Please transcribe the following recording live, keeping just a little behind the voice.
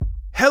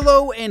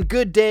Hello and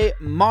good day,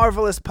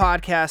 marvelous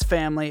podcast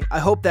family. I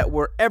hope that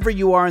wherever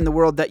you are in the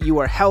world that you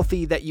are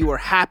healthy, that you are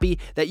happy,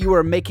 that you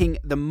are making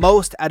the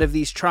most out of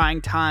these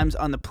trying times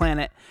on the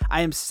planet.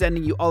 I am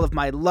sending you all of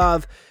my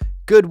love,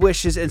 good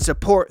wishes, and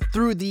support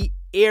through the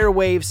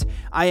airwaves.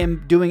 I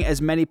am doing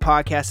as many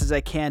podcasts as I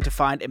can to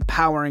find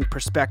empowering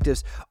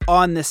perspectives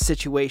on this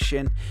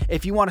situation.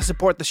 If you want to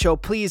support the show,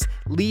 please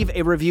leave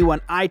a review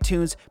on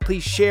iTunes.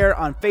 Please share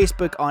on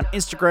Facebook, on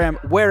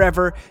Instagram,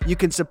 wherever. You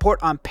can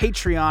support on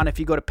Patreon. If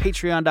you go to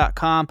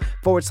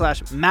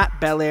patreon.com/Matt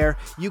Belair,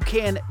 you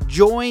can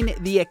join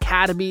the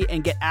Academy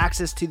and get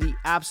access to the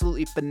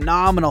absolutely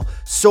phenomenal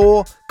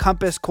Soul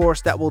Compass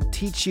course that will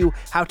teach you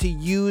how to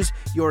use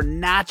your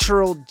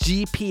natural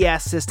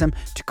GPS system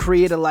to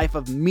create a life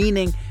of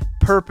meaning,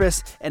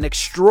 purpose, and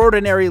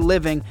extraordinary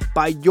living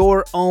by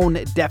your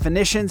own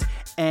definitions.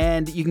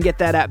 And you can get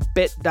that at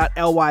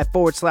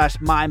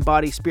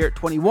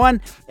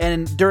bit.ly/mindbodyspirit21.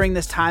 And during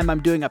this time,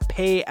 I'm doing a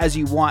pay as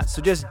you want. So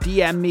just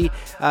DM me,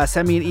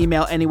 send me an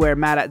email anywhere,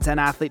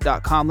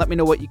 matt@zenathlete.com. Let me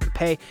know what you can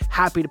pay.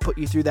 Happy to put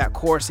you through that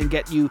course and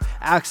get you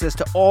access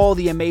to all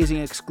the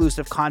amazing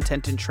exclusive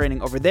content and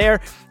training over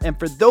there. And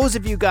for those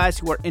of you guys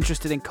who are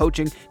interested in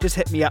coaching, just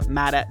hit me up,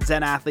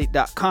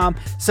 matt@zenathlete.com.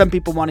 Some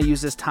people want to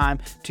use this time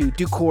to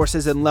do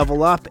courses and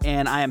level up,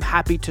 and I am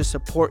happy to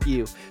support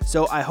you.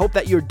 So I hope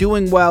that you're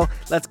doing well.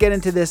 Let's get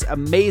into this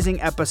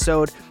amazing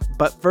episode.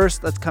 But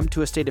first, let's come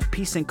to a state of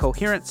peace and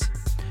coherence.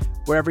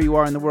 Wherever you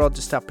are in the world,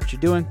 just stop what you're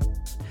doing.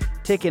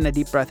 Take in a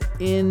deep breath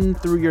in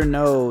through your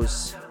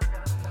nose,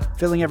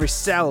 filling every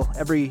cell,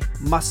 every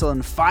muscle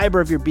and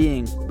fiber of your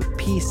being with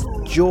peace,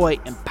 joy,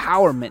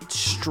 empowerment,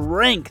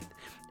 strength,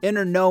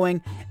 inner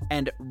knowing,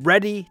 and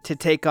ready to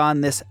take on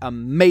this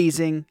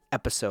amazing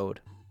episode.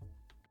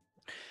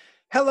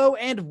 Hello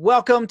and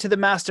welcome to the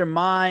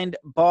Mastermind,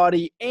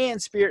 Body, and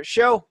Spirit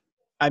Show.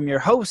 I'm your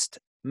host,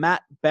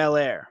 Matt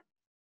Belair.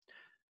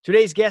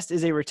 Today's guest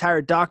is a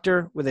retired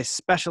doctor with a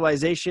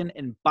specialization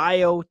in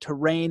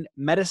bioterrain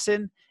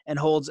medicine and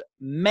holds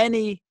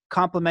many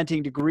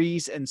complementing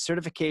degrees and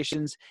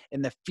certifications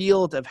in the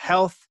field of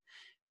health.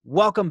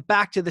 Welcome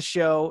back to the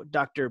show,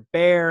 Dr.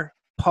 Bear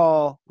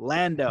Paul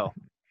Lando.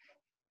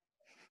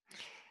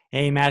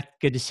 Hey, Matt.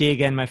 Good to see you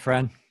again, my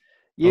friend.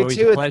 You Always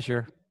too. A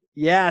pleasure.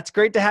 Yeah, it's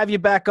great to have you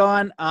back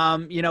on.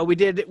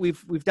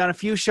 We've done a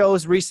few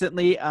shows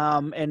recently,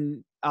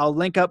 and I'll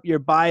link up your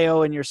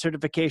bio and your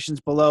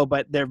certifications below,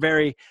 but they're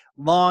very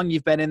long.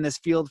 You've been in this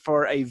field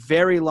for a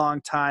very long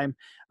time.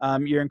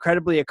 You're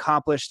incredibly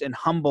accomplished and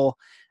humble.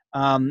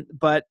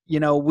 But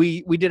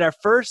we did our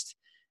first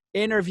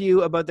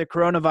interview about the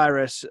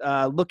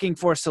coronavirus, looking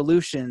for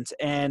solutions,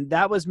 and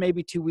that was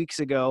maybe 2 weeks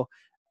ago.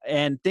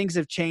 And things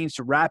have changed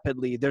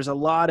rapidly. There's a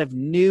lot of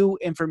new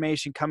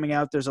information coming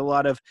out. There's a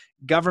lot of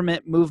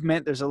government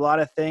movement. There's a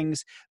lot of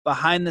things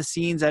behind the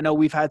scenes. I know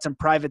we've had some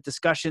private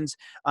discussions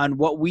on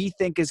what we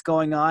think is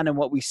going on and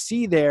what we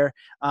see there.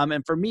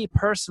 And for me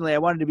personally, I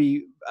wanted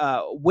to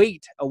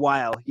wait a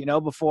while,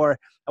 before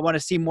I want to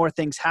see more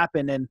things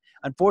happen. And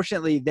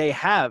unfortunately, they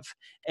have.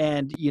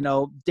 And,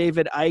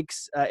 David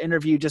Icke's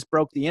interview just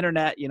broke the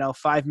internet,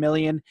 5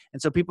 million. And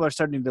so people are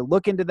starting to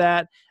look into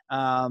that.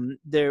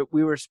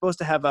 We were supposed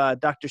to have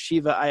Dr.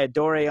 Shiva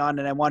Ayyadurai on,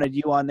 and I wanted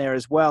you on there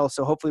as well.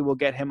 So hopefully we'll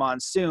get him on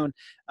soon.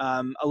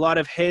 A lot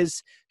of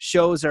his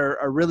shows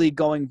are really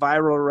going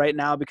viral right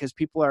now because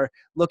people are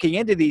looking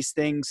into these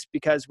things,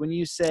 because when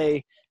you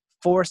say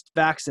forced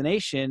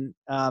vaccination,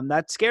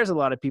 that scares a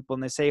lot of people,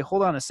 and they say,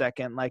 hold on a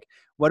second, like,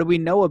 what do we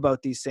know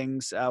about these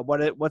things?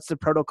 What's the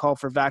protocol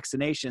for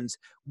vaccinations?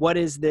 What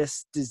is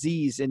this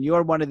disease? And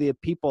you're one of the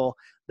people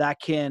that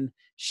can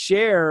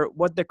share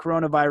what the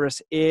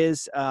coronavirus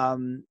is.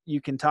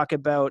 You can talk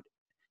about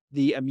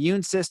the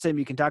immune system.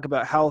 You can talk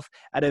about health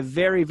at a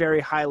very,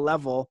 very high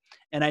level.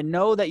 And I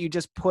know that you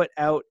just put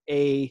out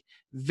a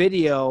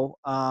video,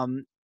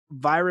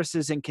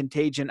 Viruses and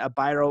Contagion, a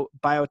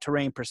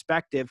bioterrain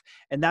perspective,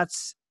 and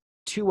that's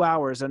 2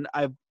 hours. And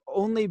I've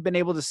only been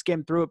able to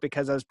skim through it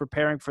because I was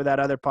preparing for that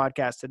other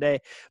podcast today.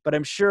 But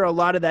I'm sure a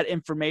lot of that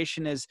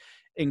information is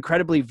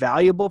incredibly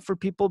valuable for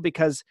people,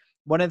 because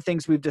one of the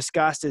things we've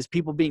discussed is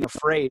people being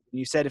afraid.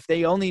 You said if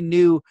they only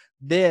knew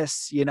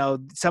this,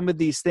 some of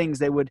these things,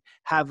 they would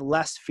have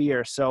less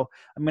fear. So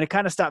I'm going to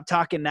kind of stop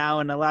talking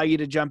now and allow you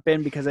to jump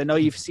in, because I know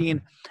you've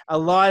seen a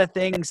lot of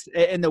things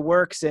in the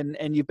works,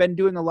 and you've been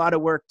doing a lot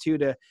of work too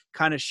to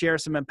kind of share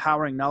some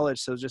empowering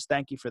knowledge. So just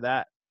thank you for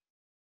that.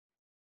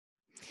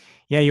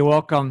 Yeah, you're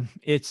welcome.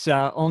 It's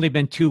only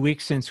been 2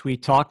 weeks since we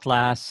talked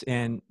last,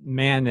 and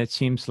man, it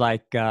seems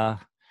like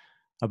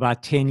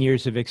about 10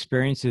 years of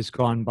experience has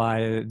gone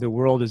by. The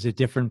world is a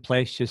different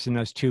place just in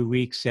those 2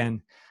 weeks.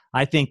 And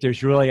I think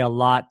there's really a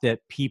lot that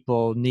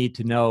people need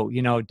to know.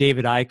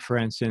 David Icke, for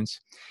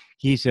instance,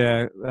 he's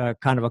a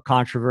kind of a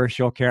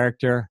controversial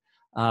character.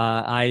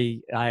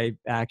 I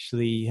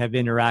actually have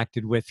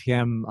interacted with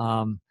him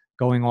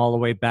going all the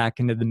way back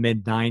into the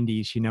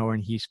mid-90s, when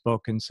he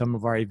spoke in some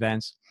of our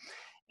events.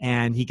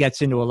 And he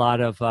gets into a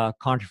lot of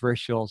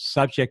controversial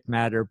subject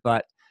matter,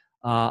 but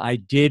I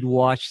did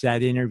watch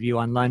that interview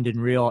on London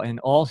Real, and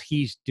all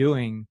he's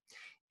doing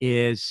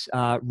is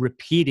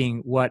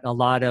repeating what a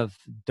lot of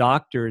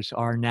doctors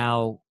are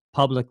now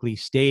publicly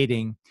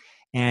stating,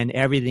 and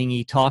everything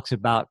he talks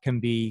about can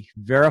be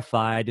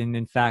verified. And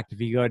in fact,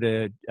 if you go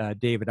to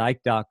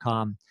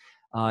davidicke.com,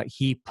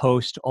 he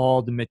posts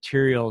all the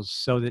materials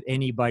so that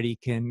anybody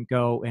can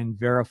go and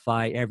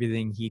verify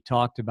everything he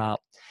talked about.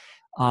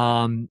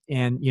 And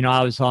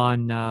I was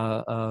on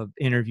an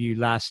interview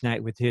last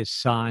night with his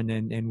son,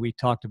 and we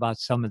talked about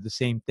some of the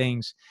same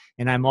things.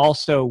 And I'm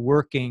also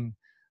working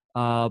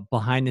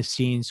behind the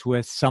scenes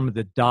with some of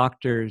the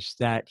doctors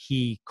that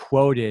he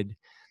quoted.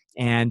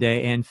 And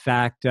in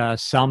fact,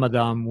 some of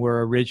them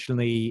were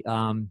originally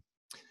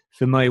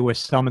familiar with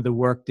some of the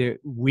work that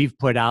we've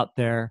put out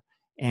there.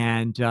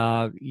 And,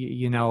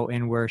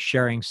 and we're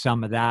sharing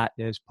some of that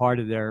as part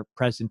of their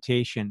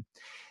presentation.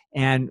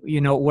 And,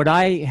 what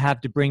I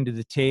have to bring to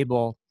the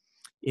table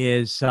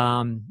is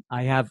I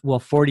have,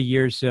 40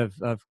 years of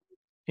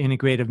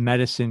integrative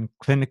medicine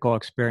clinical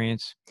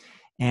experience.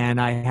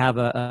 And I have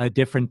a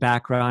different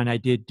background. I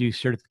did do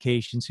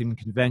certifications in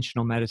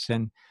conventional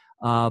medicine,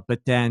 but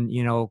then,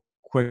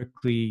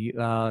 quickly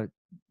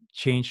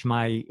changed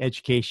my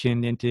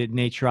education into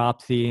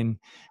naturopathy and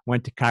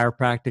went to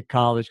chiropractic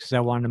college because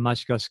I wanted a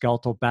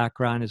musculoskeletal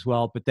background as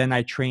well. But then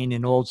I trained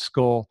in old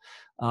school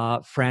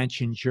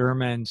French and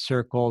German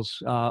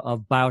circles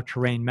of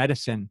bioterrain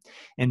medicine.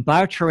 And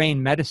bioterrain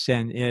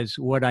medicine is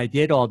what I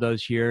did all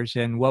those years.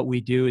 And what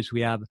we do is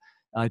we have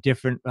a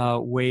different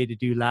way to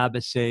do lab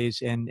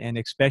assays, and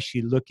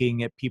especially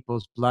looking at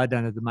people's blood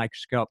under the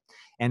microscope.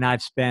 And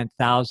I've spent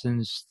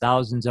thousands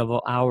of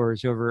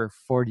hours over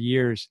 40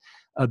 years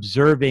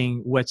observing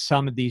what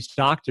some of these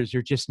doctors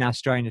are just now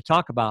starting to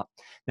talk about.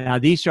 Now,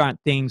 these aren't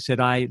things that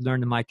I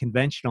learned in my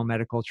conventional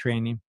medical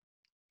training,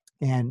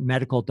 and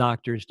medical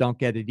doctors don't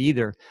get it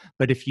either.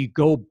 But if you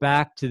go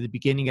back to the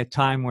beginning of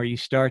time where you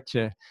start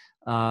to,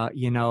 late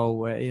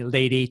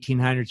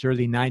 1800s,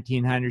 early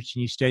 1900s,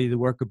 and you study the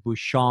work of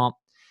Beauchamp,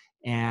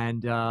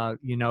 and,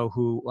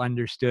 who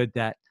understood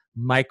that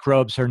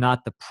microbes are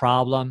not the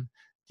problem.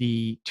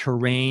 The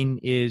terrain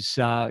is,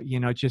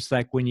 just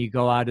like when you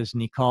go out as an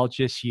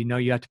ecologist,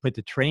 you have to put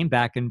the terrain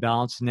back in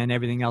balance, and then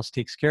everything else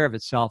takes care of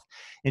itself.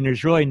 And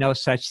there's really no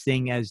such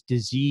thing as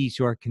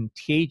disease or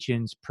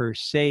contagions per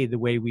se, the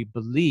way we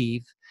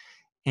believe.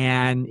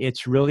 And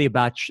it's really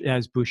about,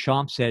 as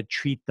Beauchamp said,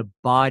 treat the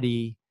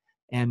body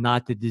and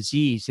not the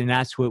disease. And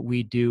that's what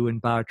we do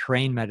in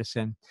bioterrain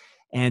medicine.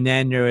 And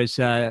then there was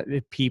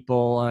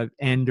people,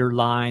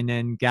 Enderlein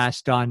and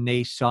Gaston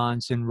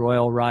Naessens and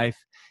Royal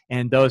Rife,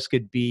 and those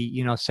could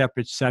be,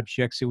 separate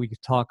subjects that we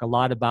could talk a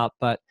lot about.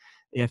 But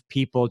if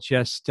people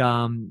just, do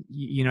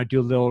a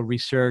little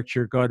research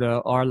or go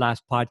to our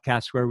last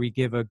podcast where we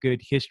give a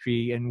good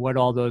history and what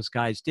all those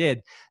guys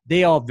did,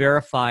 they all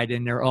verified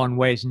in their own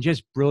ways, and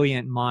just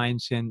brilliant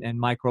minds and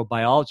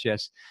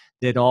microbiologists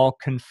that all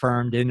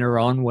confirmed in their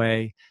own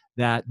way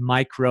that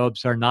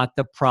microbes are not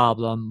the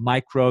problem.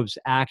 Microbes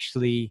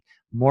actually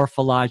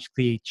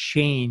morphologically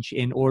change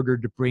in order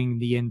to bring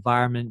the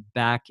environment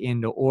back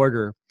into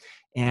order,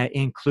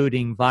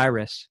 including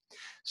virus.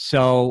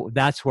 So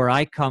that's where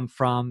I come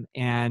from.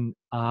 And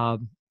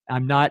I'm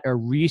not a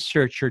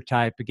researcher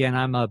type. Again,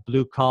 I'm a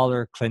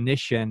blue-collar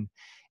clinician.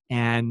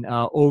 And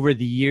over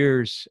the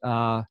years,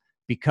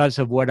 because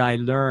of what I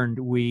learned,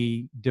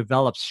 we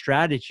developed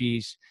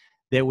strategies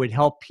that would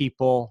help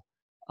people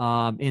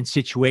in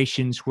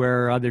situations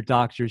where other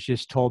doctors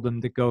just told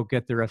them to go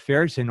get their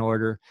affairs in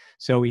order.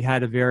 So we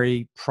had a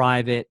very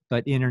private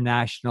but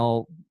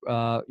international,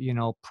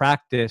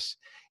 practice,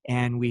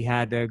 and we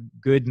had a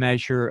good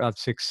measure of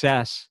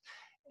success.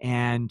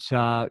 And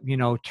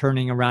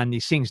turning around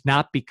these things,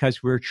 not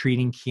because we're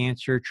treating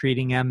cancer,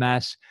 treating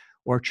MS,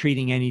 or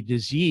treating any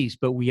disease,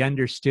 but we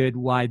understood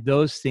why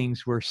those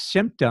things were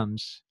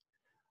symptoms.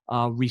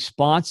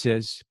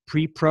 Responses,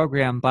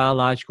 pre-programmed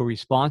biological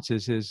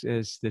responses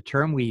is the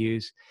term we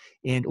use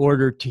in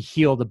order to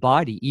heal the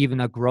body,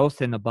 even a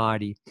growth in the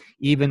body.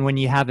 Even when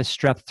you have a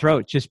strep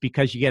throat, just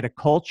because you get a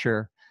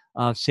culture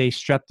of, say,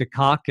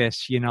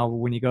 streptococcus,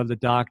 when you go to the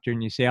doctor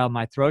and you say, oh,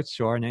 my throat's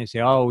sore, and they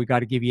say, oh, we got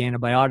to give you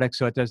antibiotics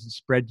so it doesn't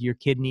spread to your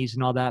kidneys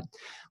and all that.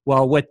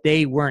 Well, what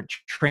they weren't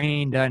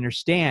trained to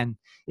understand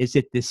is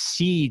that the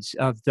seeds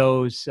of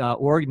those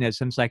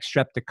organisms, like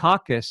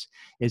streptococcus,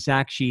 is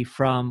actually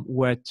from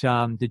what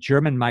the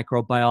German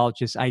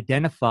microbiologists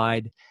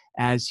identified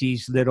as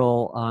these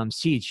little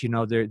seeds.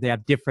 They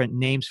have different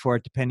names for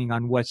it depending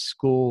on what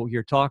school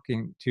you're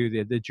talking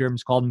to. The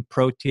Germans called them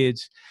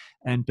protids,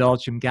 and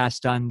Belgium,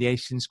 Gaston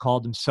Naessens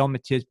called them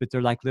somatids, but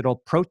they're like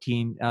little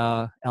protein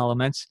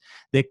elements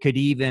that could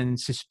even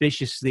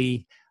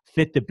suspiciously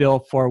fit the bill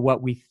for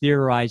what we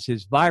theorize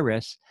is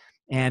virus.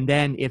 And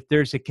then if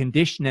there's a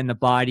condition in the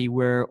body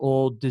where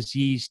old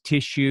diseased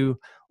tissue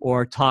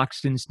or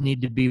toxins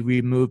need to be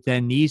removed,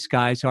 then these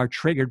guys are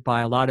triggered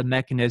by a lot of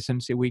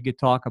mechanisms that we could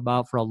talk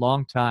about for a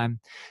long time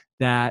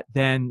that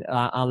then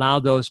allow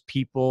those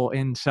people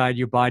inside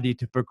your body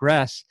to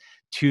progress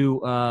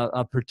to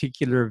a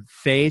particular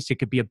phase. It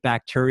could be a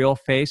bacterial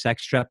phase, like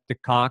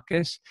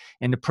Streptococcus,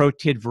 and the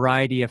protid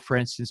variety of, for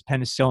instance,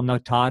 Penicillium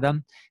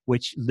notatum,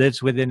 which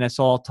lives within us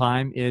all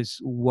time, is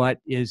what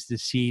is the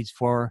seeds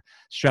for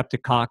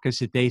Streptococcus.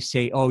 That they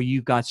say, oh,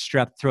 you got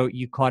strep throat,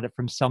 you caught it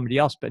from somebody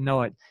else, but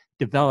no, it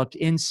developed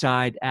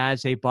inside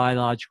as a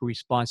biological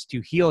response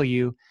to heal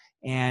you.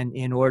 And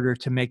in order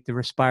to make the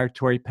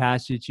respiratory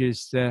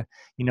passages, the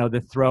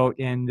throat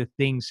and the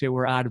things that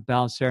were out of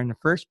balance there in the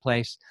first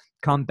place,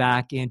 come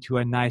back into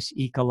a nice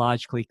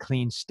ecologically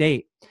clean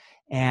state.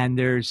 And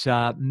there's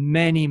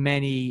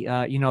many,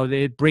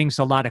 it brings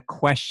a lot of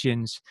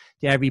questions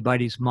to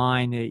everybody's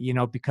mind,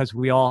 because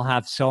we all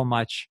have so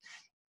much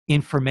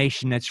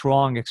information that's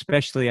wrong,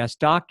 especially as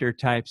doctor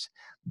types.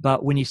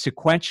 But when you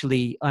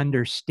sequentially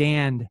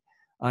understand,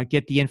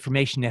 get the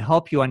information to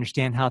help you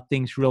understand how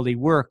things really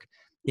work,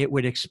 it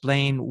would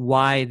explain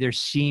why there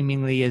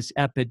seemingly is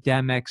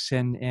epidemics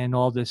and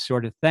all this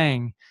sort of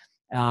thing.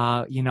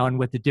 And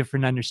with the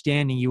different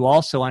understanding, you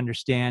also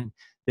understand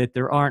that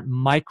there aren't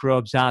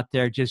microbes out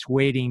there just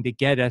waiting to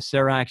get us.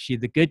 They're actually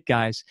the good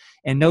guys.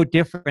 And no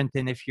different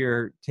than if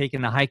you're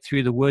taking a hike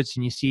through the woods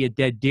and you see a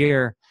dead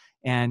deer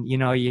and,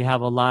 you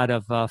have a lot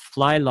of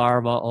fly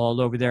larvae all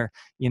over there.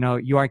 You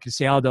aren't going to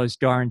say, oh, those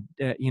darn,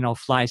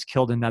 flies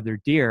killed another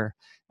deer.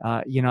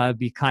 It'd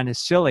be kind of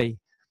silly.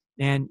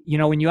 And,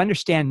 when you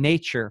understand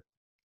nature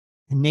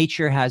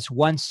has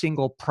one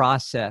single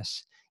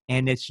process,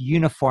 and it's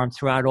uniform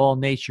throughout all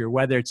nature,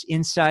 whether it's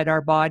inside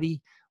our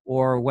body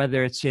or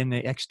whether it's in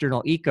the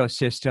external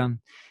ecosystem.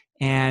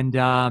 And,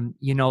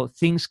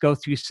 things go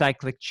through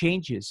cyclic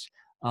changes.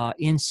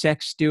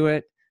 Insects do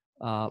it.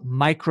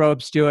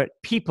 Microbes do it.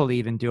 People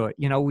even do it.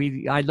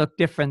 I look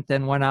different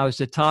than when I was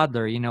a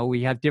toddler.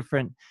 We have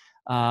different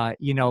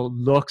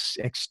looks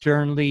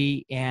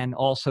externally and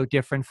also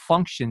different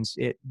functions,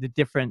 the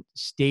different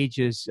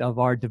stages of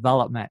our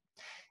development.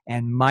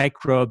 And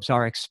microbes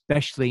are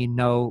especially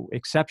no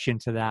exception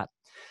to that.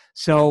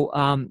 So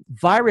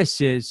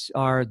viruses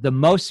are the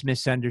most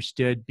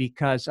misunderstood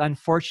because,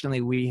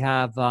 unfortunately, we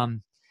have,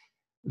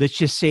 let's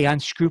just say,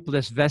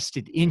 unscrupulous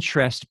vested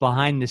interest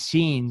behind the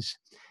scenes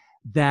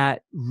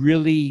that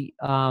really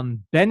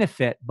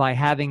benefit by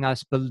having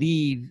us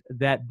believe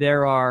that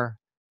there are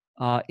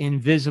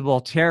invisible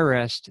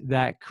terrorists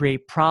that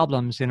create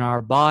problems in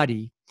our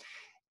body.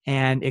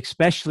 And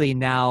especially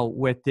now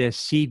with this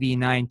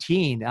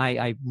CV-19,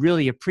 I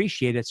really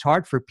appreciate it. It's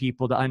hard for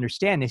people to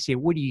understand. They say,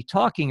 what are you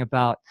talking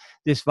about?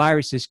 This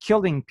virus is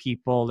killing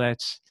people.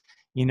 That's,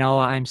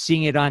 I'm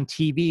seeing it on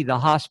TV. The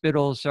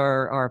hospitals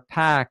are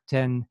packed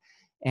and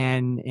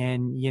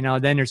then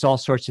there's all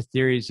sorts of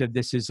theories of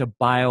this is a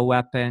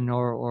bioweapon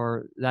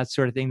or that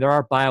sort of thing. There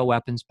are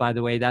bioweapons, by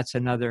the way. That's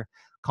another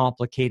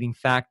complicating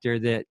factor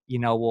that,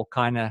 we'll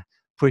kind of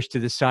push to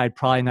the side.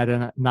 Probably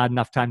not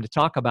enough time to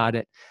talk about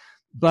it.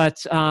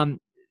 But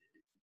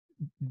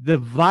the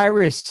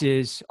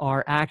viruses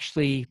are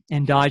actually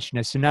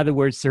endogenous. In other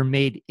words, they're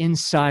made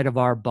inside of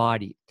our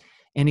body.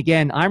 And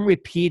again, I'm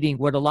repeating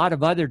what a lot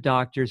of other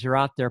doctors are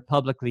out there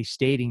publicly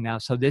stating now.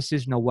 So this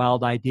isn't a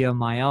wild idea of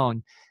my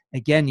own.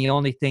 Again, the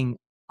only thing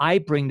I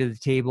bring to the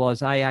table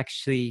is I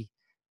actually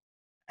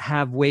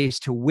have ways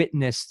to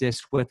witness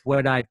this with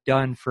what I've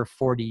done for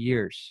 40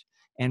 years.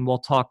 And we'll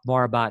talk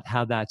more about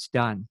how that's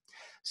done.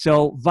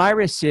 So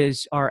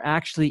viruses are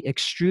actually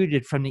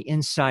extruded from the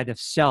inside of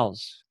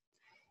cells.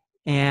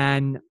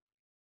 And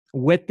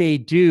what they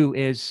do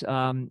is,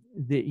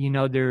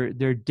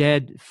 they're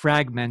dead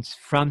fragments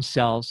from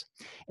cells,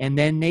 and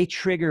then they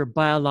trigger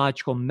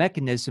biological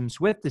mechanisms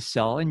with the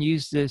cell and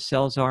use the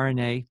cell's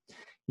RNA,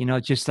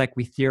 just like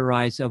we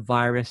theorize a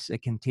virus, a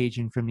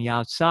contagion from the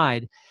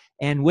outside.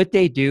 And what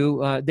they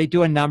do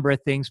a number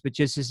of things, but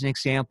just as an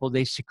example,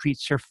 they secrete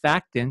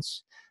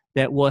surfactants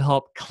that will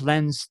help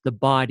cleanse the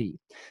body.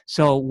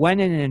 So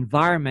when an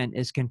environment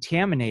is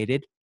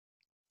contaminated,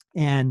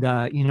 and,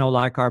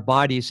 like our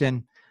bodies,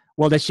 and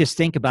well, let's just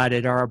think about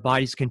it. Are our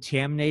bodies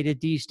contaminated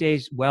these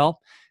days? Well,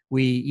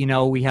 we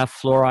have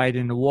fluoride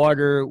in the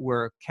water.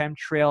 We're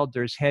chemtrailed.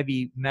 There's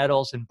heavy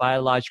metals and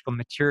biological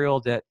material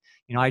that,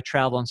 I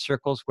travel in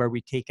circles where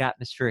we take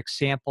atmospheric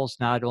samples,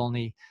 not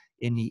only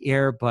in the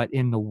air, but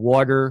in the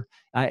water.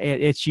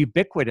 It's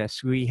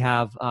ubiquitous. We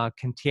have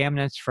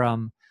contaminants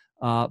from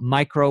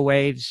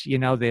microwaves,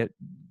 that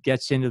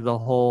gets into the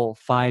whole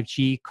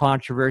 5G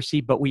controversy.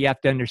 But we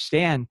have to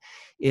understand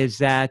is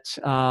that,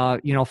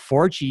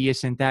 4G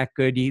isn't that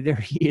good either.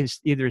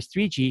 Either is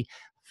 3G.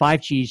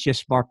 5G is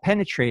just more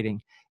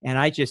penetrating. And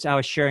I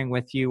was sharing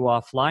with you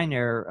offline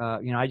there,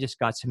 I just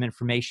got some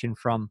information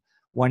from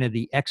one of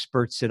the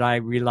experts that I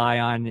rely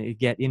on to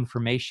get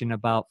information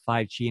about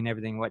 5G and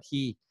everything. What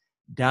he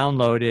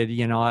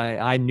downloaded,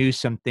 I knew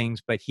some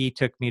things, but he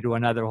took me to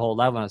another whole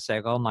level. I was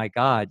like, oh my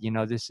God,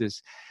 this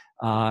is,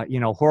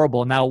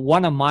 horrible. Now,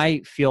 one of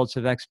my fields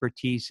of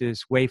expertise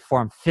is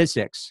waveform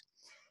physics.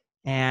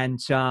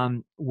 And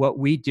what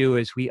we do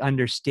is we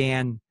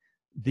understand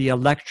the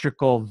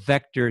electrical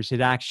vectors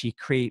that actually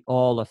create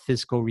all of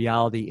physical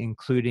reality,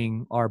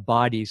 including our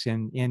bodies.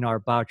 And in our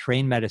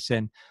bioterrain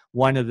medicine,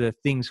 one of the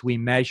things we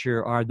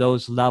measure are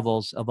those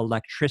levels of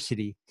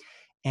electricity.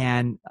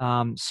 And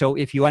so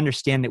if you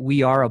understand that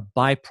we are a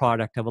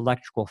byproduct of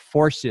electrical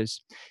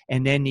forces,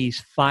 and then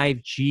these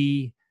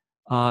 5G,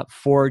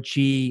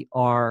 4G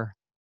are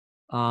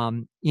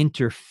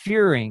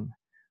interfering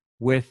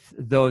with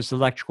those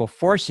electrical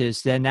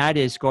forces, then that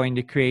is going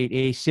to create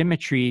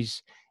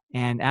asymmetries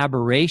and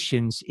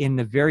aberrations in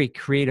the very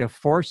creative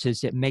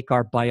forces that make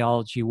our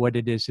biology what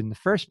it is in the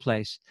first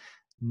place.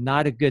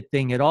 Not a good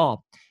thing at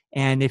all.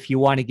 And if you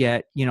want to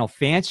get,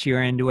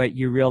 fancier into it,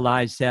 you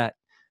realize that,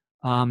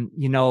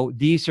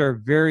 these are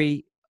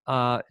very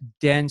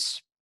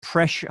dense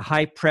pressure,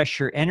 high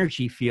pressure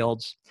energy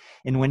fields.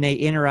 And when they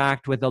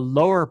interact with a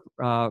lower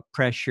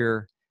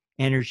pressure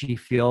energy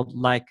field,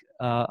 like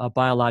a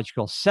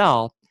biological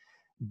cell,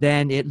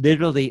 then it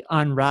literally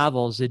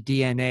unravels the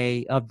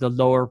DNA of the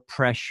lower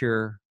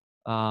pressure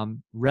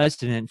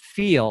resonant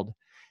field.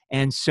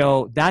 And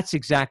so that's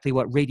exactly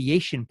what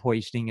radiation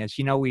poisoning is.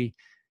 We,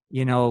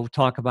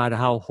 talk about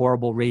how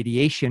horrible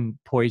radiation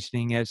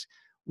poisoning is.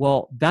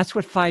 Well, that's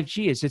what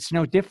 5G is. It's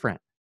no different.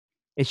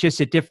 It's just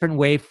a different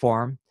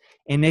waveform.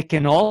 And it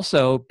can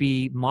also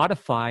be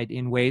modified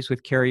in ways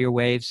with carrier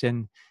waves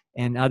and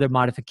other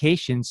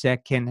modifications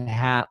that can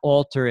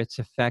alter its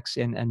effects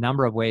in a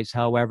number of ways.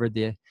 However,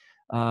 the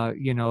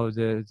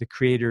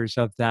creators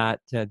of that,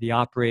 the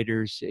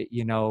operators,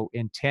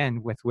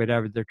 intend with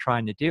whatever they're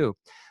trying to do.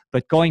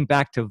 But going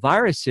back to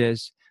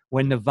viruses,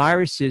 when the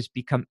viruses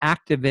become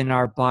active in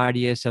our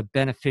body as a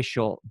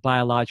beneficial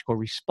biological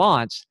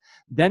response,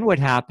 then what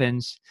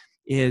happens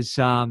is,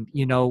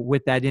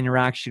 with that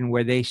interaction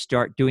where they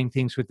start doing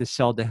things with the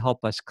cell to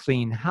help us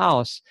clean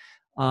house,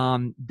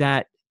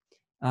 that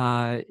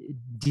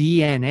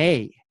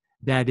DNA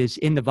that is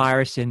in the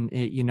virus and,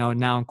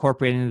 now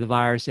incorporated into the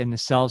virus and the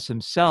cells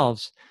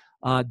themselves,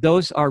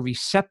 those are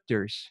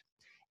receptors.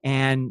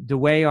 And the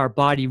way our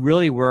body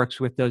really works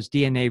with those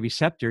DNA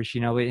receptors,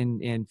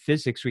 in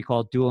physics, we call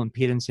it dual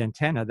impedance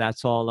antenna.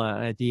 That's all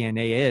a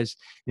DNA is.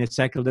 And it's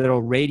like a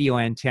little radio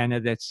antenna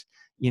that's,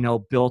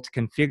 built,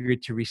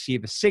 configured to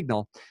receive a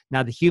signal.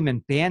 Now, the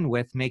human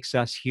bandwidth makes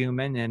us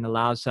human and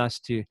allows us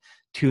to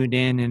tune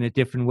in a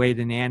different way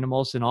than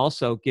animals, and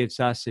also gives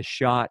us a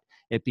shot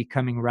at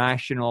becoming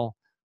rational,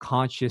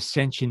 conscious,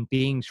 sentient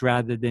beings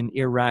rather than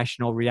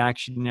irrational,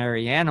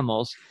 reactionary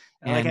animals.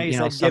 I like how you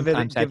said,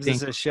 sometimes gives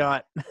us a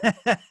shot.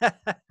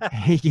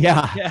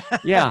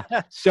 yeah.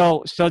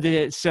 So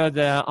the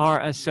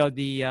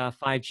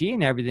 5G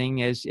and everything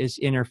is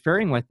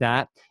interfering with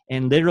that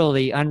and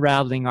literally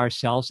unraveling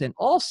ourselves, and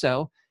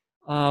also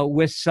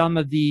with some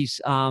of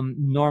these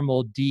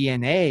normal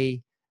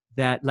DNA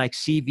that, like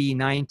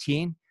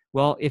CV19.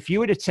 Well, if you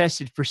would have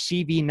tested for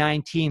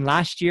CV19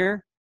 last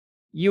year,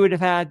 you would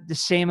have had the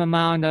same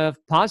amount of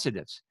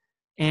positives,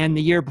 and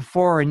the year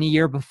before and the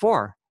year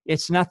before.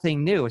 It's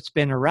nothing new. It's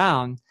been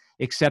around,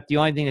 except the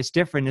only thing that's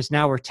different is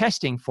now we're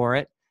testing for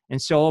it.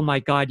 And so, oh my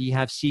God, you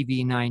have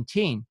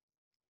CV19.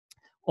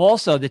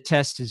 Also, the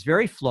test is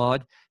very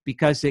flawed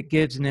because it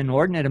gives an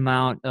inordinate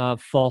amount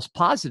of false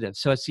positives.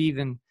 So it's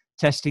even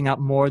testing up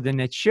more than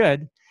it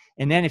should.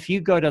 And then if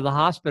you go to the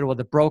hospital with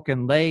a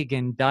broken leg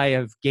and die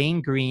of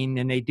gangrene,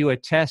 and they do a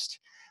test,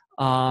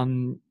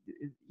 and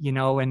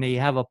they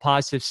have a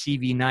positive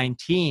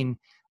CV19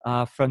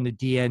 from the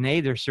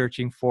DNA they're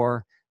searching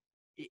for,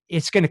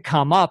 it's going to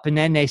come up, and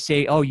then they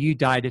say, oh, you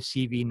died of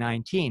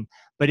CV19.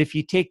 But if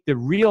you take the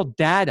real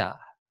data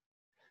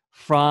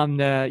from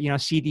the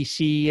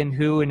CDC and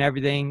WHO and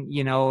everything,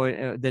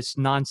 that's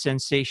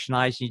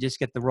non-sensationalized, and you just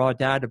get the raw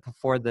data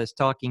before the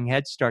talking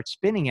head starts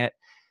spinning it,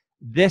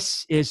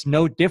 this is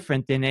no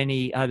different than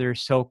any other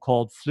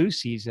so-called flu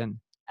season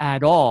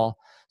at all.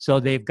 So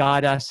they've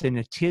got us in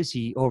a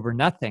tizzy over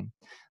nothing.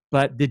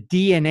 But the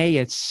DNA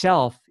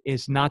itself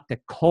is not the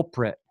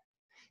culprit.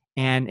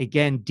 And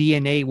again,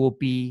 DNA will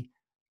be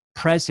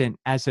present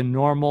as a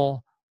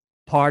normal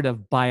part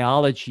of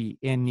biology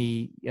in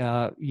the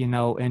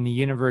in the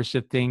universe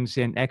of things,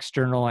 in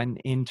external and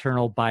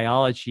internal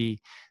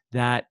biology,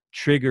 that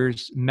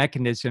triggers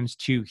mechanisms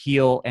to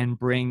heal and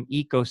bring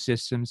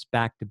ecosystems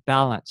back to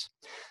balance.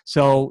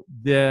 So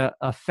the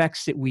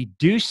effects that we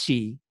do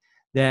see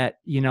that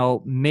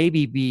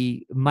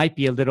might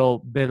be a little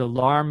bit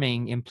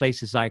alarming in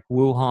places like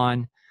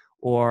Wuhan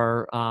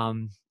or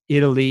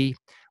Italy.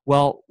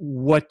 Well,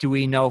 what do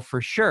we know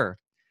for sure?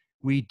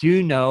 We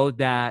do know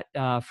that,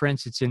 for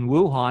instance, in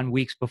Wuhan,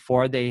 weeks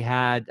before, they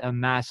had a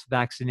mass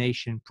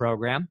vaccination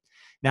program.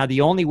 Now,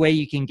 the only way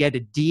you can get a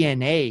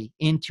DNA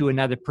into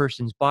another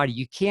person's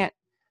body,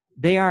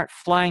 they aren't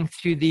flying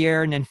through the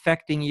air and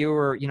infecting you,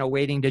 or,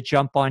 waiting to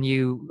jump on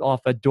you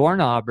off a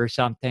doorknob or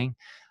something.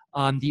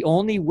 The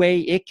only way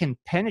it can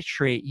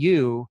penetrate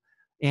you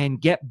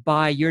and get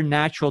by your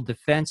natural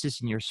defenses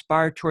in your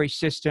respiratory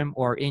system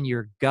or in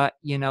your gut,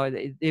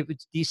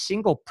 these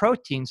single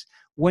proteins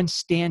wouldn't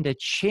stand a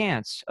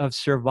chance of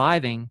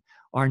surviving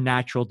our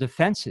natural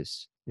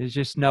defenses. There's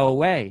just no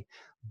way.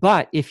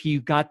 But if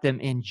you got them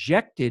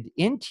injected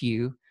into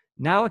you,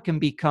 now it can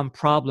become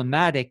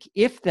problematic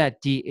if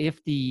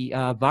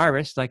the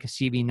virus, like a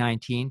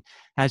CV-19,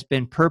 has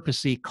been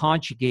purposely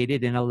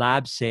conjugated in a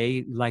lab,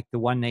 say, like the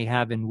one they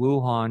have in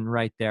Wuhan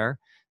right there,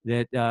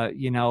 that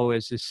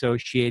is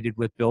associated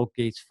with Bill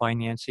Gates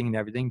financing and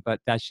everything,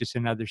 but that's just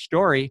another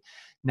story.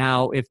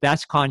 Now, if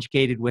that's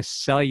conjugated with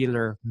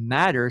cellular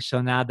matter,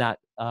 so now that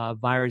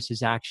virus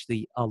is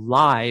actually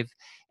alive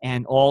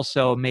and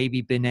also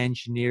maybe been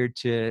engineered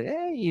to,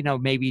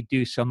 maybe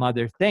do some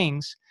other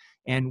things.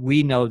 And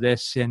we know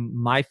this in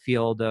my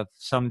field of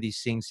some of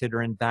these things that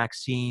are in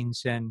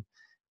vaccines and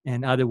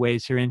other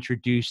ways they're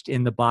introduced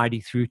in the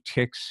body through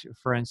ticks,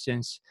 for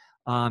instance.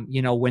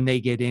 When they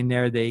get in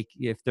there,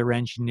 if they're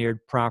engineered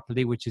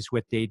properly, which is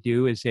what they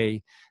do, is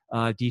they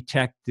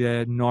detect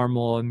the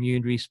normal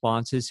immune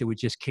responses. It would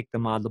just kick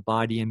them out of the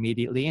body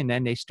immediately, and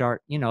then they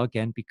start,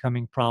 again,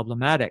 becoming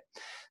problematic.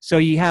 So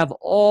you have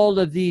all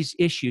of these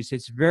issues.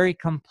 It's very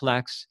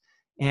complex,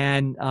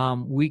 and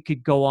we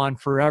could go on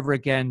forever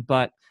again.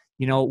 But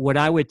what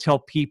I would tell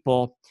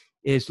people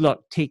is,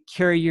 look, take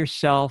care of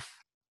yourself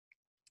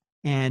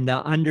and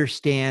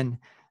understand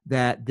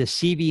that the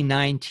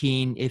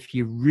CV-19, if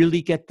you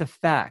really get the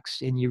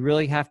facts and you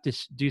really have to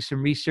do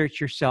some research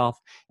yourself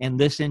and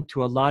listen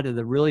to a lot of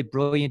the really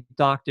brilliant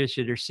doctors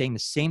that are saying the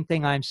same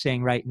thing I'm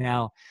saying right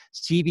now,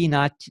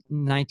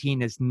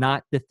 CV-19 is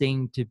not the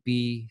thing to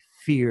be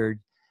feared.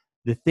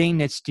 The thing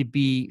that's to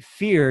be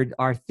feared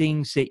are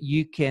things that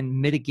you can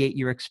mitigate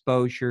your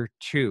exposure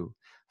to.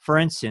 For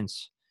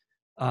instance,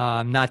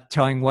 I'm not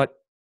telling what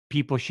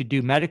people should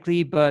do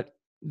medically, but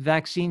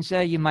vaccines,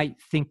 you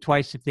might think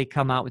twice if they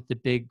come out with the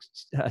big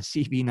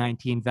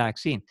CV-19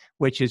 vaccine,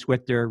 which is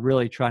what they're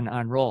really trying to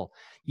unroll.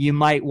 You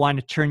might want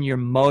to turn your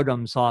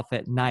modems off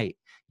at night.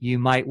 You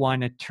might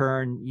want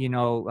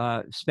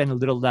to spend a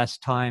little less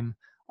time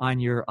on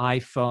your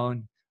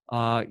iPhone,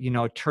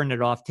 turn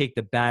it off, take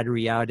the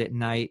battery out at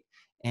night.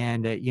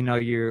 And,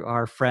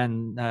 our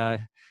friend,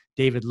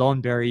 David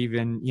Loneberry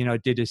even,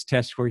 did his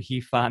test where he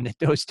found that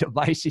those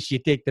devices, you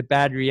take the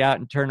battery out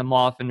and turn them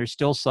off and there's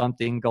still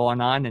something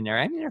going on in there.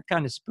 I mean, they're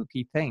kind of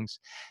spooky things,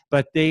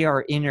 but they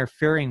are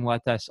interfering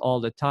with us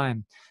all the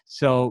time.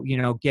 So,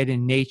 get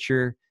in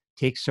nature,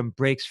 take some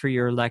breaks for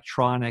your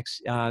electronics,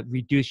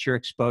 reduce your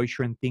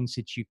exposure and things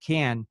that you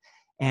can.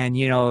 And,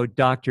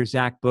 Dr.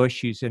 Zach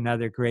Bush, who's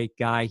another great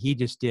guy, he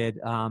just did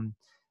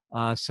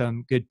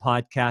some good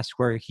podcasts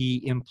where he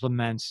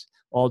implements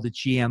all the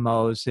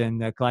GMOs and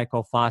the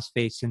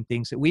glycophosphates and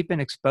things that we've been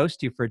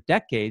exposed to for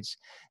decades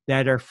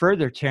that are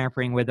further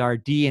tampering with our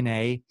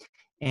DNA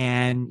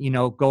and,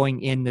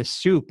 going in the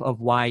soup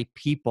of why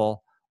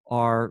people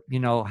are,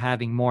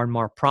 having more and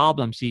more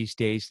problems these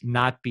days,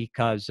 not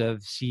because of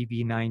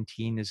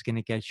CV-19 is going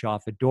to get you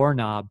off a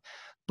doorknob,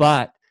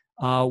 but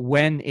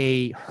when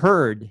a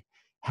herd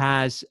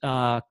has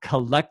a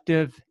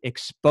collective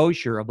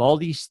exposure of all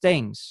these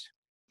things,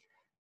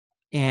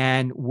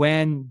 and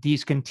when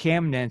these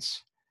contaminants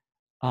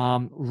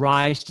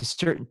rise to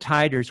certain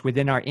titers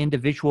within our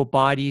individual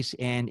bodies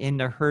and in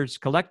the herds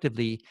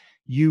collectively,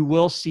 you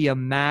will see a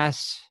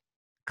mass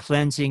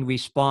cleansing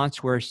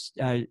response where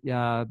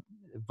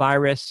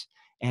virus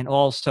and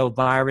also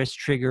virus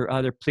trigger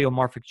other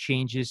pleomorphic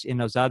changes in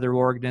those other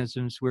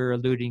organisms we're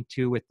alluding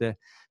to with the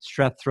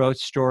strep throat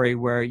story,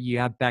 where you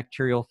have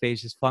bacterial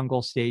phases,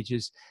 fungal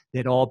stages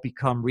that all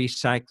become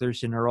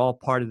recyclers and are all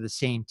part of the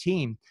same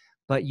team.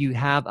 But you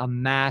have a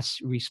mass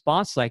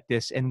response like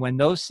this. And when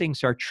those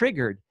things are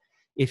triggered,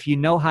 if you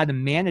know how to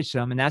manage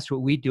them, and that's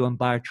what we do in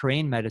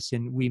bioterrain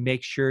medicine, we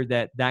make sure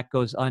that that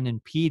goes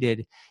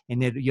unimpeded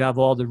and that you have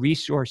all the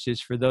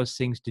resources for those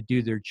things to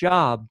do their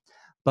job.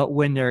 But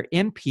when they're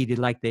impeded,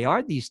 like they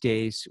are these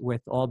days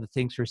with all the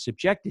things we're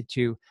subjected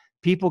to,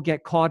 people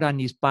get caught on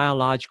these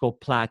biological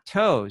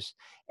plateaus.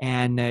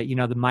 And,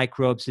 the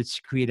microbes that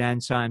secrete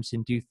enzymes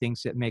and do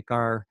things that make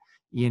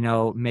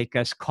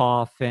us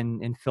cough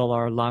and fill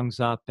our lungs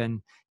up.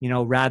 And,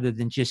 rather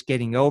than just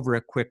getting over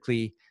it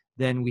quickly,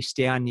 then we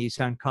stay on these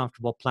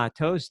uncomfortable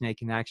plateaus and they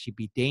can actually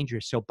be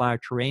dangerous. So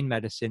bioterrain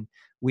medicine,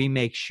 we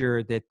make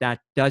sure that that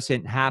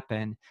doesn't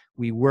happen.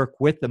 We work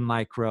with the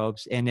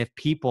microbes. And if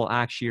people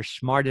actually are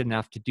smart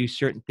enough to do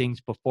certain things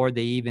before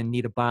they even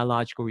need a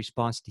biological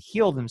response to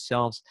heal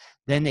themselves,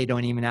 then they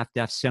don't even have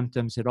to have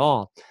symptoms at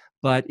all.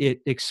 But it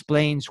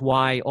explains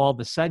why all of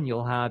a sudden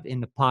you'll have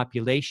in the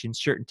population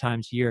certain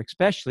times a year,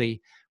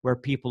 especially where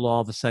people all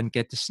of a sudden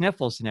get the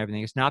sniffles and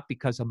everything. It's not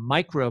because a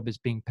microbe is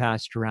being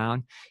passed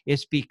around.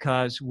 It's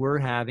because we're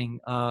having,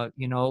 a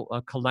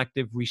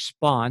collective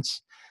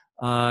response,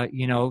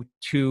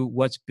 to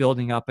what's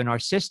building up in our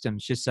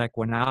systems. Just like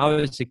when I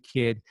was a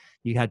kid,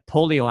 you had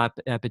polio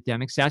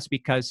epidemics. That's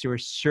because there were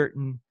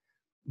certain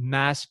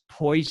mass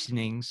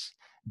poisonings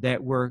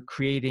that were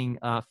creating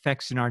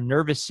effects in our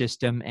nervous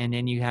system. And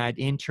then you had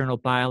internal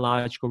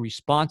biological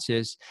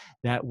responses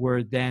that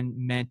were then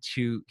meant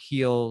to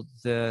heal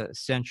the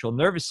central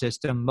nervous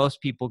system.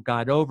 Most people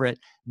got over it.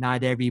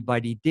 Not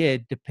everybody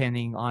did,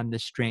 depending on the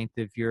strength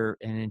of your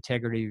and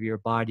integrity of your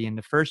body in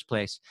the first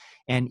place.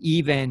 And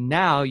even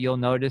now, you'll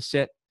notice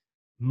that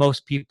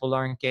most people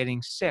aren't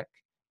getting sick.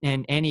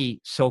 And any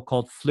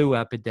so-called flu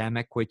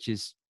epidemic, which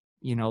is,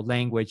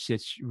 language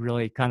that's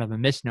really kind of a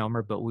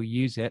misnomer, but we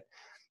use it.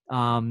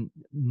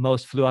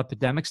 Most flu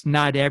epidemics,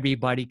 not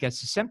everybody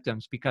gets the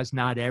symptoms because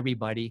not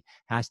everybody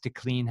has to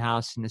clean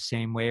house in the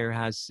same way or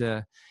has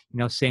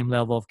same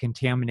level of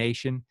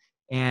contamination.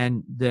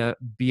 And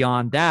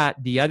beyond that,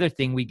 the other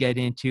thing we get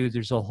into,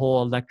 there's a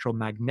whole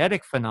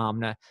electromagnetic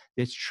phenomena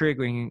that's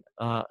triggering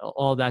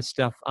all that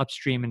stuff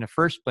upstream in the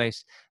first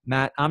place.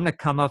 Matt, I'm going to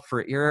come up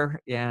for air,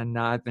 and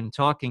I've been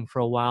talking for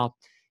a while,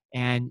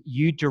 and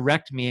you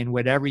direct me in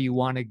whatever you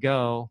want to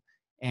go.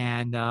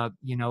 And,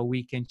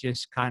 we can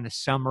just kind of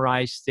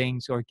summarize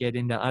things or get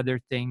into other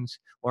things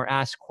or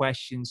ask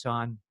questions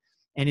on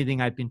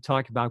anything I've been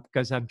talking about,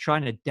 because I'm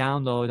trying to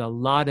download a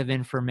lot of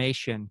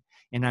information.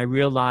 And I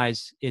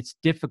realize it's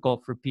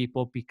difficult for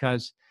people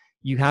because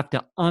you have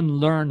to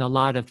unlearn a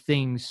lot of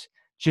things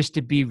just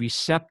to be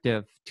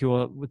receptive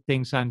to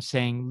things I'm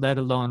saying, let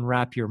alone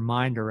wrap your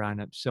mind around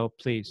it. So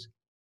please.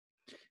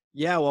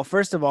 Yeah, well,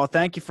 first of all,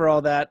 thank you for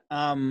all that.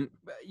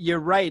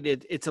 You're right.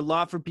 It's a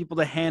lot for people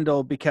to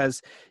handle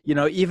because,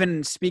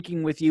 even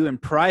speaking with you in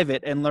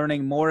private and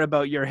learning more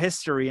about your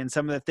history and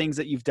some of the things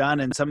that you've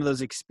done and some of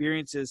those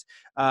experiences,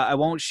 I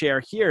won't share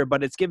here,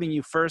 but it's giving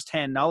you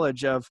firsthand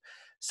knowledge of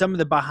some of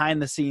the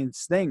behind the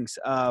scenes things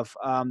of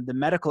the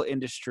medical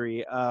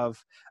industry,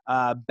 of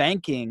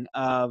banking,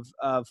 of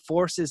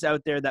forces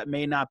out there that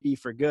may not be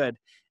for good.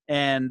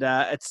 And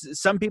it's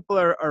some people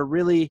are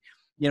really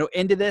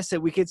into this,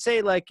 and we could say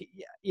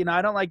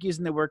I don't like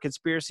using the word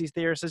conspiracy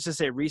theorist, let's just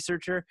say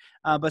researcher,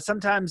 but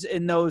sometimes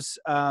in those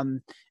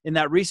in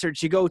that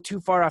research you go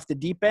too far off the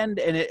deep end,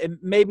 and it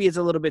maybe it's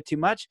a little bit too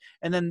much.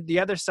 And then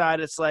the other side,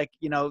 it's like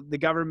the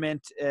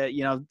government,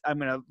 I'm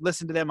going to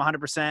listen to them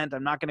 100%.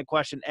 I'm not going to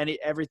question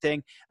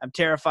everything. I'm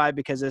terrified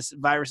because this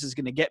virus is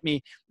going to get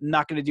me. I'm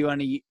not going to do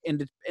any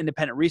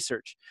independent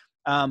research.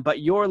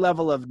 But your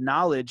level of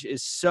knowledge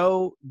is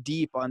so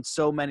deep on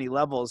so many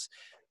levels.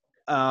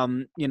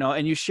 And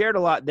you shared a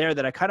lot there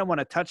that I kind of want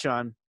to touch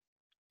on,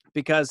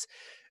 because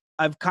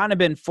I've kind of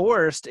been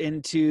forced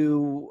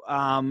into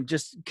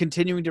just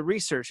continuing to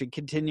research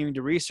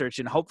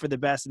and hope for the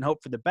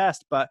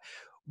best. But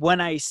when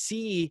I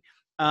see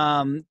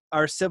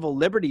our civil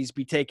liberties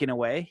be taken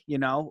away,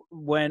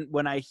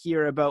 when I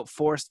hear about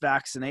forced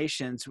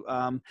vaccinations,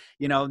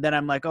 then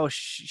I'm like, oh,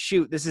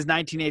 shoot, this is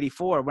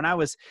 1984. When I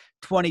was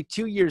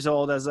 22 years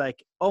old, I was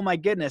like, oh my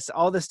goodness,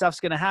 all this stuff's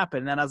going to happen.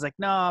 And then I was like,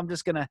 no, I'm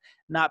just going to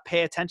not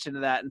pay attention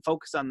to that and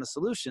focus on the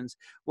solutions.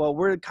 Well,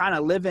 we're kind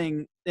of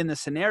living in the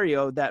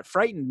scenario that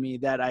frightened me,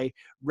 that I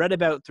read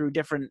about through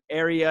different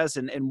areas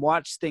and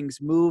watched things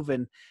move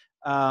and,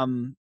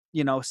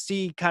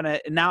 see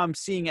now I'm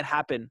seeing it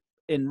happen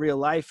in real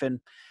life.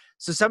 And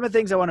so some of the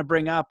things I want to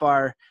bring up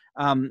are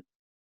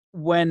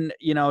when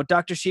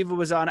Dr. Shiva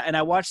was on, and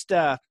I watched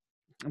I'm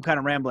kind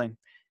of rambling.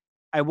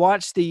 I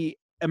watched the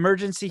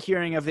emergency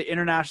hearing of the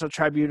International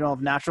Tribunal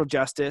of Natural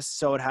Justice.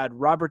 So it had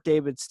Robert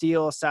David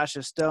Steele,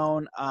 Sasha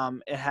Stone.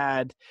 It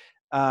had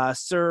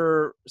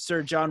Sir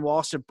John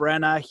Walsh of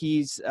Brenna.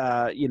 He's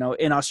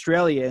in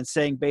Australia, and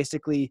saying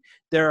basically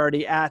they're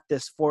already at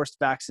this forced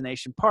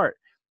vaccination part.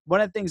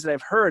 One of the things that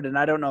I've heard, and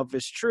I don't know if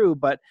it's true,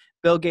 but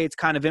Bill Gates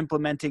kind of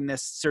implementing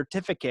this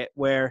certificate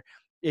where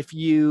if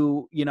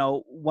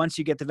once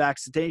you get the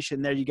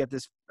vaccination, there you get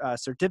this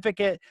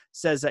certificate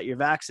says that you're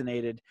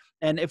vaccinated.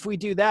 And if we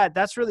do that,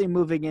 that's really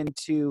moving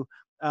into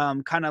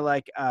kind of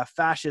like a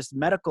fascist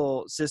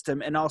medical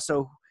system, and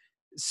also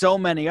so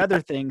many other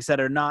things that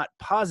are not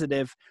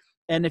positive.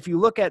 And if you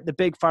look at the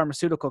big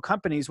pharmaceutical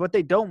companies, what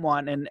they don't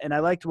want, and I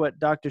liked what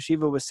Dr.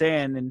 Shiva was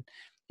saying, and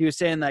he was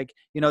saying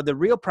the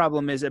real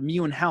problem is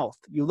immune health.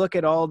 You look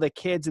at all the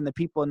kids and the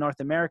people in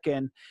North America,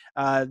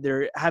 and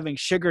they're having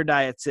sugar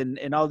diets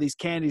and all these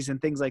candies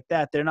and things like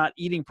that. They're not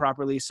eating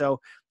properly.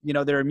 So,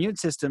 their immune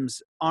systems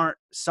aren't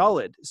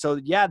solid. So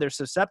yeah, they're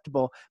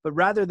susceptible, but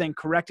rather than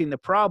correcting the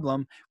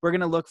problem, we're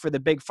going to look for the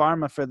big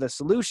pharma for the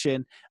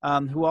solution,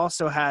 who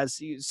also has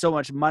so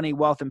much money,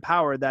 wealth, and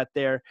power that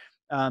they're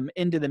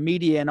into the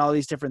media and all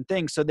these different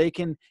things. So they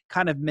can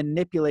kind of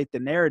manipulate the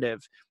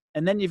narrative.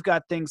 And then you've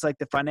got things like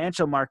the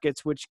financial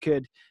markets, which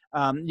could,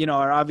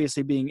 are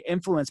obviously being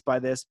influenced by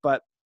this.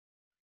 But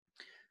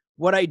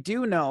what I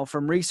do know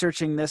from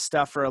researching this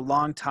stuff for a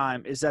long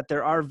time is that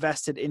there are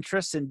vested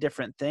interests in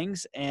different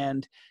things,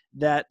 and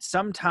that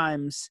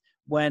sometimes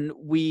when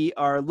we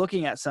are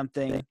looking at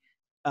something,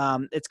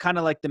 it's kind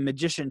of like the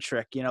magician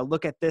trick,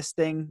 look at this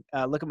thing,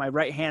 look at my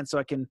right hand so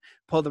I can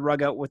pull the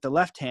rug out with the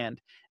left hand.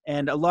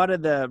 And a lot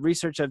of the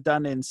research I've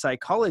done in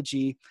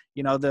psychology,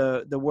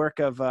 the work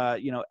of,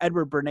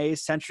 Edward Bernays'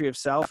 Century of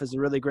Self is a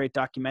really great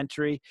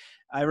documentary.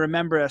 I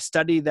remember a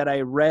study that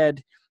I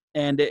read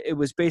and it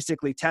was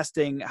basically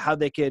testing how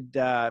they could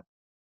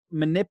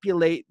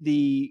manipulate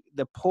the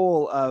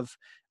poll of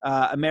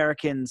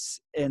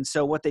Americans. And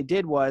so what they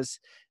did was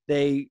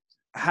they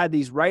had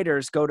these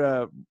writers go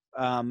to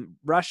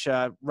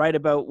Russia, write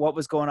about what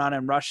was going on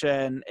in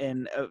Russia.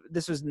 And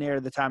this was near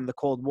the time of the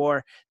Cold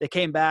War. They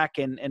came back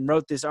and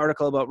wrote this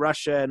article about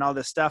Russia and all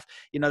this stuff.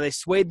 They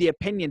swayed the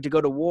opinion to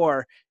go to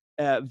war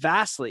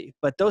vastly,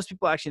 but those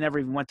people actually never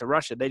even went to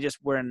Russia. They just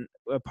were in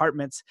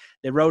apartments.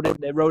 They wrote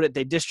it,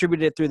 they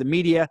distributed it through the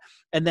media,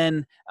 and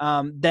then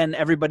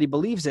everybody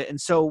believes it.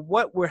 And so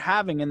what we're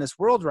having in this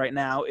world right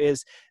now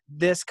is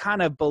this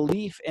kind of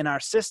belief in our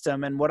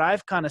system. And what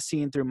I've kind of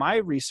seen through my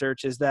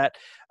research is that,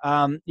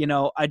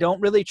 I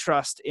don't really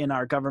trust in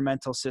our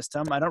governmental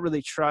system. I don't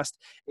really trust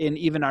in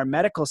even our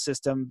medical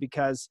system,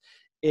 because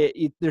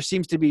there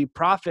seems to be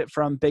profit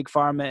from big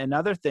pharma and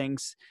other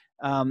things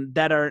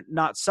that are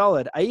not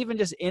solid. I even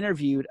just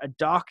interviewed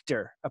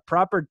a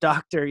proper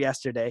doctor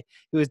yesterday,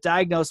 who was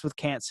diagnosed with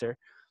cancer.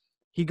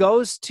 He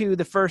goes to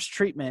the first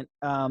treatment,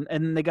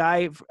 and the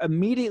guy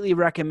immediately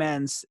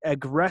recommends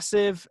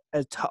aggressive,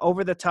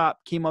 over-the-top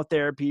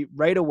chemotherapy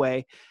right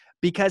away,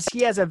 because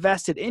he has a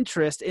vested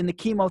interest in the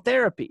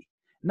chemotherapy,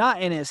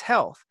 not in his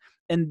health.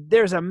 And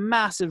there's a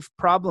massive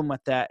problem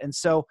with that. And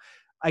so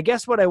I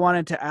guess what I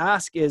wanted to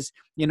ask is,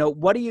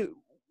 what do you,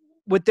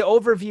 with the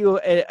overview,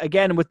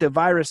 again, with the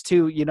virus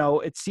too,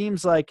 it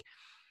seems like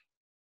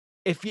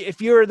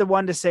if you're the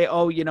one to say,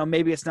 oh,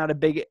 maybe it's not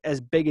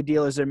as big a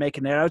deal as they're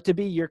making it out to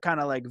be, you're kind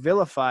of like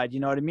vilified, you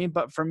know what I mean?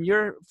 But from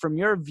your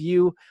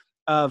view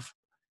of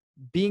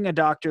being a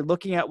doctor,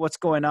 looking at what's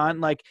going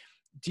on, like,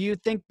 do you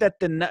think that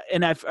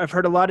and I've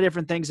heard a lot of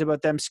different things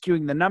about them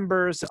skewing the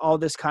numbers, all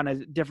this kind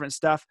of different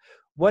stuff.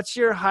 What's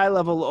your high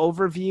level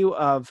overview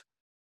of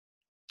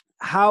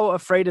how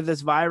afraid of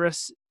this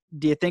virus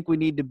do you think we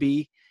need to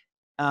be?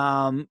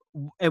 And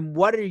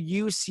what are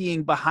you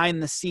seeing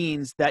behind the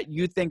scenes that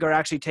you think are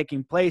actually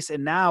taking place?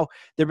 And now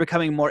they're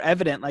becoming more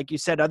evident. Like you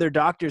said, other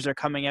doctors are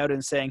coming out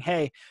and saying,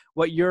 hey,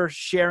 what you're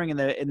sharing in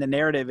the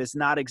narrative is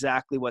not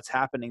exactly what's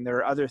happening. There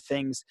are other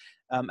things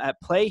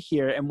at play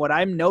here. And what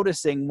I'm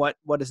noticing, what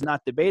is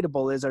not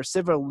debatable, is our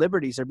civil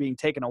liberties are being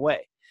taken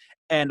away.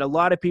 And a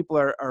lot of people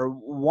are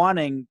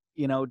wanting,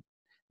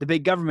 the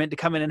big government to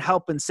come in and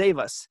help and save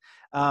us.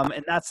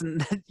 And that's,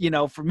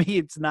 for me,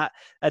 it's not,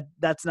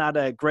 that's not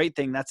a great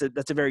thing. That's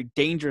a very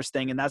dangerous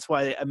thing. And that's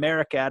why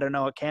America, I don't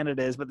know what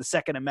Canada is, but the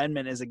Second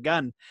Amendment is a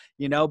gun,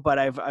 but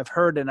I've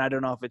heard, and I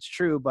don't know if it's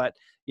true, but,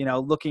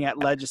 looking at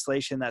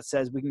legislation that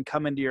says we can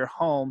come into your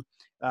home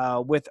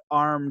with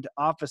armed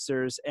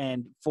officers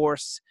and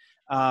force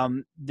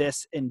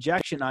this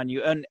injection on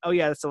you. And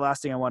that's the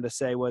last thing I wanted to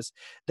say, was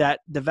that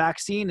the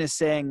vaccine is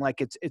saying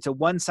like it's a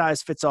one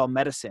size fits all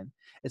medicine.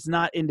 It's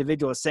not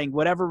individual. It's saying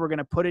whatever we're going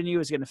to put in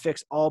you is going to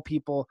fix all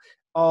people,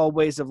 all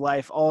ways of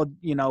life, all,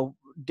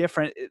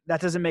 different.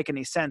 That doesn't make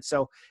any sense.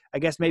 So I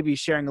guess maybe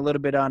sharing a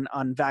little bit on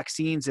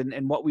vaccines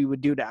and what we would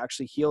do to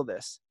actually heal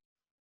this.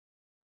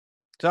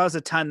 So that was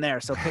a ton there.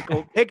 So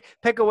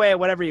pick away at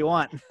whatever you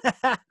want.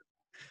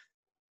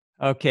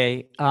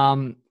 Okay.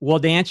 Well,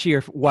 to answer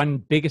your one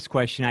biggest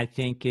question, I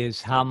think,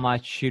 is how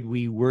much should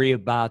we worry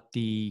about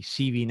the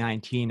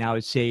CV-19? I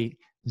would say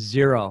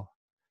zero.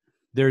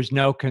 There's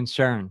no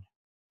concern.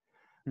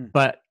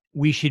 But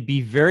we should be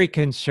very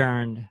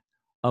concerned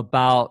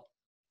about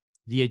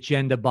the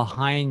agenda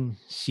behind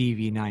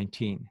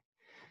CV-19,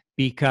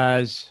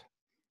 because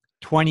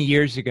 20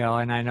 years ago,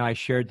 and I know I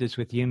shared this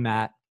with you,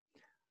 Matt,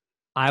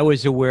 I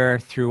was aware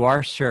through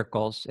our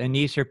circles, and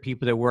these are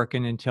people that work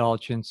in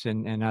intelligence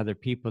and other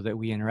people that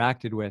we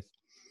interacted with.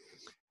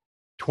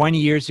 20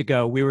 years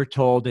ago, we were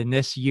told in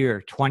this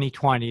year,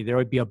 2020, there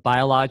would be a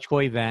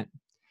biological event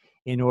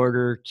in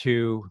order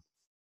to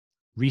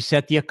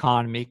reset the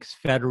economy, because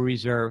Federal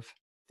Reserve,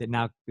 that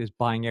now is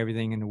buying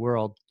everything in the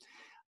world,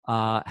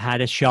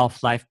 had a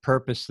shelf life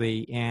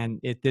purposely. And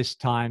at this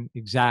time,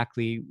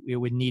 exactly, it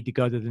would need to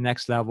go to the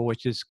next level,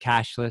 which is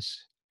cashless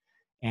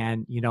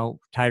and,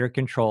 tighter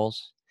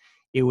controls.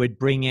 It would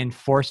bring in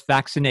forced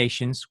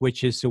vaccinations,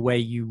 which is the way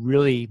you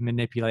really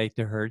manipulate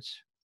the herds.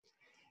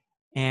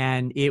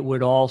 And it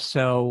would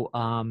also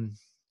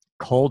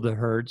cull the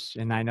herds.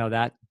 And I know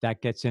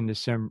that gets into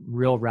some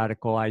real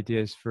radical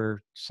ideas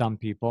for some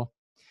people.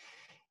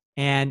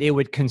 And it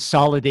would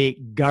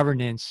consolidate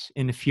governance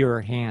in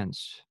fewer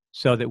hands,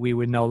 so that we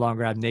would no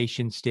longer have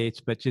nation states,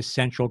 but just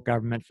central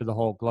government for the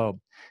whole globe.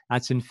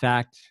 That's in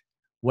fact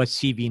what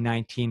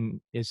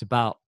CV-19 is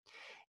about.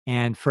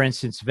 And for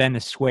instance,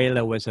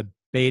 Venezuela was a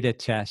beta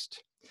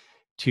test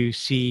to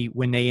see,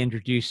 when they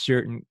introduced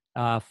certain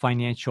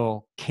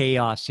financial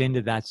chaos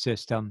into that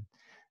system,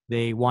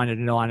 they wanted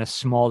to know on a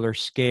smaller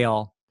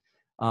scale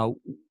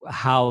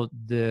how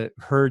the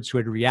herds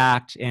would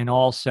react, and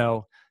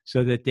also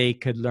so that they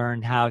could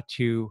learn how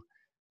to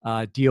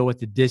deal with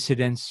the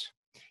dissidents,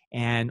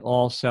 and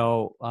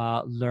also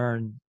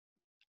learn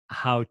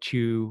how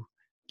to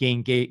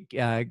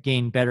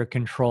gain better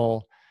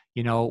control,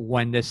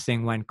 when this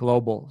thing went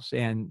global.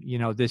 And,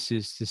 this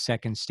is the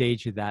second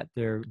stage of that.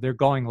 They're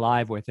going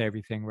live with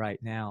everything right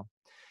now.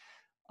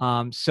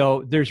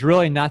 So there's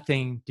really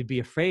nothing to be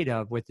afraid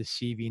of with the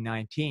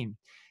CV-19.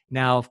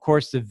 Now, of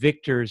course, the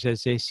victors,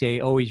 as they say,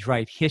 always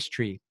write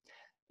history.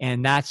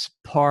 And that's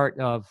part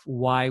of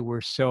why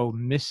we're so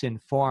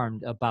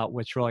misinformed about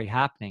what's really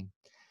happening.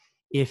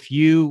 If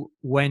you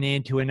went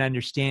into an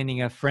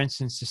understanding of, for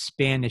instance, the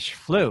Spanish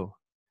flu,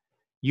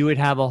 you would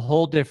have a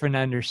whole different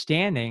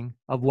understanding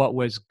of what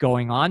was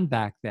going on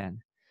back then.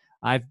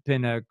 I've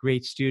been a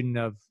great student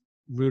of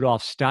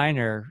Rudolf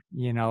Steiner,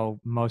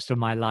 most of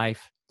my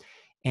life.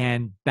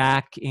 And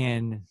back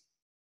in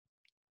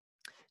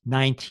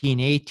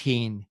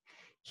 1918,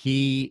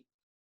 he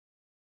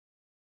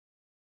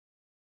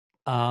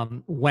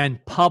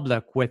went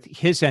public with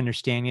his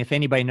understanding. If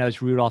anybody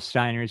knows Rudolf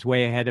Steiner, is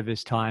way ahead of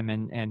his time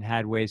and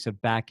had ways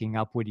of backing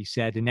up what he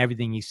said, and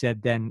everything he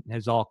said then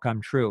has all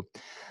come true.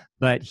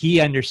 But he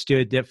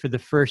understood that for the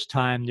first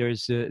time,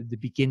 there's the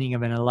beginning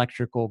of an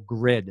electrical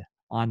grid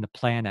on the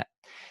planet.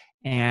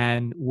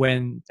 And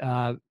when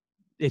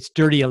it's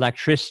dirty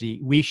electricity,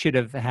 we should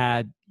have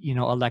had,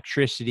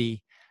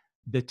 electricity,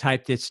 the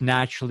type that's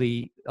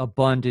naturally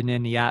abundant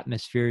in the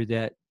atmosphere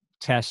that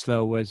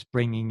Tesla was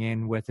bringing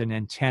in with an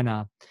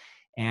antenna,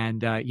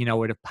 and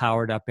would have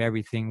powered up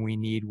everything we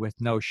need with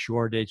no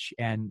shortage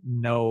and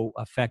no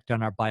effect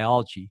on our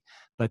biology.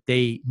 But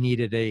they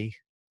needed a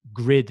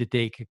grid that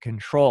they could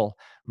control.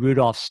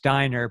 Rudolf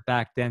Steiner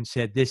back then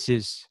said, this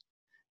is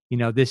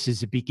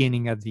the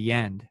beginning of the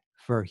end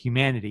for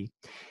humanity.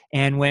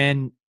 And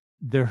when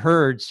the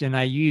herds, and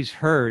I use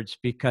herds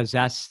because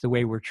that's the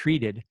way we're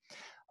treated,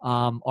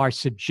 are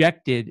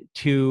subjected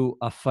to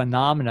a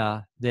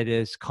phenomena that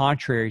is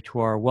contrary to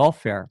our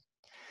welfare,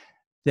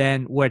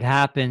 then what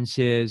happens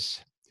is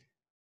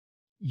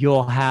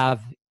you'll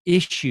have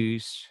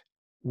issues,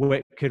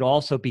 what could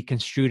also be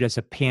construed as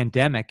a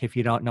pandemic if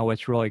you don't know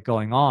what's really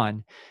going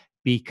on,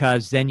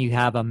 because then you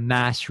have a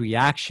mass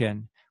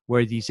reaction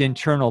where these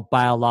internal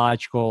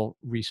biological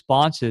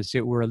responses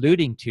that we're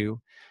alluding to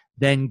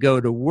then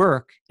go to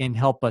work and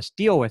help us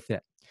deal with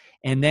it.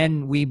 And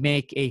then we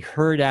make a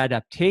herd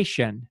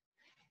adaptation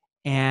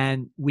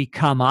and we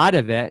come out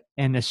of it,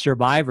 and the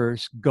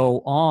survivors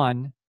go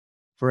on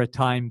for a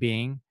time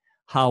being.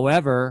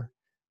 However,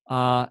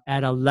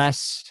 at a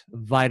less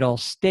vital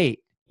state,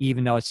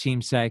 even though it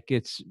seems like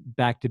it's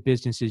back to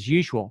business as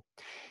usual.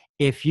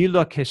 If you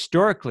look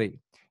historically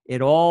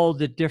at all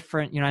the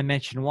different, I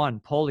mentioned one,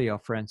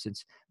 polio, for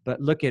instance,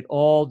 but look at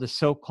all the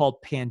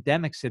so-called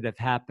pandemics that have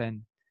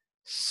happened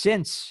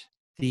since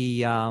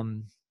the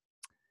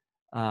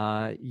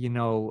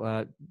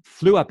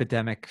flu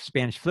epidemic,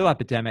 Spanish flu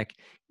epidemic.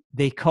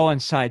 They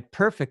coincide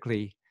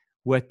perfectly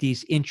with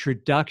these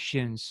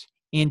introductions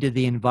into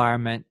the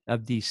environment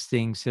of these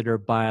things that are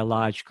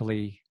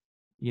biologically,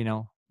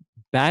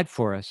 bad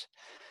for us.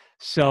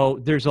 So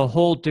there's a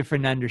whole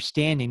different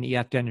understanding that you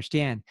have to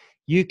understand.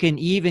 You can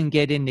even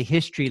get into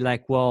history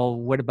like, well,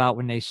 what about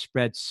when they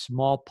spread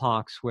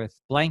smallpox with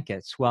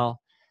blankets?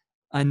 Well,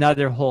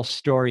 another whole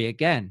story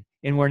again.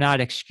 And we're not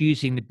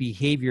excusing the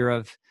behavior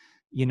of,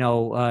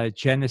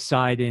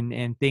 genocide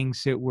and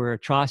things that were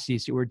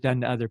atrocities that were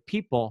done to other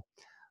people.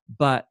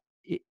 But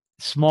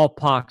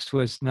smallpox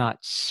was not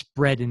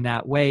spread in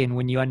that way. And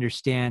when you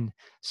understand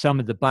some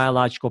of the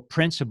biological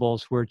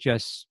principles we're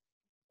just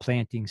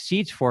planting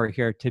seeds for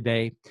here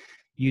today,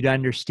 you'd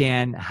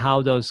understand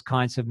how those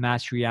kinds of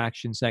mass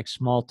reactions like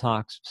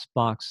smallpox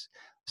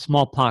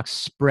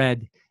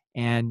spread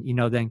and,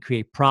 then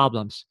create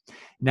problems.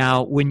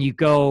 Now, when you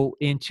go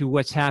into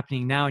what's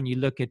happening now and you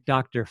look at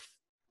Dr.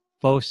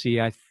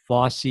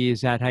 Fauci,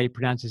 is that how you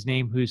pronounce his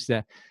name? Who's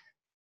the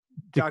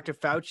Dr.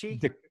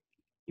 Fauci?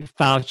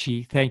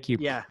 Fauci, thank you.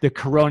 Yeah. The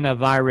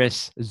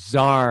coronavirus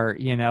czar,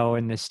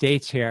 in the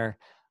States here.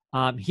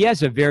 He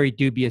has a very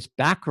dubious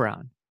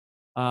background,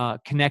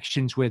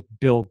 connections with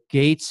Bill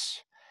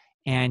Gates,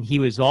 and he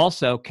was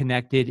also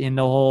connected in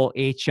the whole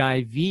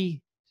HIV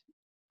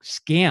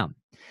scam.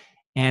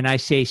 And I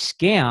say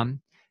scam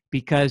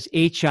because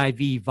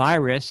HIV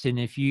virus, and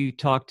if you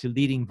talk to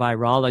leading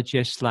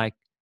virologists like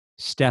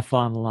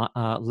Stefan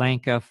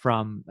Lanka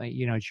from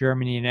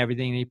Germany and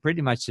everything, he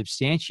pretty much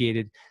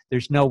substantiated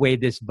there's no way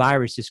this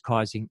virus is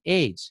causing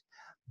AIDS.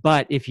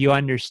 But if you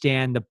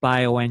understand the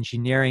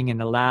bioengineering in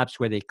the labs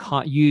where they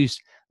use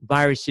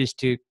viruses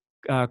to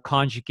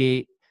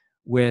conjugate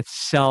with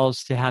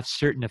cells to have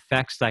certain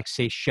effects, like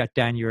say shut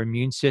down your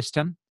immune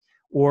system,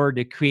 or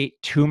to create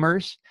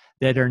tumors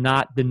that are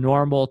not the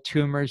normal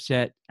tumors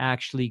that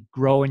actually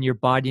grow in your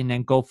body and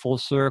then go full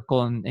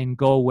circle and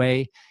go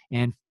away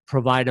and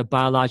provide a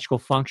biological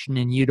function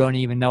and you don't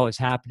even know it's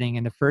happening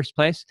in the first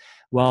place.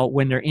 Well,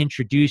 when they're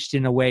introduced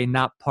in a way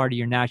not part of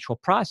your natural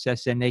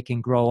process, then they can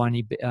grow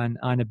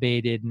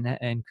unabated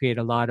and create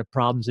a lot of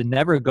problems and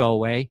never go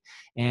away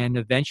and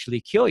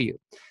eventually kill you.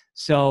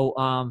 So,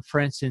 for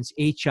instance,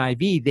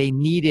 HIV, they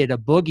needed a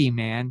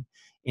boogeyman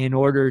in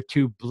order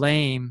to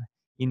blame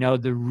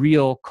the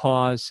real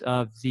cause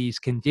of these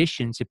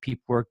conditions that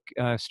people were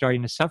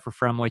starting to suffer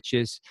from, which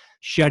is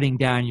shutting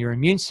down your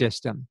immune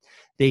system.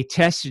 They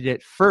tested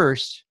it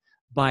first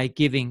by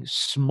giving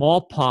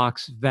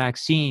smallpox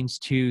vaccines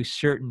to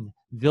certain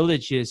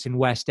villages in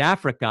West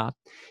Africa.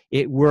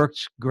 It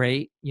worked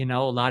great. A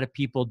lot of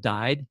people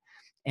died.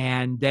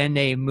 And then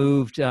they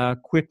moved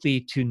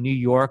quickly to New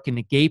York and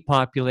the gay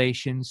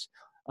populations,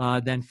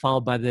 then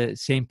followed by the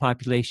same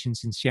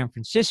populations in San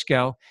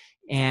Francisco,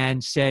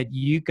 and said,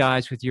 you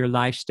guys with your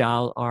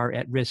lifestyle are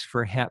at risk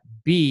for Hep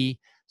B.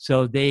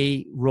 So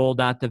they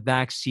rolled out the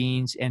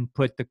vaccines and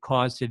put the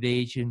causative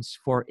agents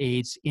for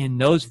AIDS in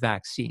those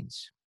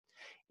vaccines.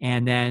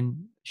 And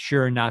then,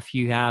 sure enough,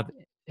 you have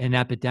an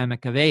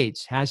epidemic of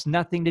AIDS. Has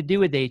nothing to do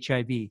with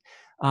HIV.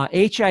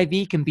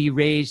 HIV can be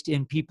raised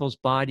in people's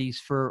bodies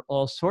for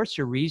all sorts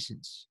of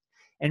reasons.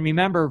 And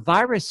remember,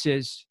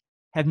 viruses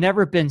have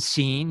never been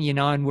seen,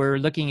 and we're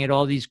looking at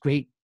all these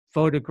great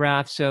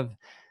photographs of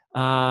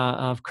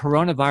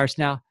coronavirus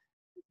now.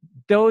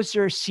 Those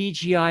are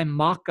CGI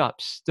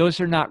mock-ups.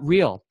 Those are not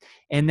real.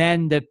 And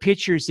then the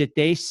pictures that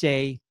they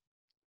say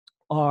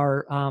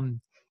are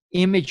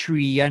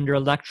imagery under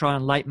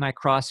electron light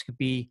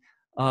microscopy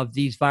of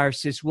these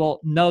viruses. Well,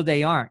 no,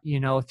 they aren't,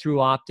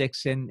 through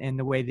optics and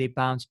the way they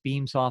bounce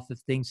beams off of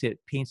things, it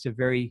paints a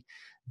very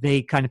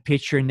vague kind of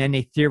picture. And then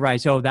they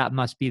theorize, oh, that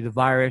must be the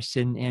virus.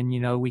 And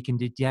we can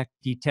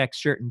detect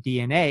certain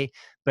DNA.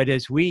 But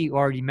as we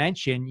already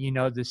mentioned,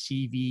 the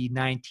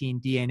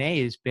CV19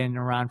 DNA has been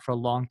around for a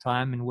long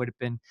time and would have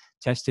been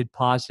tested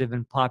positive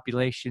in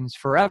populations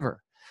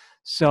forever.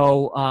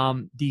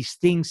 So these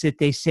things that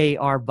they say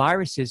are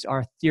viruses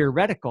are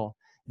theoretical.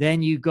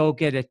 Then you go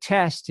get a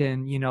test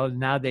and,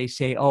 now they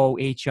say, oh,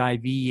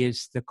 HIV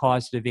is the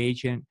causative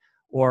agent,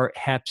 or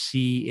Hep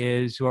C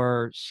is,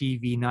 or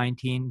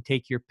CV19,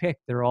 take your pick.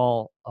 They're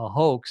all a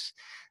hoax.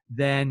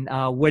 Then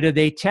what are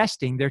they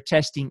testing? They're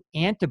testing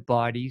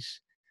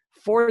antibodies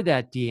for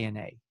that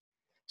DNA.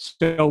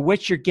 So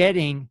what you're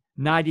getting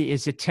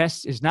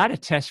is not a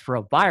test for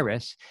a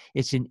virus.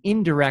 It's an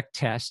indirect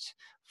test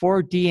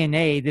for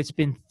DNA that's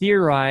been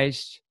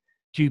theorized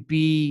to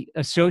be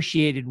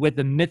associated with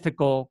a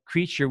mythical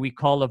creature we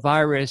call a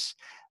virus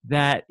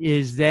that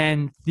is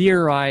then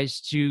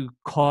theorized to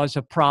cause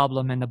a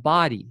problem in the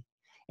body.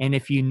 And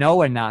if you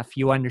know enough,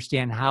 you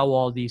understand how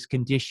all these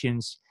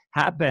conditions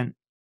happen,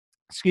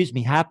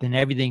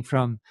 everything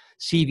from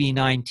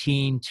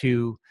CV19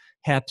 to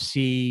Hep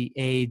C,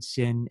 AIDS,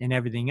 and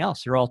everything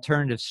else. They're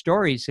alternative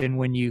stories. And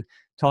when you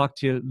talk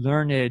to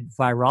learned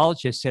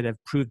virologists that have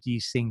proved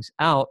these things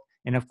out,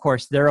 and of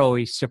course, they're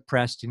always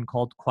suppressed and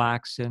called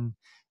quacks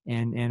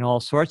and all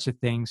sorts of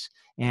things.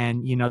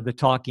 And, the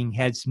talking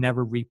heads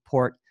never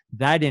report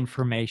that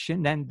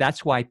information. Then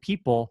that's why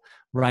people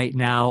right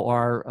now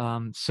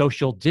are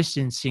social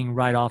distancing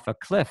right off a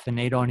cliff and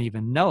they don't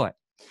even know it.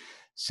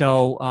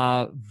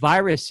 So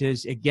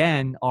viruses,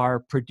 again,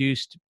 are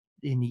produced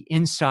in the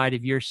inside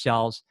of your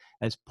cells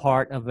as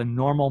part of a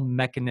normal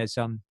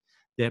mechanism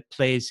that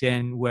plays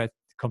in with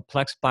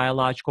complex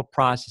biological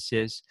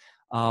processes.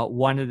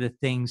 One of the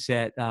things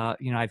that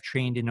I've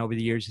trained in over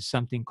the years is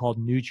something called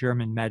New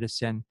German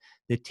medicine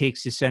that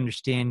takes this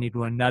understanding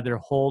to another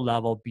whole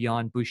level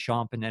beyond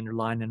Beauchamp and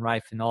Enderlein and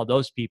Rife and all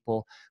those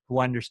people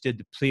who understood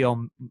the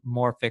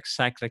pleomorphic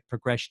cyclic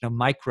progression of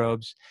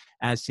microbes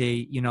as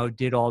they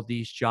did all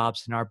these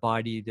jobs in our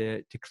body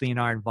to clean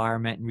our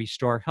environment and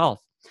restore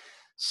health.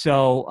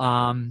 So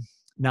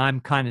now I'm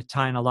kind of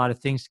tying a lot of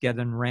things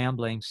together and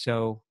rambling.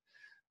 So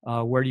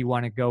where do you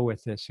want to go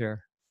with this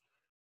here?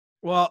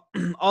 Well,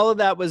 all of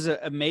that was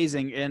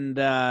amazing. And,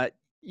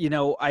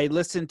 I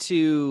listened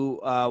to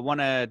one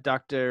of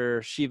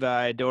Dr.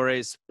 Shiva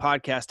Adore's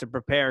podcast to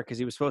prepare because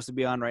he was supposed to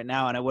be on right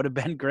now, and it would have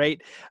been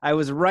great. I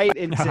was right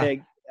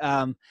into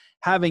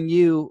having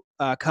you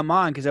come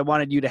on because I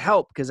wanted you to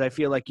help because I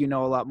feel like you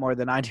know a lot more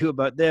than I do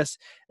about this.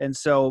 And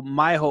so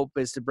my hope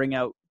is to bring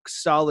out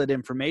solid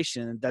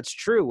information that's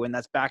true and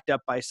that's backed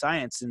up by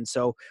science. And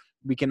so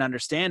we can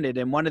understand it.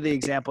 And one of the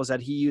examples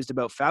that he used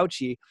about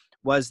Fauci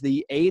was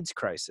the AIDS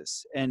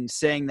crisis and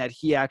saying that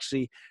he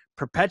actually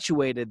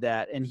perpetuated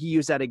that. And he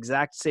used that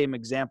exact same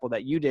example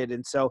that you did.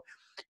 And so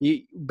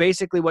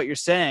basically what you're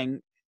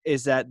saying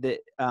is that the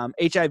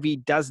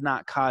HIV does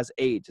not cause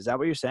AIDS. Is that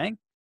what you're saying?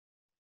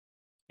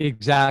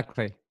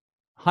 Exactly.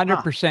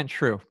 100%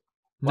 true.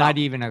 Wow.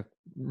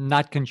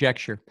 Not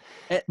conjecture.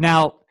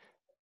 Now,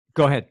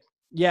 go ahead.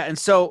 Yeah. And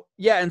so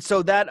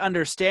that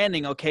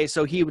understanding, okay,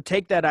 so he would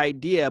take that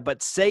idea,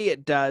 but say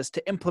it does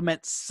to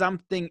implement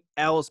something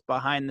else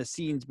behind the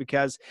scenes,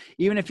 because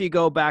even if you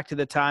go back to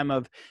the time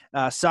of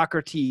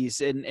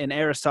Socrates and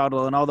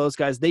Aristotle and all those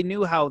guys, they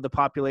knew how the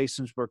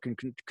populations were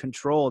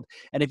controlled.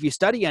 And if you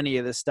study any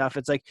of this stuff,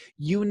 it's like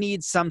you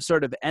need some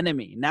sort of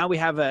enemy. Now we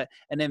have an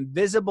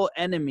invisible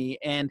enemy.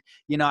 And,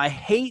 I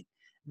hate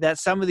that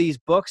some of these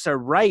books are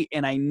right.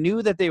 And I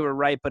knew that they were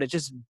right, but it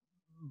just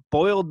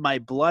boiled my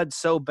blood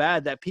so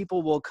bad that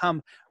people will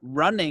come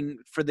running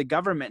for the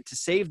government to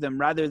save them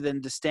rather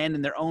than to stand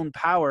in their own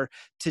power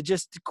to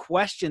just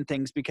question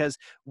things. Because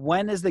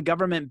when has the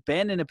government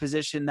been in a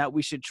position that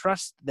we should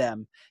trust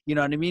them? You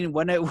know what I mean?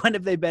 When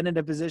have they been in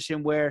a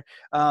position where,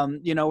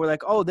 we're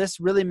like, oh, this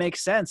really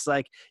makes sense.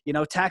 Like,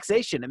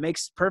 taxation, it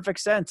makes perfect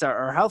sense.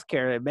 Or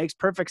healthcare, it makes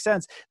perfect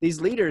sense.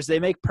 These leaders, they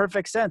make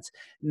perfect sense.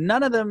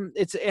 None of them,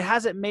 it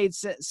hasn't made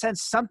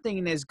sense.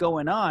 Something is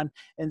going on.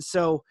 And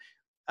so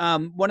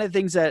one of the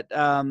things that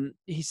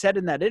he said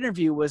in that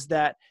interview was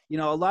that,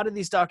 a lot of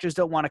these doctors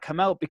don't want to come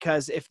out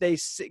because if they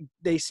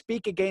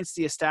speak against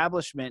the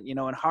establishment, in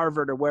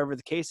Harvard or wherever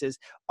the case is,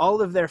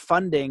 all of their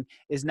funding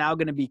is now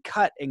going to be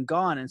cut and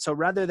gone. And so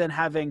rather than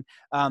having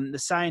the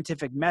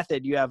scientific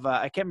method, you have,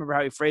 I can't remember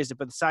how he phrased it,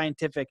 but the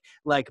scientific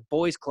like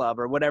boys club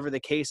or whatever the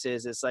case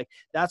is, it's like,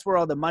 that's where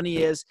all the money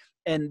is.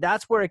 And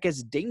that's where it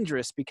gets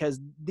dangerous because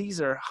these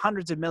are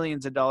hundreds of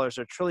millions of dollars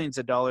or trillions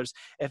of dollars.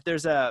 If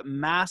there's a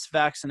mass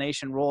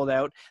vaccination rolled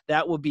out,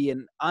 that will be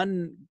an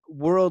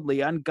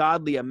unworldly,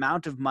 ungodly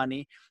amount of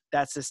money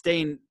that's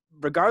sustained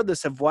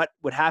regardless of what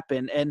would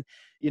happen. And,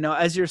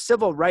 as your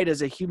civil right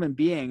as a human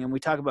being, and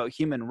we talk about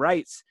human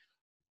rights,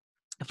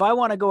 if I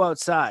want to go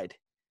outside,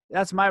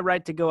 that's my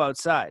right to go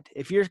outside.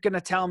 If you're going to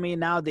tell me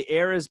now the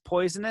air is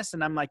poisonous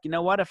and I'm like, you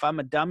know what, if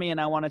I'm a dummy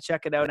and I want to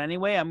check it out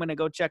anyway, I'm going to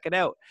go check it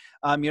out.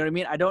 You know what I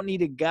mean? I don't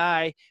need a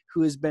guy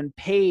who has been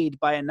paid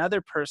by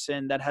another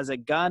person that has a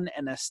gun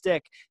and a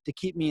stick to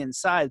keep me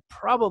inside.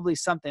 Probably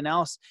something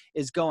else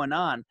is going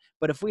on.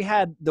 But if we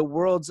had the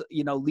world's,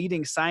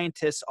 leading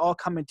scientists all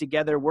coming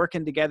together,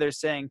 working together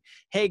saying,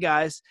 hey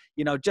guys,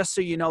 just so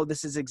you know,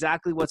 this is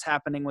exactly what's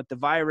happening with the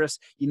virus.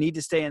 You need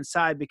to stay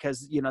inside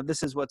because,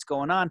 this is what's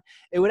going on.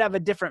 It would have a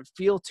different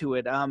feel to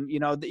it.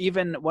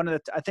 Even one of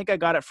the, I think I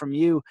got it from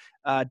you,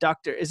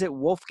 Dr. Is it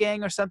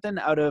Wolfgang or something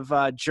out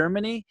of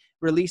Germany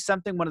released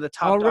something, one of the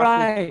top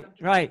doctors.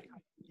 Right.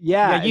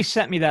 Yeah. You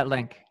sent me that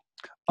link.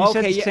 You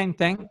said the same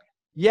thing.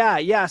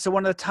 Yeah. So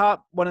one of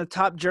the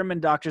top German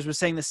doctors was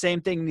saying the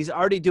same thing, and he's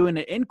already doing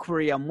an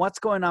inquiry on what's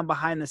going on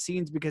behind the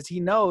scenes because he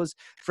knows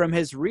from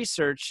his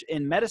research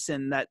in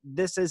medicine that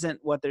this isn't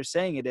what they're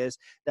saying it is,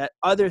 that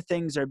other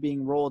things are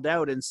being rolled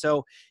out. And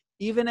so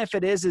even if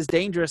it is as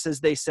dangerous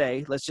as they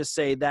say, let's just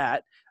say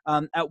that,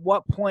 at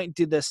what point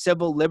do the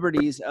civil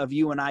liberties of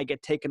you and I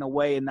get taken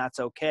away and that's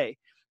okay?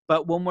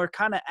 But when we're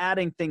kind of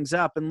adding things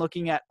up and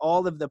looking at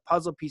all of the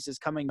puzzle pieces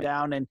coming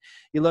down, and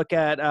you look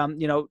at,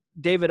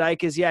 David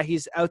Icke is,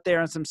 he's out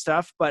there on some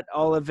stuff, but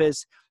all of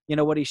his,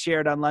 what he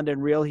shared on London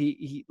Real,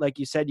 he like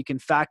you said, you can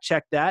fact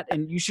check that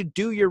and you should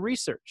do your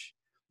research.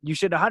 You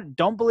should,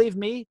 don't believe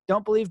me,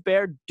 don't believe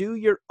Bear, do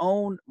your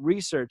own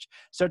research.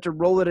 Start to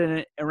roll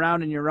it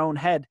around in your own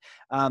head.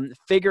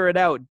 Figure it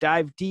out,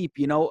 dive deep,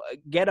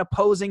 get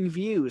opposing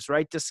views,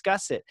 right?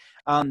 Discuss it.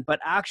 But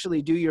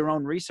actually do your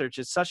own research.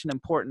 It's such an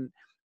important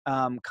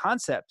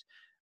concept.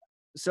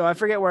 So I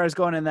forget where I was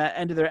going in that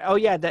end of there. Oh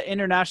yeah, the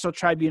International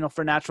Tribunal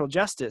for Natural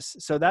Justice.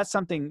 So that's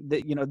something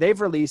that,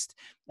 they've released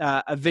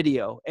a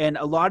video, and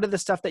a lot of the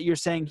stuff that you're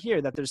saying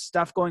here, that there's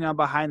stuff going on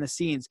behind the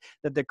scenes,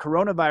 that the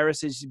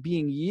coronavirus is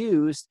being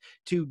used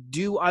to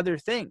do other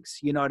things.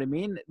 You know what I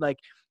mean? Like,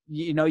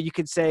 you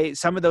could say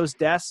some of those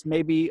deaths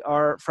maybe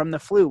are from the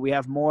flu. We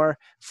have more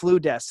flu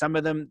deaths. Some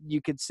of them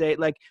you could say,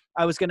 like,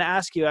 I was going to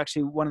ask you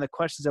actually, one of the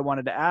questions I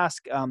wanted to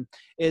ask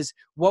is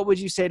what would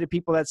you say to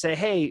people that say,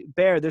 hey,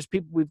 Bear, there's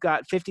people, we've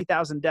got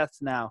 50,000 deaths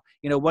now.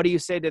 What do you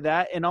say to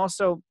that? And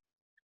also,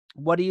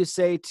 what do you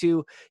say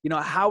to,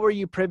 how are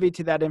you privy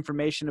to that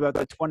information about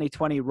the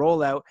 2020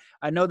 rollout?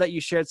 I know that you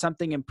shared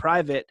something in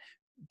private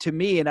to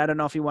me, and I don't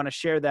know if you want to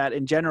share that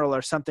in general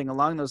or something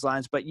along those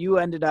lines, but you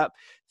ended up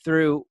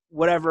through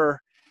whatever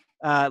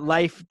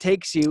life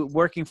takes you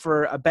working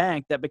for a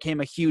bank that became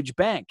a huge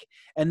bank.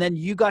 And then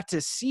you got to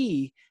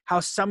see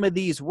how some of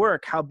these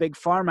work, how big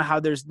pharma,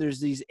 how there's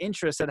these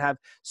interests that have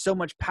so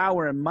much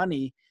power and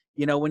money.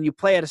 When you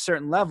play at a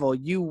certain level,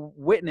 you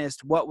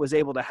witnessed what was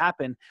able to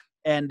happen.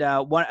 And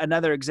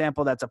another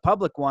example that's a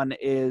public one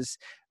is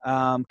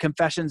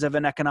Confessions of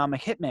an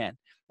Economic Hitman.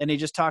 And he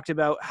just talked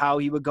about how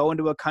he would go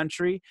into a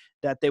country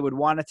that they would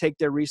want to take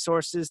their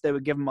resources. They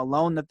would give them a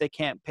loan that they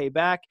can't pay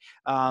back.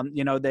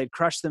 They'd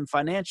crush them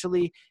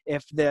financially.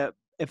 If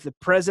the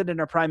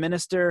president or prime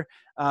minister,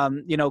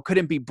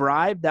 couldn't be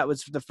bribed, that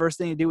was the first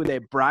thing to do. They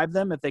bribe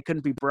them. If they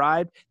couldn't be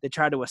bribed, they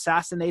try to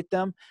assassinate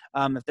them.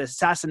 If the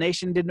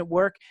assassination didn't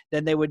work,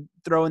 then they would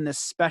throw in this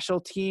special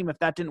team. If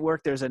that didn't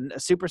work, there's a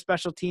super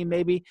special team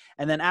maybe.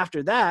 And then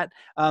after that,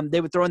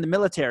 they would throw in the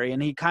military.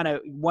 And he kind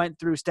of went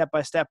through step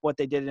by step what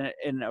they did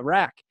in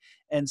Iraq.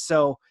 And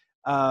so,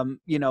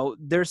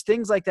 there's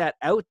things like that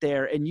out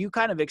there, and you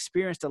kind of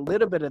experienced a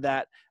little bit of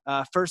that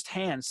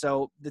firsthand.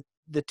 So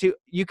the two,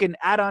 you can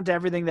add on to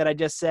everything that I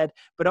just said,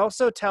 but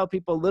also tell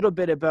people a little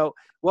bit about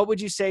what would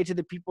you say to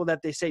the people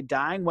that they say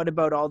dying? What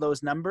about all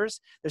those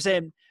numbers? They're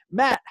saying,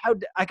 Matt,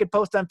 I could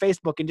post on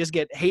Facebook and just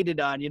get hated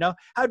on,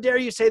 how dare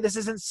you say this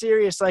isn't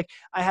serious? Like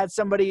I had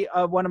somebody,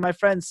 one of my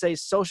friends say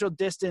social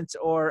distance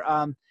or,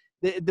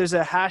 there's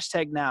a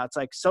hashtag now. It's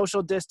like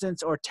social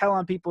distance or tell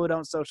on people who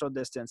don't social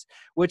distance,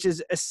 which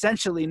is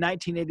essentially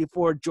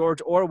 1984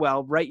 George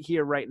Orwell right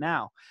here, right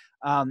now.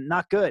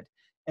 Not good.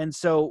 And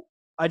so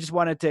I just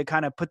wanted to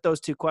kind of put those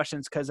two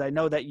questions, because I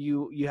know that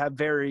you have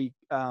very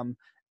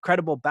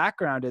credible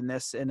background in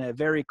this and a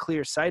very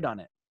clear sight on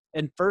it,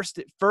 and first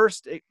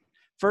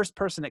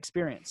person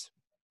experience.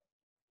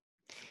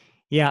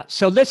 Yeah.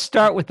 So let's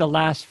start with the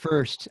last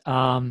first.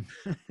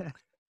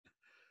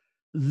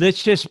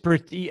 Let's just,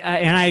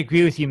 and I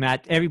agree with you,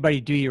 Matt. Everybody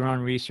do your own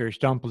research.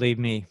 Don't believe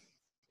me.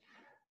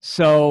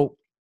 So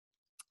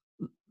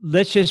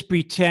let's just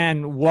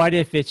pretend, what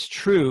if it's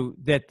true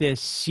that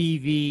this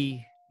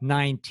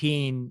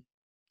CV19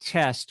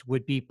 test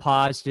would be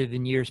positive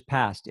in years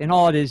past? And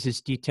all it is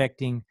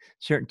detecting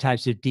certain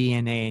types of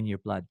DNA in your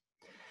blood.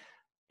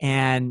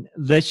 And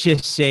let's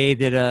just say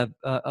that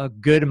a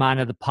good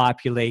amount of the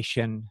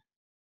population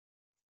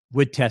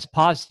would test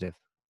positive,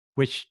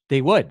 which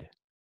they would.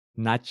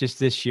 Not just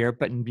this year,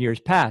 but in years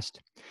past.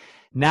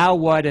 Now,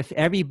 what if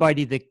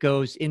everybody that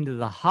goes into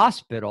the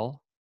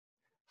hospital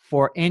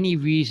for any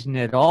reason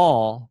at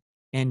all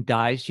and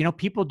dies?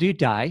 People do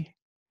die.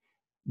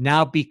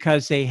 Now,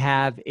 because they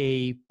have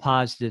a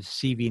positive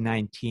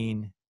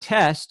CV19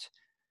 test,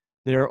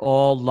 they're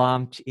all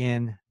lumped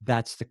in,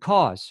 that's the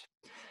cause.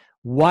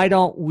 Why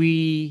don't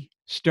we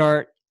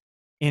start,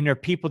 and there are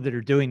people that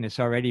are doing this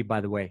already,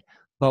 by the way,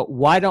 but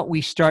why don't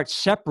we start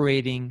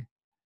separating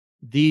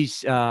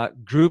these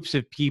groups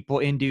of people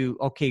into,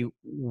 okay,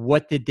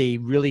 what did they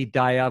really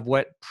die of?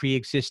 What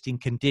pre-existing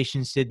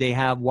conditions did they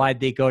have? Why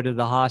did they go to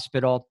the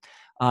hospital?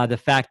 The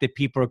fact that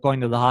people are going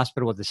to the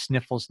hospital with the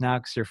sniffles now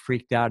because they're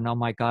freaked out and, oh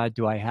my God,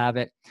 do I have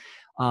it?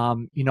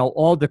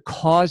 All the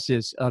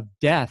causes of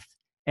death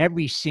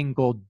every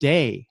single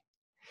day.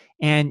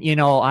 And,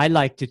 I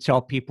like to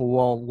tell people,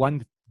 well,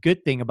 one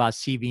good thing about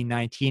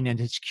CV19 and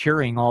it's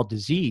curing all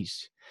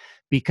disease.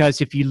 Because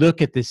if you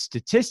look at the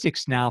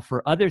statistics now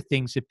for other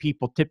things that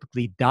people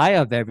typically die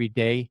of every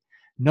day,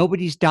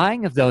 nobody's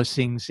dying of those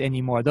things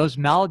anymore. Those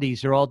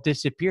maladies are all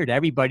disappeared.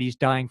 Everybody's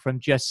dying from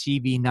just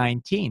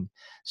CV19.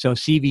 So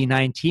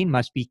CV19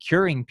 must be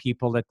curing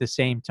people at the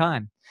same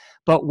time.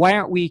 But why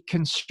aren't we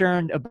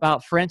concerned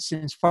about, for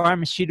instance,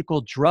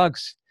 pharmaceutical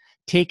drugs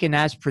taken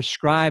as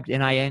prescribed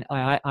in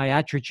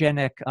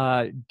iatrogenic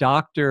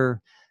doctor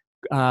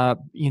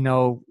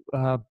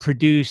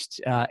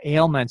produced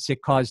ailments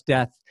that cause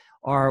death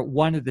are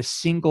one of the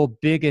single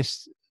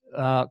biggest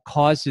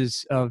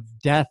causes of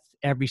death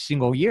every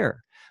single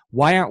year.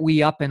 Why aren't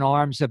we up in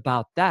arms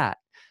about that?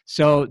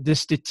 So the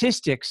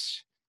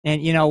statistics,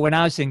 and when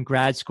I was in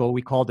grad school,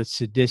 we called it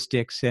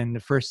sadistics, and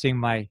the first thing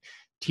my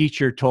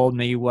teacher told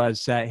me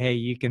was that, hey,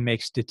 you can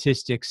make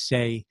statistics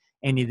say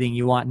anything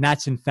you want, and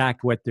that's in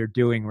fact what they're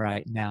doing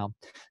right now.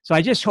 So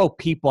I just hope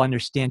people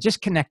understand,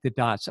 just connect the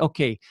dots.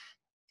 Okay,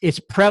 it's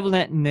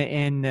prevalent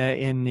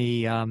in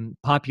the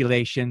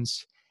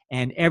populations,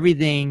 and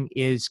everything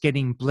is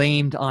getting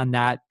blamed on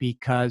that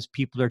because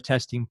people are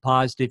testing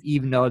positive,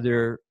 even though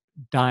they're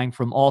dying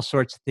from all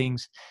sorts of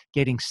things,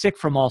 getting sick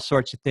from all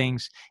sorts of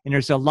things. And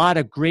there's a lot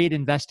of great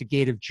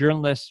investigative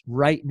journalists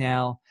right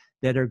now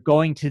that are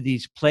going to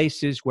these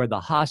places where the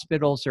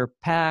hospitals are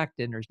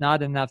packed and there's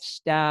not enough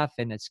staff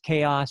and it's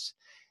chaos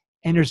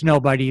and there's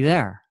nobody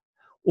there.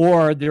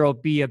 Or there'll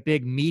be a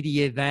big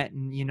media event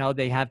and,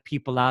 they have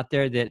people out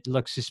there that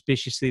look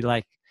suspiciously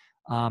like,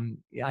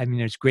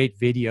 there's great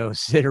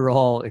videos that are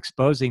all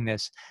exposing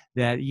this,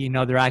 that,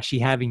 they're actually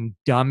having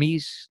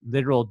dummies,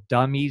 literal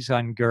dummies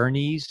on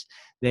gurneys.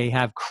 They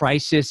have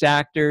crisis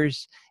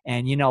actors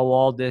and,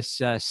 all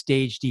this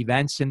staged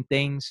events and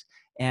things.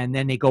 And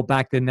then they go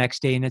back the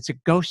next day and it's a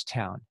ghost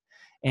town.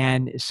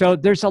 And so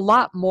there's a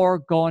lot more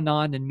going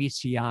on than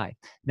meets the eye.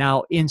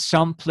 Now, in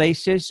some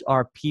places,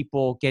 are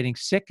people getting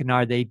sick and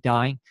are they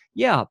dying?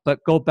 Yeah,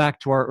 but go back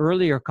to our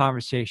earlier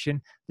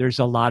conversation. There's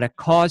a lot of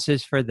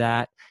causes for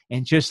that.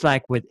 And just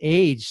like with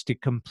AIDS, to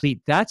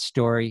complete that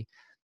story,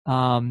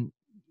 how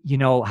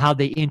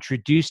they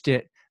introduced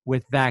it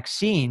with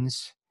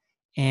vaccines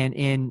and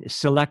in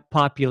select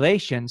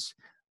populations.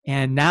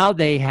 And now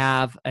they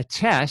have a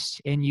test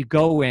and you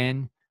go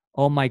in,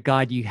 oh my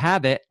God, you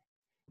have it.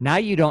 Now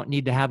you don't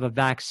need to have a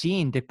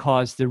vaccine to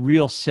cause the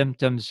real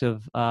symptoms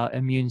of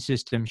immune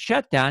system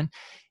shutdown.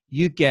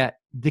 You get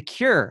the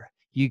cure.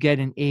 You get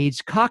an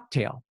AIDS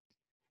cocktail.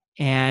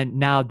 And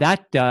now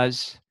that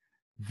does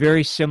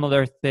very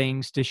similar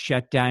things to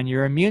shut down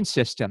your immune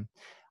system.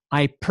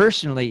 I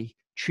personally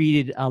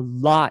treated a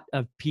lot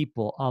of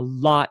people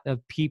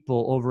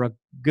over a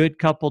good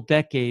couple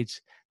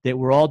decades that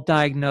were all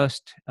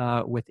diagnosed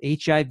with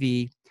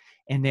HIV,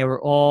 and they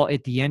were all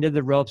at the end of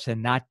the ropes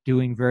and not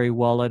doing very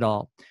well at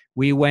all.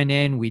 We went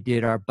in, we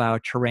did our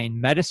bioterrain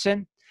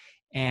medicine,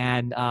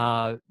 and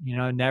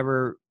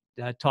never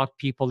talked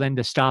people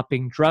into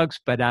stopping drugs.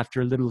 But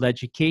after a little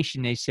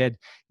education, they said,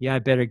 yeah, I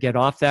better get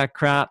off that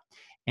crap.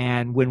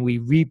 And when we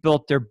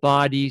rebuilt their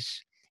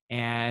bodies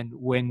and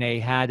when they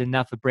had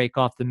enough to break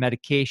off the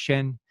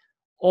medication,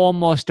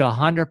 almost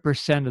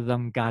 100% of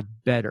them got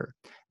better.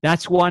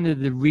 That's one of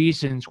the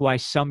reasons why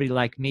somebody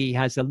like me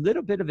has a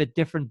little bit of a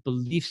different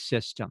belief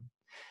system.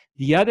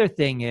 The other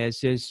thing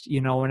is,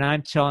 when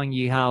I'm telling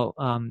you how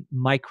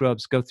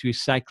microbes go through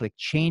cyclic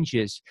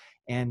changes,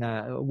 and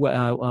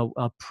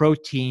a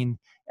protein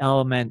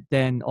element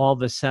then all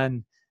of a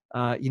sudden,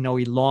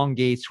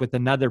 elongates with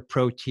another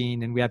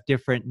protein, and we have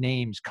different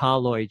names,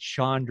 colloid,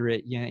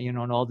 chondrite,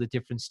 and all the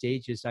different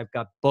stages. I've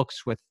got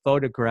books with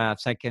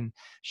photographs. I can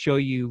show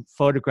you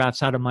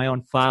photographs out of my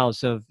own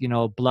files of,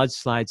 blood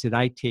slides that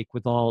I take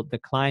with all the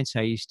clients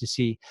I used to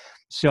see.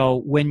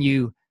 So when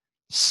you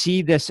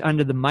see this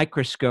under the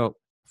microscope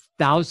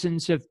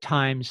thousands of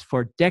times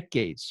for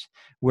decades,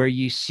 where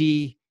you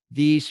see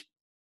these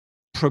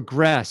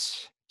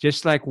progress,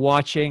 just like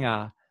watching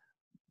a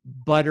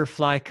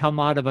butterfly come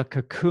out of a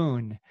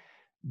cocoon,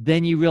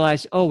 then you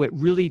realize, oh,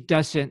 it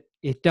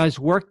does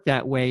work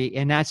that way.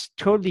 And that's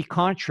totally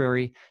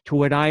contrary to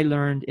what I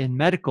learned in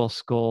medical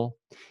school.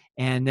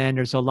 And then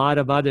there's a lot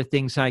of other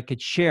things I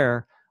could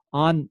share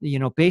on,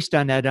 based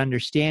on that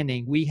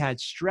understanding. We had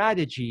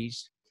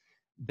strategies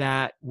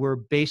that were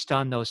based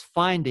on those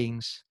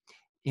findings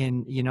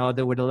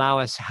that would allow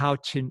us how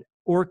to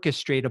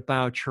orchestrate a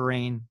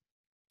bioterrain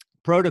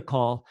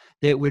protocol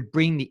that would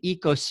bring the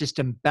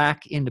ecosystem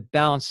back into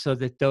balance, so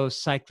that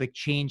those cyclic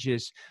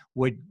changes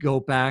would go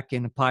back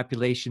and the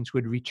populations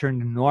would return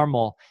to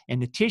normal,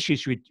 and the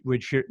tissues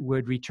would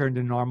return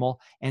to normal,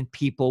 and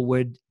people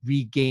would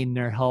regain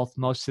their health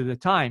most of the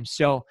time.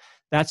 So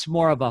that's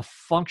more of a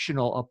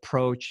functional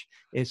approach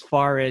as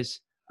far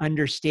as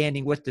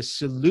understanding what the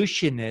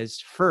solution is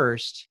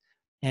first,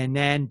 and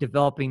then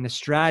developing the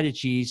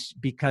strategies,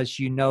 because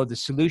the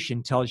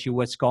solution tells you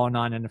what's going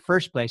on in the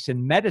first place.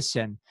 In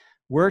medicine,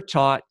 we're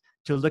taught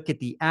to look at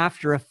the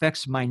after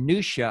effects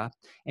minutia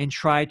and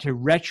try to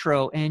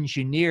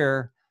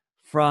retro-engineer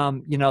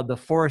from the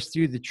forest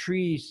through the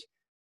trees,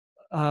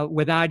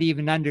 without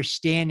even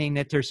understanding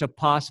that there's a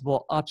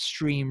possible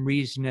upstream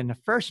reason in the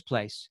first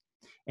place.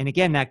 And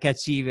again, that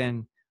gets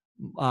even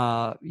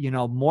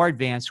more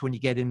advanced when you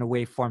get into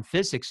waveform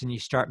physics and you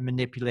start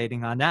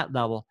manipulating on that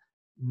level.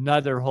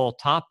 Another whole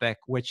topic,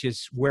 which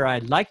is where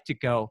I'd like to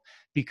go,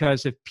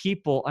 because if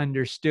people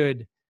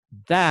understood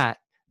that,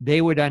 they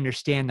would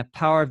understand the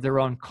power of their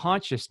own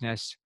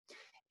consciousness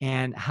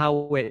and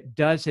how it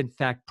does, in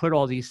fact, put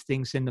all these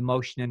things into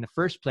motion in the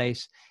first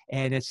place.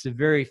 And it's the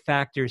very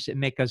factors that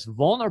make us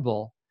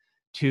vulnerable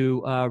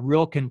to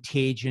real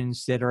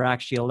contagions that are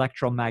actually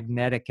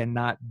electromagnetic and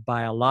not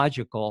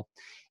biological.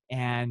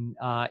 And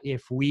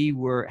if we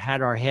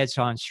had our heads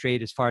on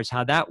straight as far as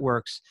how that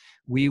works,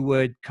 we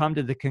would come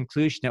to the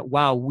conclusion that,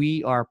 wow,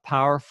 we are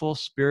powerful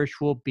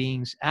spiritual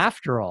beings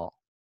after all.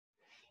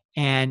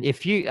 And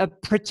if you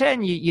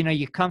pretend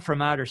you come from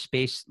outer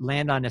space,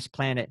 land on this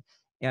planet,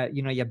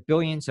 you have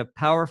billions of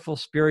powerful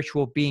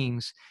spiritual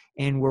beings,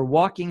 and we're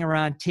walking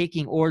around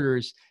taking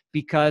orders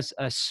because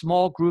a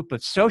small group of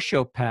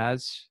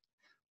sociopaths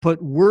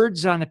put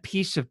words on a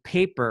piece of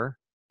paper,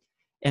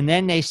 and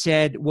then they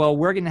said, well,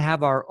 we're going to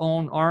have our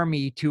own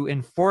army to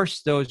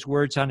enforce those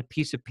words on a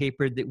piece of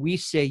paper that we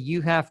say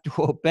you have to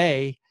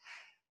obey.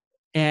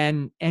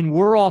 And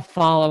we're all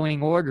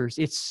following orders.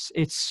 It's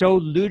so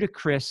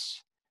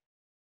ludicrous.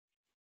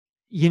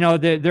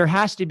 There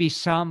has to be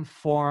some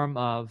form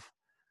of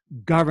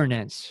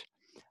governance,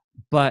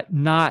 but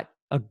not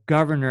a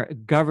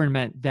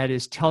government that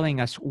is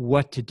telling us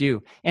what to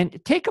do. And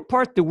take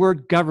apart the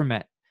word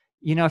government.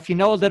 If you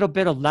know a little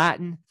bit of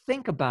Latin,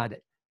 think about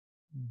it.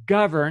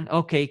 Govern,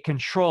 okay,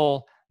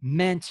 control,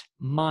 meant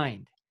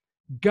mind.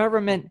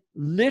 Government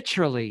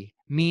literally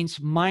means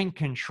mind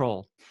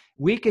control.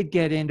 We could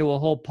get into a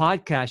whole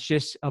podcast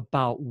just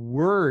about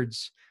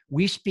words.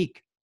 We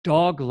speak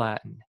dog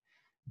Latin.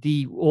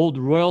 The old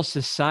Royal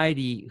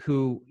Society,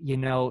 who,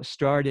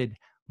 started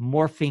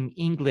morphing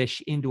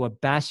English into a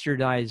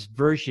bastardized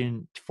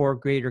version for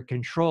greater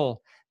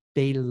control,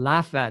 they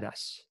laugh at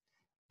us.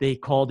 They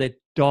called it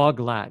dog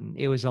Latin.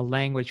 It was a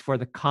language for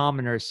the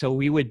commoners. So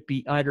we would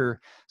utter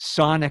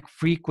sonic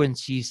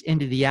frequencies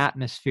into the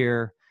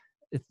atmosphere,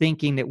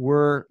 thinking that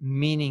we're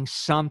meaning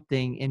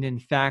something. And in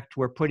fact,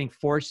 we're putting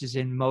forces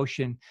in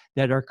motion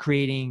that are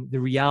creating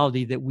the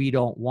reality that we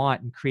don't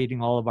want and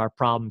creating all of our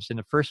problems in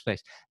the first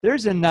place.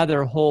 There's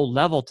another whole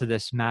level to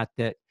this, Matt,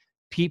 that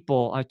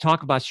people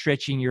talk about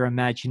stretching your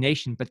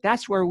imagination, but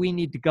that's where we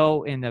need to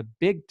go in a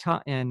big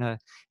time,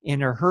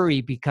 in a hurry,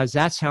 because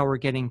that's how we're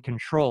getting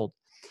controlled.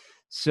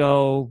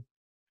 So,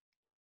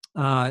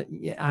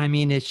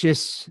 it's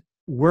just,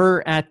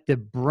 we're at the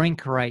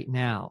brink right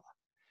now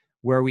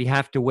where we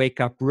have to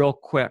wake up real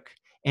quick.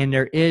 And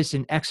there is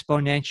an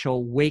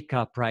exponential wake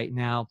up right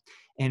now.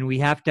 And we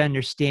have to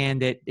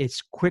understand that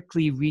it's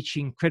quickly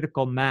reaching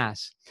critical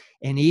mass.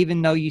 And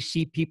even though you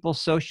see people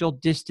social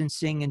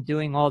distancing and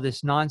doing all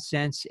this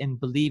nonsense and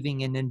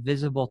believing in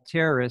invisible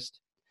terrorists,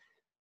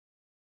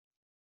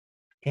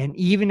 and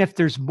even if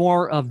there's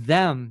more of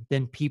them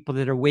than people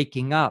that are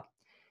waking up,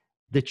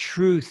 the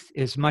truth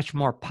is much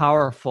more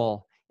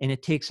powerful, and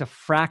it takes a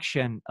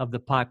fraction of the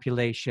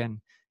population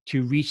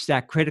to reach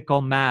that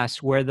critical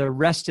mass where the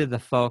rest of the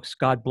folks,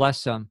 God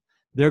bless them,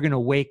 they're going to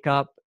wake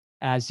up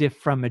as if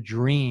from a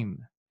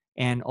dream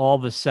and all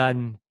of a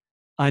sudden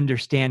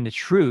understand the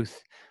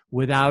truth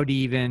without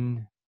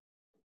even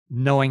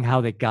knowing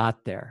how they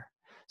got there.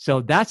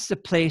 So that's the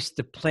place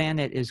the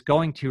planet is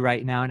going to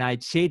right now. And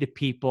I'd say to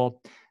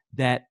people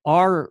that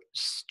are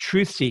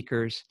truth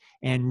seekers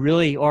and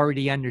really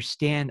already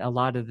understand a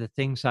lot of the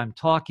things I'm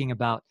talking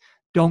about,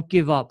 don't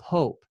give up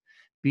hope,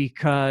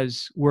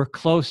 because we're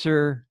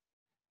closer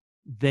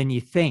than you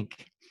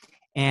think.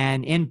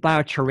 And in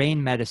bioterrain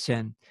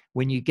medicine,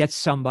 when you get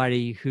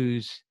somebody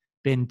who's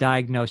been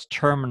diagnosed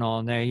terminal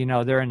and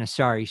they're in a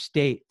sorry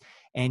state,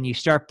 and you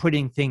start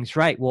putting things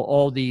right, well,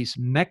 all these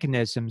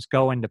mechanisms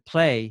go into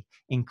play,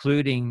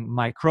 including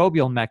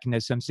microbial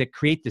mechanisms that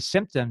create the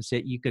symptoms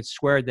that you could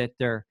swear that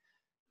they're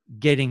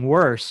getting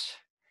worse.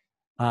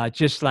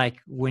 Just like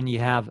when you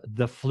have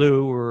the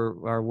flu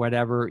or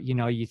whatever,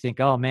 you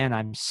think, oh man,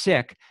 I'm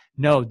sick.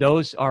 No,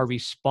 those are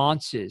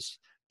responses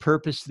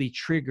purposely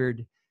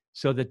triggered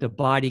so that the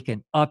body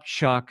can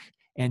upchuck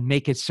and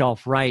make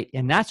itself right.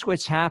 And that's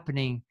what's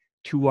happening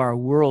to our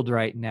world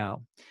right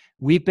now.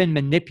 We've been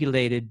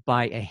manipulated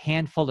by a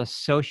handful of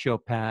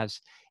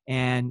sociopaths,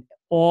 and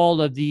all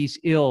of these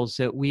ills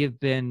that we have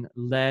been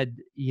led,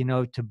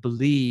 to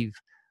believe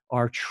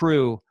are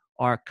true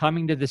are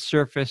coming to the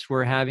surface.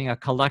 We're having a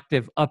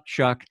collective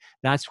upchuck.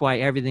 That's why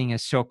everything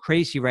is so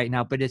crazy right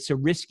now, but it's a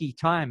risky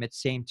time at the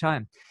same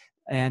time.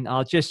 And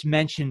I'll just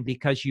mention,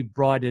 because you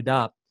brought it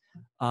up,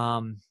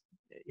 and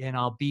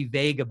I'll be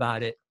vague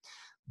about it,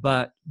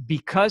 but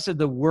because of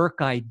the work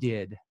I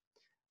did,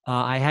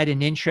 I had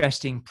an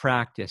interesting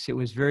practice. It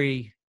was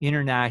very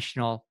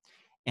international,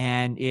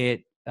 and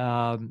it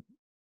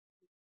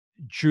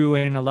drew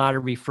in a lot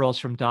of referrals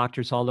from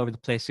doctors all over the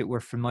place that were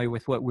familiar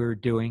with what we were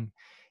doing,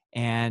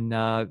 and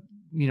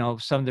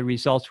some of the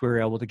results we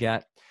were able to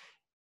get.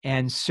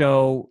 And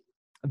so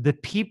the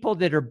people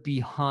that are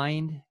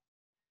behind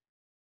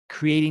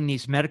creating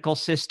these medical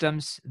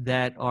systems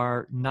that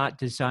are not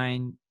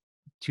designed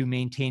to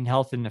maintain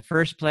health in the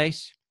first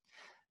place,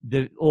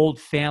 the old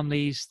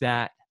families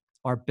that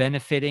are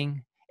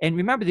benefiting. And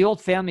remember, the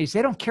old families,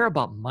 they don't care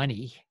about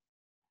money.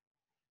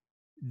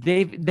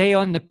 They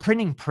own the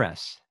printing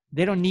press.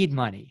 They don't need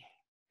money.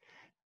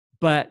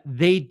 But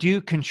they do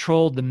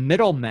control the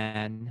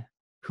middlemen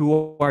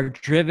who are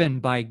driven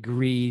by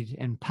greed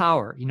and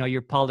power.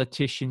 Your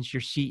politicians,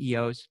 your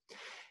CEOs.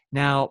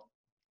 Now,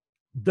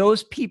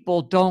 those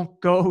people don't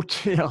go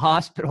to the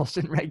hospitals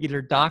and regular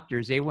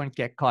doctors. They wouldn't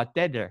get caught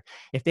dead there.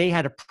 If they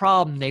had a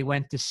problem, they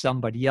went to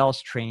somebody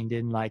else trained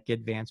in like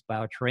advanced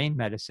bioterrain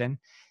medicine.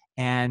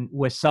 And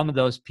with some of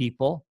those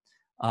people,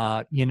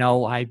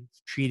 I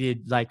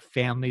treated like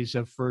families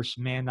of first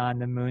man on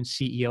the moon,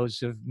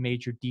 CEOs of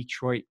major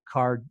Detroit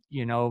car,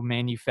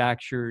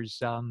 manufacturers,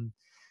 some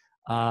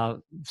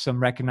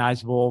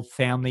recognizable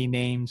family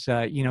names.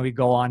 We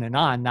go on and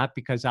on, not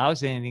because I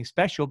was anything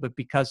special, but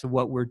because of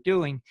what we're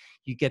doing.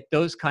 You get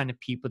those kind of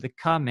people that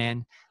come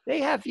in. They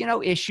have,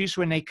 issues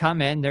when they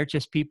come in. They're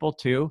just people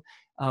too.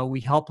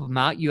 We help them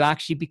out. You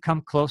actually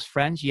become close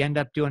friends. You end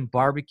up doing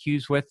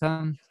barbecues with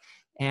them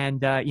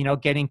and,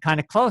 getting kind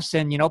of close.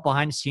 And,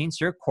 behind the scenes,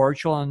 they're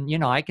cordial.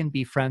 And, I can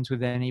be friends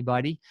with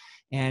anybody.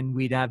 And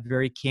we'd have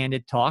very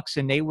candid talks,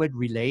 and they would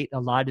relate a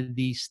lot of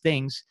these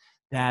things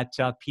that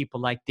people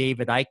like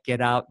David Icke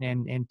get out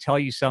and tell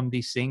you some of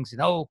these things,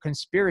 and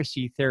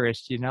conspiracy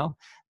theorists,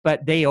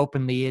 but they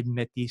openly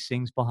admit these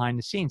things behind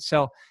the scenes.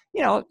 So,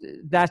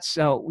 that's,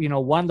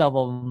 one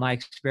level of my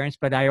experience,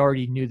 but I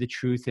already knew the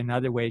truth in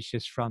other ways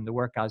just from the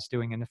work I was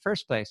doing in the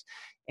first place.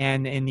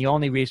 And the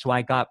only reason why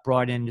I got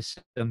brought into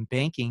some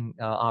banking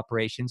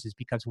operations is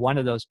because one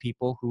of those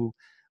people who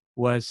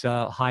was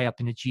high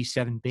up in the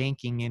G7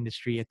 banking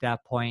industry at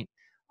that point,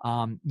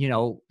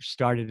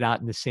 started out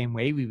in the same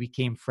way. We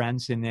became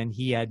friends, and then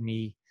he had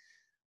me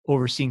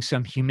overseeing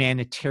some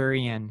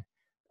humanitarian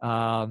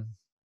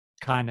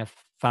kind of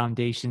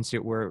foundations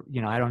that were,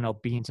 I don't know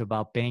beans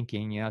about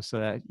banking, so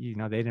that, they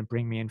didn't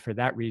bring me in for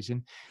that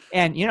reason.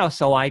 And,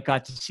 so I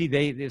got to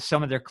see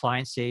some of their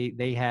clients,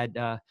 they had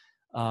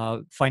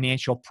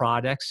financial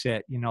products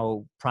that,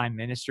 prime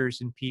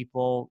ministers and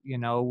people,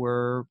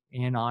 were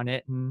in on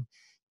it. And,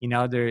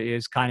 there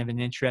is kind of an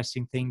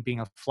interesting thing being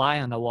a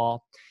fly on the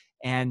wall.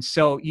 And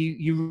so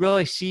you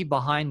really see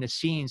behind the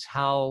scenes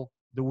how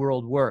the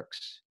world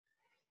works.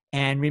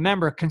 And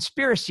remember,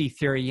 conspiracy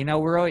theory,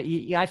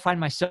 I find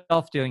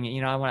myself doing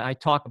it. I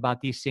talk about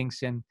these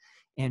things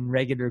in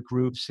regular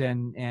groups,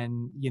 and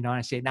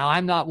I say, now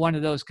I'm not one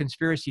of those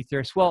conspiracy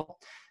theorists. Well,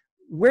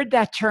 where'd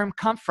that term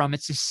come from?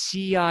 It's a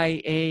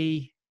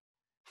CIA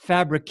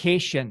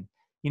fabrication.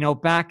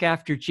 Back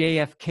after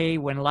JFK,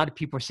 when a lot of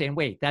people were saying,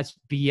 wait, that's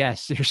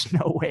BS. There's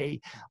no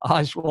way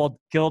Oswald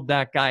killed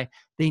that guy.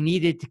 They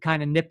needed to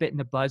kind of nip it in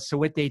the bud. So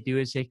what they do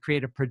is they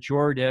create a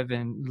pejorative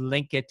and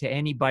link it to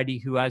anybody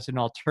who has an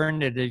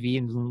alternative,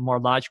 even more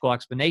logical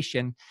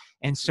explanation.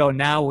 And so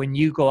now when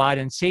you go out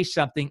and say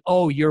something,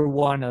 oh, you're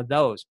one of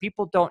those.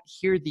 People don't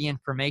hear the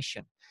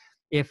information.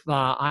 If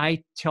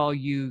I tell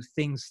you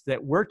things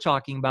that we're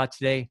talking about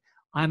today,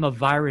 I'm a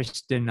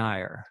virus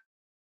denier.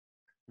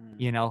 Mm.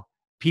 You know,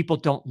 people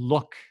don't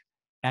look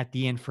at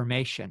the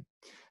information.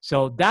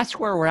 So that's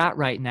where we're at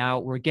right now.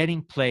 We're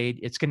getting played.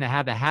 It's going to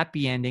have a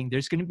happy ending.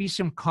 There's going to be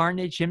some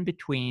carnage in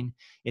between.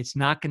 It's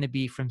not going to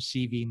be from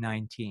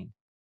CV-19.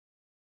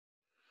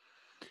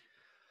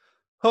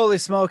 Holy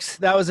smokes,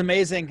 that was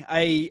amazing.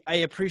 I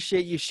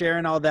appreciate you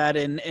sharing all that.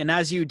 And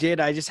as you did,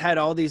 I just had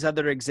all these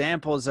other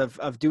examples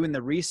of doing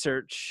the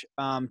research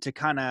to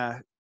kind of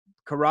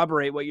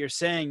corroborate what you're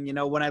saying. You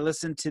know, when I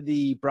listened to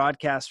the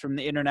broadcast from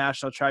the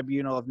International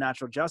Tribunal of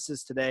Natural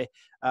Justice today,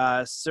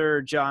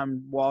 Sir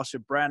John Walsh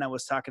of Brenna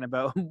was talking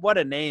about what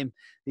a name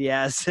he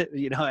has,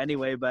 you know,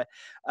 anyway, but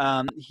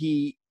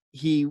he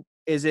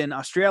is in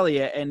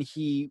Australia, and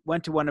he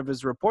went to one of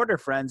his reporter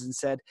friends and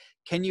said,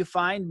 can you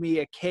find me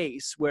a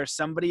case where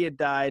somebody had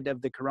died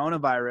of the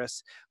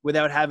coronavirus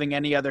without having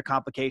any other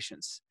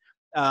complications?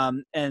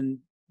 And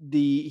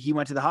he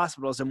went to the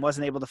hospitals and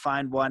wasn't able to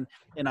find one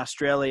in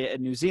Australia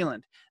and New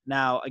Zealand.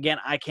 Now, again,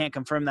 I can't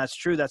confirm that's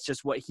true. That's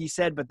just what he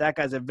said, but that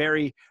guy's a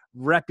very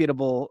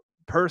reputable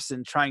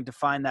person trying to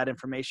find that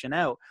information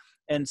out.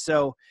 And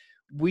so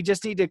we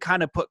just need to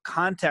kind of put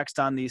context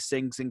on these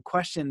things and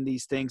question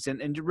these things,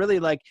 and really,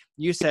 like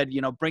you said,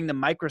 you know, bring the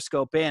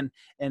microscope in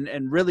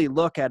and really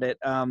look at it.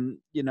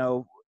 You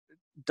know,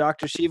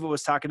 Dr. Shiva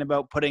was talking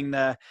about putting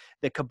the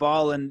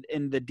cabal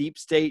in the deep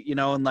state, you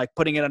know, and like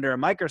putting it under a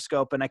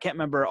microscope. And I can't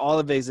remember all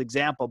of his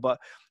example, but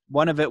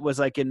one of it was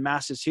like in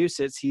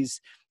Massachusetts,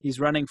 he's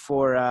running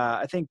for,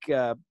 I think,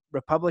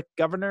 Republic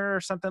governor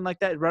or something like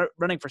that,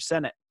 running for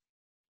Senate.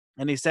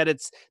 And he said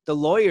it's the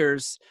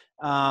lawyers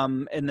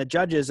and the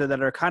judges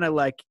that are kind of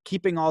like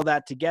keeping all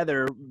that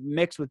together,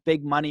 mixed with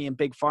big money and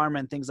big pharma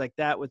and things like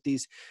that, with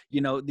these,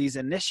 you know, these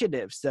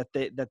initiatives that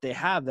they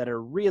have that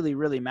are really,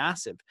 really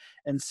massive.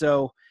 And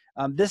so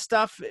this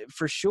stuff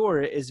for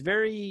sure is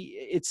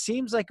it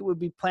seems like it would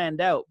be planned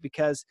out,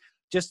 because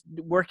just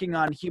working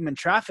on human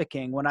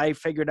trafficking, when I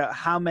figured out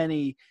how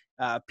many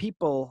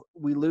people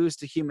we lose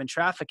to human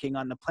trafficking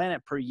on the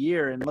planet per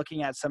year, and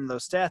looking at some of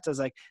those stats, I was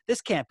like,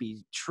 this can't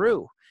be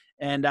true.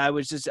 And I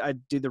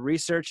do the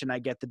research, and I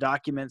get the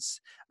documents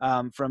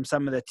from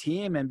some of the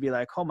team and be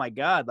like, oh my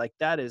God, like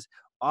that is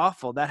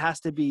awful. That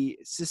has to be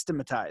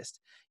systematized.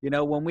 You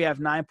know, when we have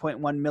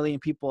 9.1 million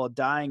people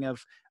dying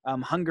of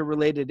hunger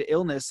related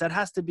illness, that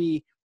has to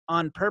be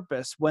on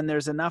purpose, when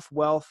there's enough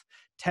wealth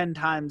 10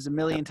 times, a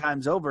million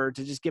times over,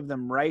 to just give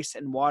them rice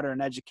and water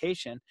and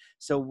education.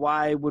 So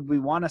why would we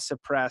want to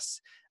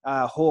suppress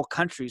whole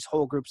countries,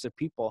 whole groups of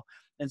people?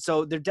 And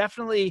so they're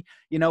definitely,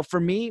 you know, for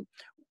me,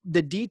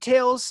 the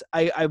details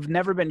I've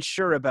never been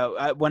sure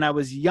about. When I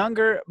was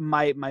younger,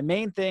 my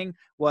main thing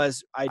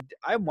was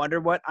I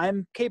wonder what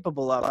I'm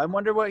capable of. I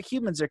wonder what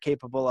humans are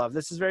capable of.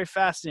 This is very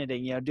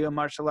fascinating, you know, doing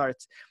martial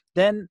arts.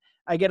 Then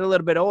I get a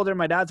little bit older.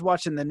 My dad's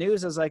watching the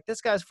news. I was like,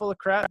 this guy's full of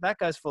crap. That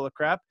guy's full of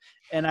crap.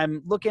 And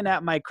I'm looking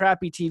at my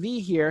crappy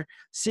TV here,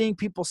 seeing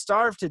people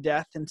starve to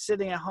death and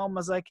sitting at home.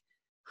 I was like,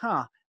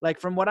 huh. Like,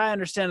 from what I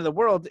understand of the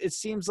world, it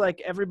seems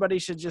like everybody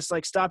should just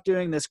like stop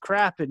doing this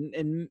crap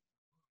and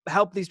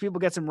help these people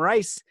get some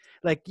rice.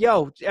 Like,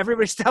 yo,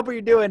 everybody stop what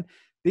you're doing.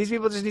 These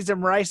people just need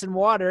some rice and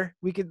water.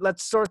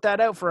 Let's sort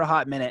that out for a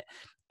hot minute.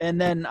 And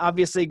then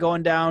obviously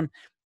going down,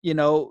 you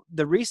know,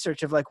 the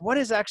research of like, what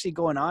is actually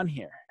going on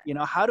here? You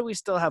know, how do we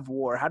still have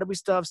war? How do we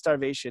still have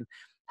starvation?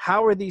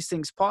 How are these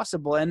things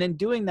possible? And in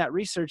doing that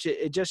research,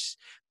 it just,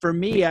 for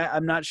me,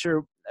 I'm not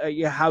sure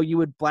how you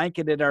would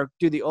blanket it or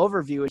do the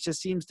overview. It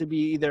just seems to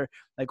be either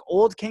like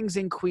old kings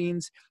and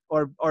queens,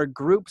 or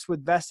groups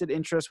with vested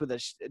interests with a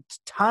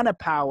ton of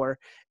power,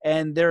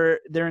 and their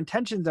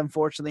intentions,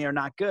 unfortunately, are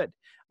not good.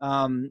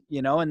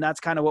 You know, and that's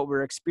kind of what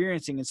we're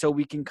experiencing. And so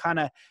we can kind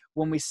of,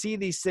 when we see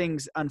these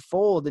things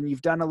unfold and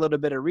you've done a little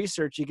bit of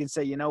research, you can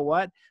say, you know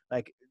what,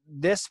 like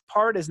this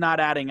part is not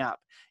adding up.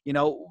 You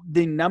know,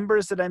 the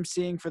numbers that I'm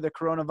seeing for the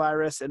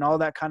coronavirus and all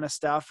that kind of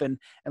stuff, and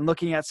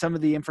looking at some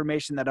of the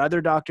information that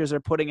other doctors are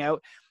putting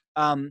out,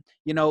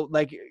 you know,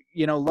 like,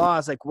 you know,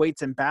 laws like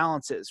weights and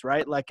balances,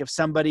 right? Like if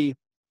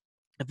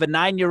a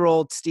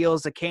 9-year-old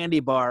steals a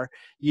candy bar,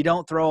 you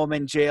don't throw them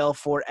in jail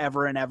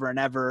forever and ever and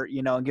ever,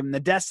 you know, and give them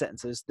the death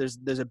sentence.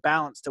 There's a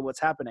balance to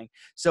what's happening.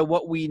 So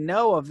what we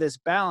know of this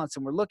balance,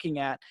 and we're looking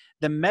at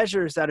the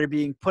measures that are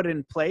being put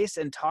in place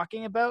and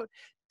talking about,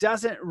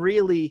 doesn't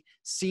really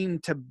seem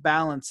to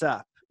balance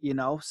up, you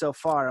know, so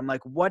far. I'm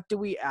like, what do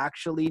we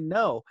actually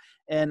know?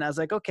 And I was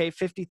like, okay,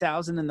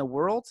 50,000 in the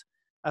world.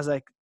 I was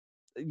like,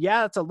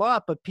 yeah, it's a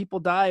lot, but people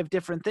die of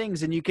different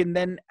things. And you can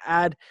then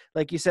add,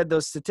 like you said,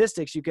 those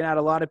statistics, you can add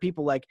a lot of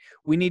people. Like,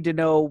 we need to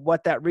know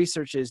what that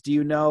research is. Do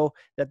you know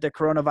that the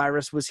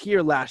coronavirus was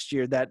here last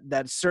year,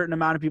 that certain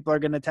amount of people are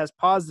going to test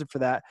positive for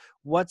that?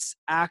 What's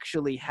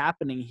actually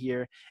happening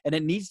here? And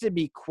it needs to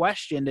be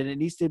questioned, and it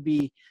needs to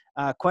be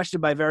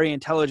questioned by very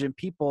intelligent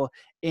people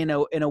in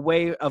a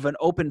way of an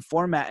open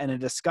format and a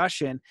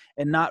discussion,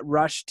 and not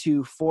rush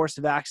to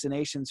forced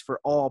vaccinations for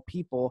all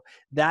people.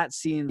 That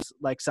seems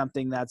like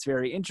something that's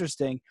very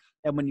interesting.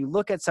 And when you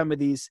look at some of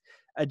these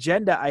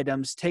agenda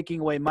items, taking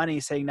away money,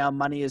 saying now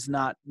money is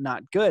not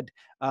good.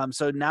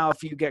 So now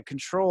if you get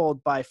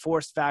controlled by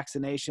forced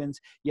vaccinations,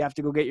 you have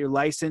to go get your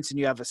license and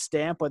you have a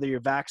stamp whether you're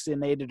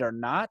vaccinated or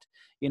not.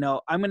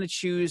 I'm going to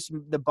choose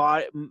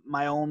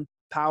my own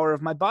power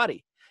of my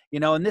body.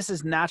 And this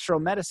is natural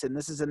medicine.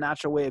 This is a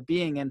natural way of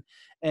being.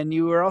 And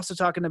you were also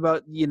talking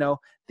about,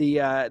 the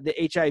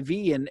HIV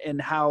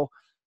and how,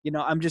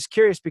 I'm just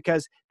curious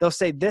because they'll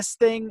say this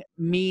thing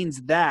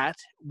means that,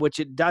 which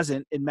it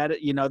doesn't in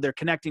they're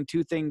connecting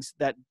two things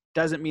that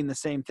doesn't mean the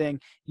same thing,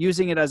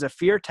 using it as a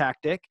fear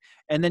tactic.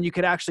 And then you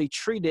could actually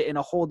treat it in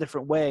a whole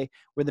different way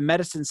where the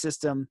medicine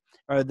system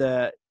or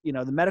the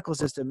medical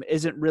system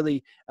isn't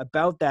really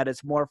about that.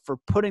 It's more for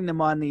putting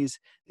them on these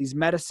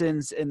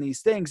medicines and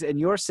these things. And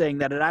you're saying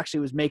that it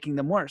actually was making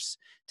them worse,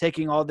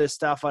 taking all this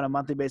stuff on a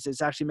monthly basis,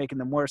 it's actually making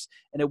them worse,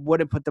 and it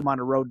wouldn't put them on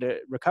a road to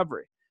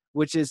recovery,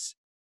 which is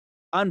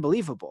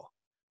unbelievable.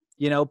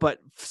 But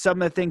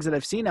some of the things that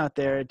I've seen out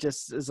there, it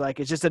just is like,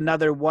 it's just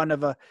another one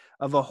of a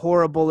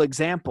horrible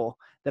example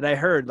that I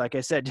heard, like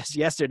I said, just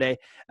yesterday,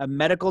 a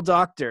medical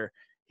doctor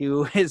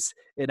who is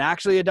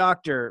actually a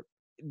doctor.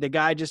 The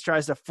guy just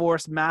tries to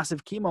force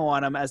massive chemo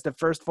on him as the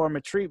first form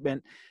of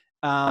treatment.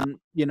 And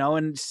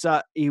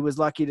so he was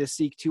lucky to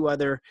seek two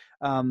other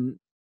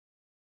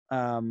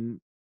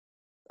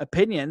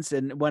opinions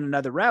and went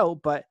another route,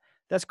 but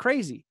that's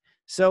crazy.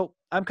 So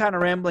I'm kind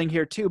of rambling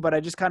here too, but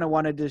I just kind of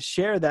wanted to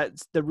share that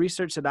the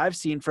research that I've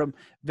seen from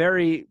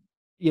various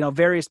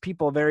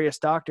people, various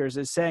doctors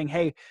is saying,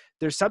 hey,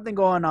 there's something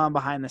going on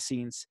behind the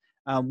scenes.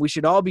 We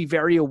should all be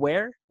very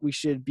aware. We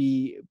should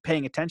be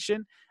paying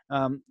attention.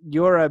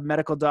 You're a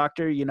medical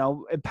doctor,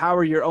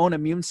 empower your own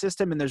immune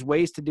system. And there's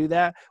ways to do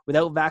that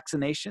without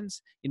vaccinations,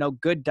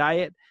 good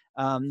diet,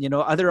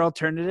 other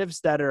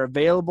alternatives that are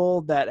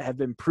available that have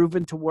been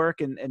proven to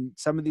work. And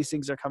some of these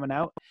things are coming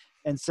out.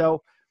 And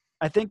so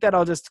I think that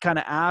I'll just kind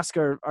of ask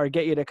or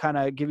get you to kind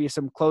of give you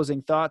some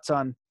closing thoughts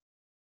on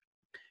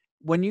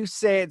when you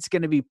say it's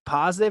going to be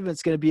positive,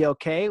 it's going to be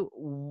okay.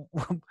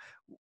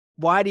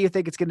 Why do you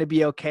think it's going to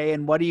be okay?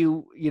 And what do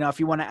you if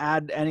you want to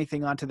add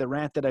anything onto the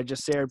rant that I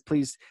just shared,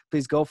 please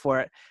go for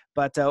it.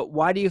 But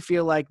why do you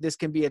feel like this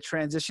can be a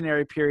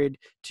transitionary period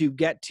to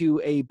get to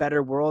a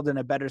better world and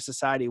a better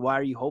society? Why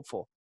are you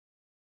hopeful?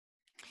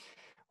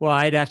 Well,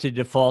 I'd have to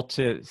default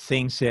to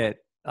things that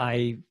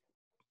I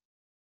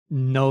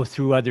know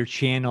through other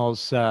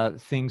channels,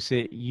 things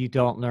that you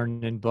don't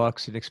learn in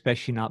books, and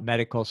especially not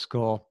medical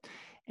school.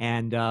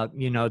 And,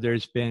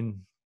 there's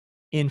been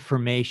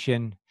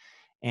information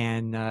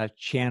and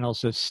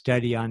channels of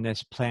study on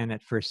this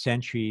planet for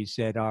centuries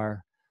that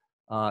are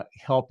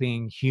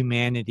helping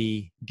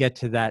humanity get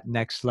to that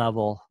next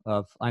level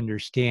of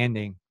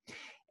understanding.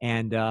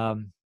 And,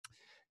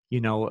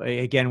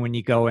 again, when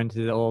you go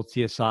into the old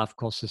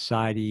Theosophical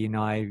Society,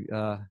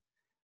 I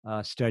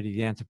studied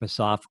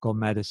anthroposophical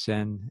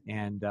medicine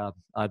and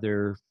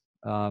other,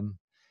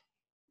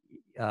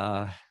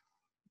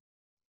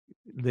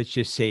 let's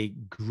just say,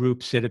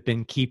 groups that have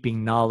been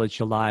keeping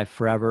knowledge alive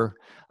forever.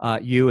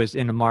 You as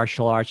in the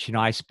martial arts,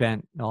 I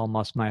spent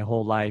almost my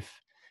whole life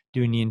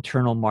doing the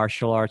internal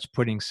martial arts,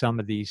 putting some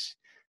of these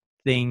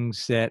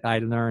things that I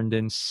learned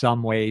in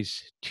some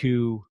ways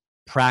to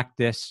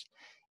practice.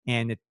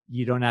 And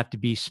you don't have to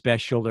be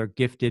special or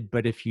gifted,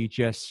 but if you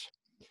just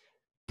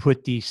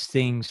put these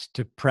things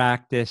to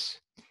practice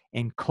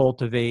and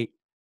cultivate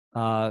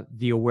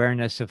the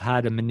awareness of how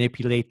to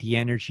manipulate the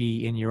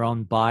energy in your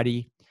own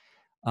body,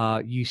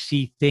 you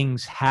see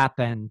things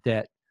happen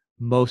that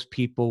most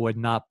people would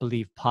not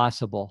believe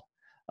possible.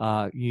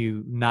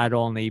 You not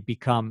only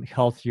become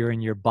healthier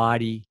in your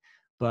body,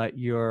 but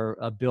your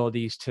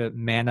abilities to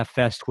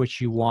manifest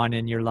what you want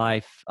in your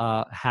life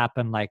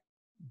happen like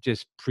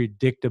just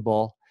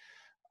predictable.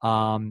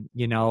 And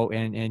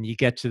you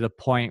get to the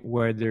point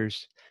where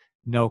there's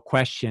no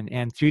question.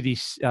 And through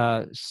these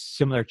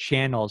similar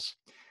channels,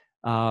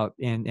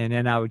 and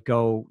then I would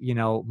go,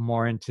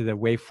 more into the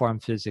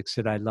waveform physics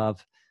that I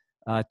love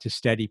to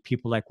study.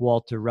 People like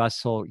Walter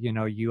Russell,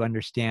 you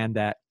understand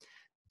that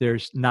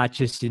there's not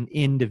just an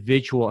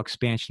individual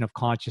expansion of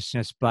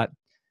consciousness, but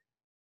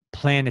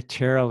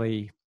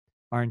planetarily,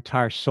 our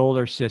entire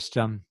solar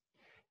system,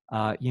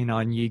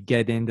 and you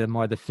get into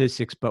more of the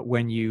physics, but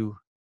when you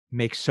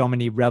make so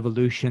many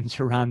revolutions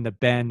around the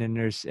bend and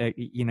there's,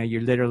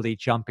 you're literally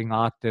jumping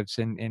octaves,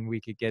 and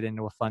we could get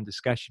into a fun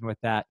discussion with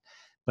that.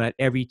 But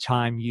every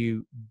time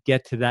you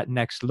get to that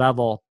next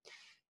level,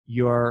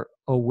 your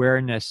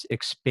awareness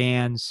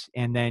expands,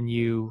 and then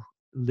you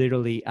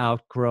literally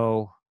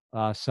outgrow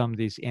some of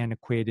these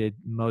antiquated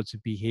modes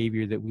of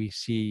behavior that we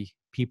see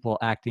people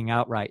acting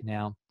out right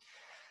now.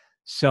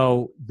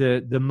 So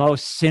the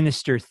most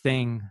sinister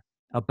thing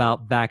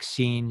about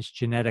vaccines,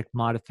 genetic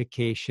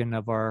modification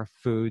of our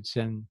foods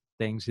and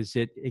things, is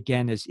it,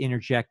 again, is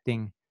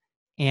interjecting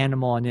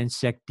animal and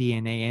insect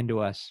DNA into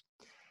us.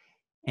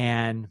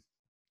 And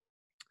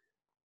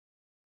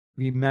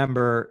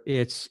remember,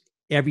 it's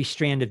every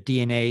strand of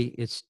DNA,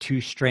 it's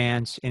two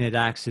strands, and it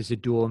acts as a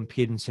dual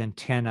impedance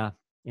antenna,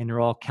 and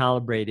they're all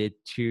calibrated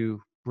to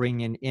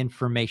bring in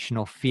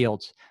informational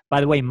fields.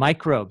 By the way,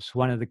 microbes,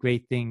 one of the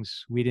great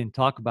things we didn't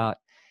talk about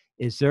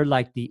is they're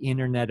like the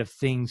Internet of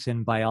Things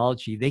in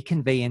biology. They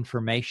convey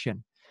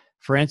information.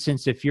 For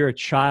instance, if you're a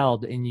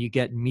child and you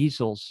get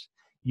measles,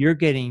 you're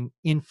getting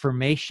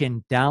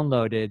information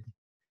downloaded,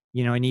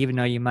 and even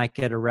though you might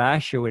get a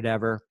rash or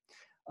whatever,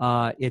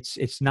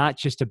 it's not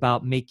just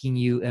about making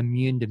you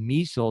immune to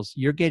measles.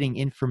 You're getting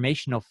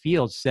informational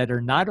fields that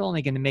are not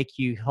only going to make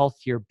you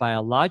healthier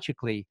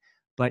biologically,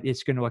 but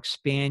it's going to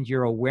expand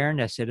your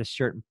awareness at a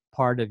certain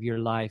part of your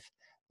life.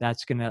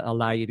 That's going to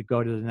allow you to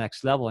go to the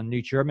next level. In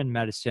New German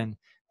medicine,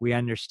 we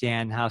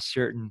understand how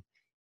certain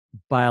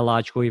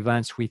biological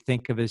events we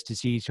think of as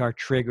disease are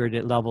triggered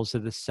at levels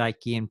of the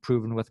psyche, and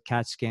proven with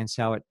CAT scans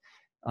how it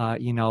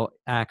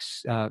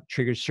acts,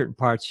 triggers certain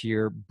parts of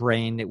your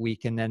brain that we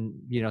can then,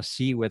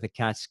 see with a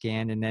CAT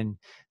scan, and then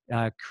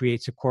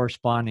creates a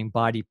corresponding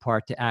body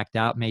part to act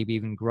out, maybe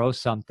even grow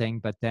something.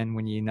 But then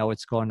when you know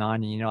what's going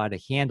on and you know how to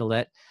handle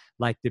it,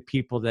 like the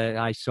people that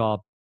I saw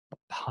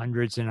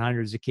hundreds and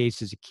hundreds of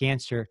cases of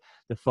cancer,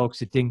 the folks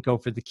that didn't go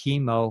for the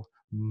chemo,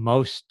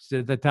 most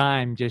of the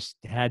time just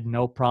had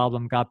no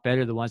problem, got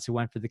better. The ones who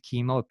went for the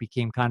chemo, it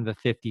became kind of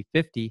a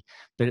 50-50,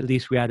 but at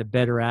least we had a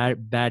better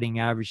batting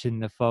average than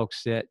the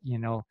folks that,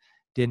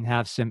 didn't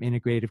have some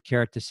integrative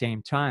care at the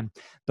same time.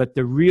 But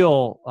the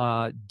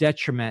real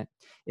detriment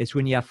is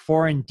when you have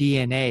foreign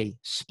DNA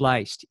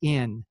spliced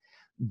in,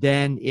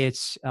 then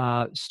it's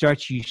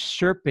starts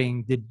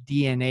usurping the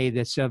DNA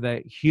that's of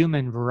a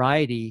human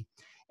variety,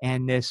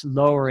 and this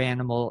lower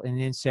animal and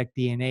insect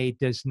DNA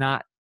does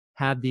not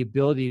have the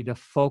ability to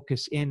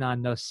focus in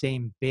on those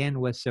same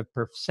bandwidths of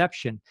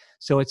perception.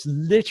 So it's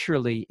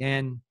literally,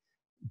 and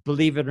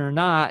believe it or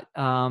not,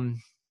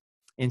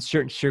 in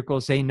certain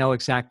circles, they know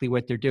exactly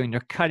what they're doing.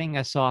 They're cutting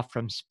us off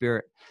from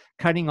spirit,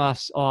 cutting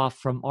us off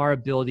from our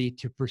ability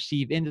to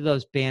perceive into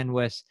those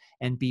bandwidths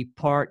and be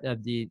part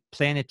of the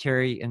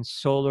planetary and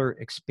solar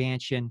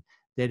expansion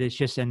that is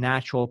just a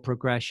natural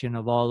progression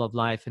of all of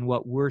life and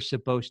what we're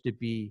supposed to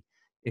be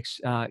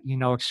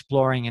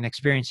exploring and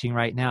experiencing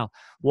right now.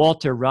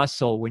 Walter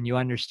Russell, when you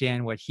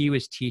understand what he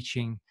was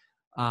teaching,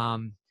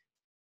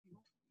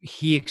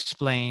 he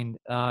explained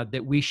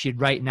that we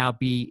should right now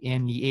be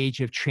in the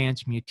age of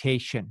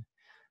transmutation.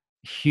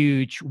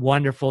 Huge,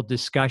 wonderful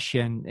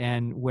discussion.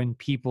 And when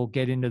people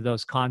get into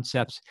those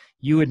concepts,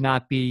 you would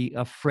not be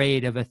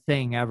afraid of a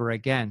thing ever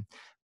again.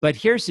 But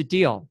here's the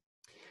deal.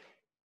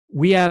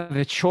 We have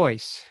a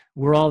choice.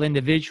 We're all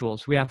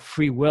individuals. We have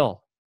free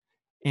will.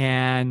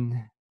 And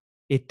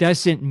it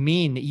doesn't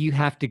mean that you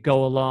have to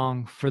go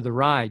along for the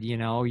ride. You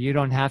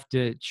don't have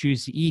to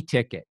choose the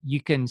e-ticket.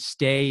 You can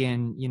stay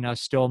and,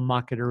 still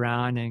muck it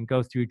around and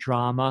go through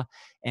drama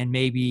and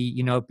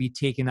maybe, be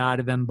taken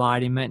out of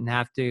embodiment and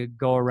have to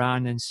go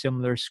around in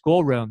similar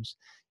schoolrooms.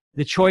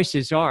 The choice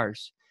is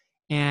ours.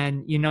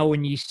 And,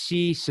 when you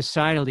see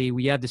societally,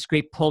 we have this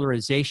great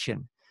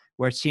polarization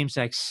where it seems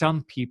like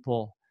some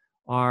people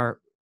are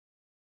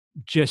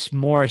just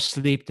more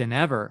asleep than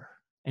ever.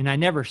 And I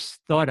never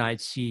thought I'd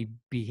see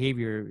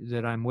behavior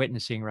that I'm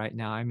witnessing right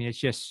now. I mean, it's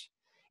just,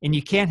 and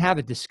you can't have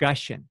a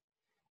discussion.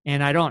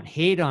 And I don't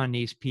hate on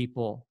these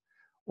people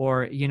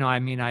or,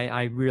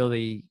 I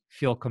really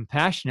feel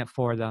compassionate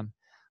for them,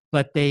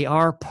 but they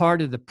are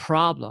part of the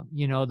problem,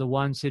 the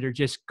ones that are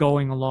just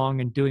going along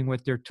and doing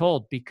what they're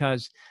told,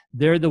 because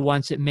they're the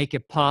ones that make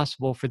it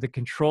possible for the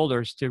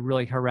controllers to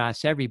really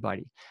harass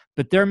everybody.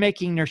 But they're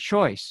making their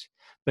choice.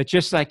 But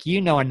just like,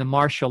 in the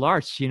martial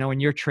arts,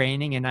 when you're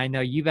training, and I know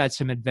you've had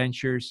some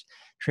adventures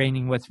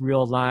training with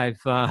real live,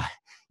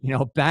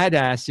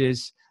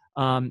 badasses,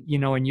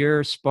 when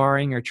you're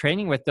sparring or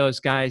training with those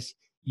guys,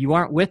 you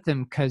aren't with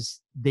them because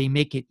they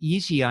make it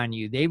easy on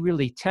you. They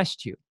really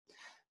test you.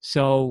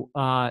 So,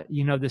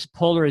 this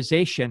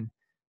polarization,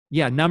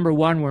 number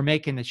one, we're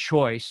making a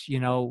choice,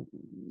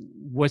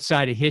 what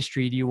side of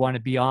history do you want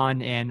to be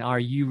on, and are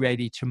you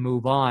ready to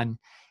move on?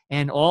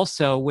 And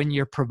also, when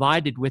you're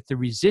provided with the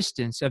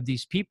resistance of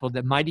these people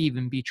that might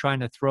even be trying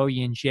to throw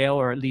you in jail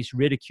or at least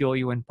ridicule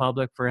you in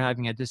public for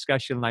having a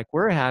discussion like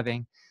we're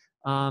having,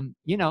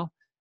 we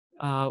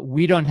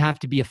don't have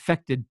to be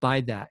affected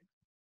by that.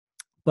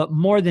 But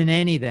more than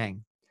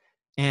anything,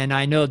 and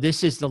I know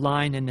this is the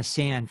line in the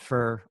sand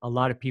for a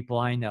lot of people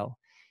I know,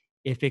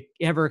 if it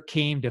ever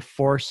came to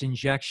force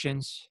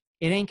injections,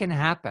 it ain't going to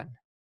happen.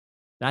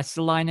 That's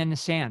the line in the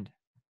sand.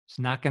 It's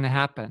not going to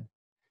happen.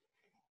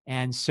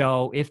 And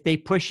so if they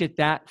push it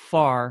that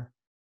far,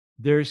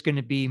 there's going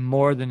to be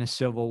more than a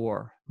civil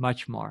war,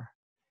 much more.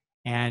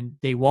 And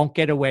they won't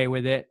get away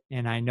with it.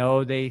 And I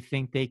know they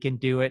think they can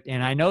do it.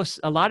 And I know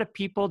a lot of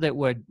people that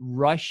would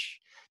rush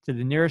to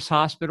the nearest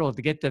hospital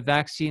to get the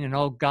vaccine and,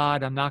 oh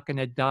God, I'm not going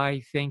to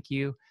die. Thank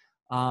you.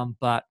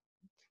 But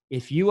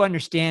if you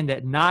understand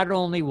that not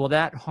only will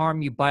that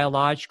harm you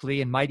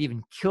biologically and might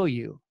even kill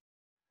you,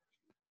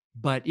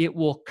 but it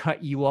will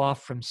cut you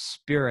off from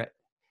spirit.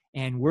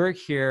 And we're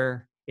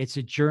here. It's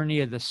a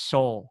journey of the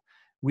soul.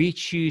 We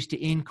choose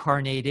to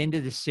incarnate into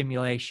the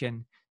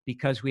simulation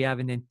because we have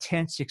an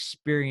intense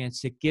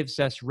experience that gives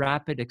us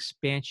rapid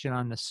expansion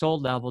on the soul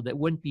level that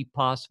wouldn't be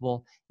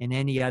possible in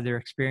any other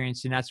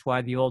experience. And that's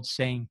why the old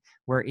saying,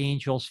 where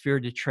angels fear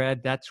to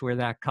tread, that's where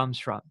that comes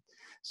from.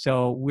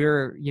 So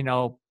we're,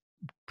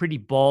 pretty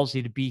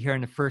ballsy to be here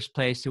in the first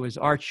place. It was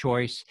our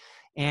choice.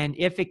 And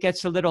if it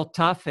gets a little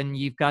tough and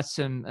you've got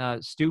some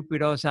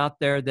stupidos out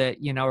there that,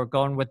 are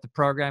going with the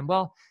program,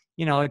 well,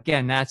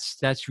 again,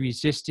 that's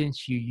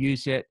resistance. You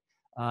use it.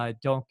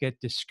 Don't get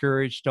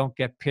discouraged. Don't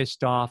get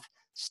pissed off.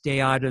 Stay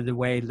out of the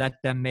way.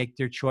 Let them make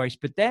their choice.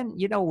 But then,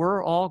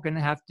 we're all going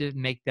to have to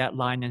make that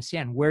line in the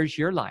sand. Where's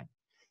your line?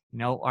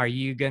 Are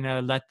you going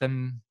to let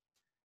them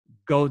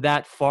go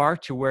that far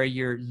to where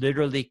you're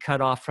literally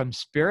cut off from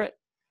spirit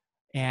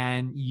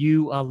and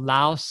you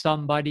allow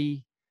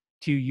somebody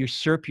to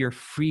usurp your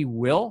free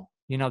will?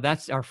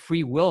 That's our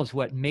free will is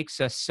what makes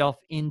us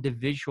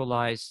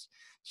self-individualized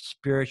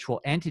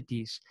spiritual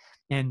entities.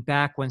 And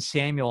back when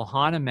Samuel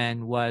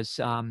Hahnemann was,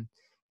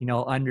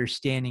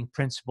 understanding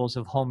principles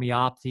of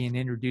homeopathy and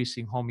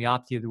introducing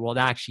homeopathy to the world,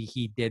 actually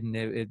he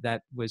didn't.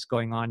 That was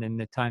going on in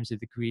the times of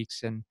the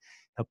Greeks and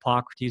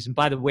Hippocrates. And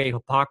by the way,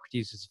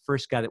 Hippocrates is the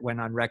first guy that went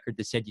on record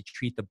that said you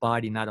treat the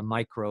body, not a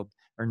microbe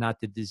or not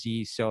the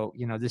disease. So,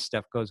 this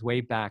stuff goes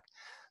way back.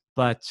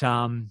 But,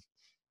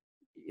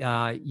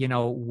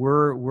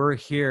 we're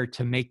here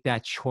to make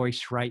that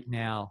choice right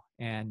now.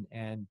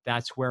 And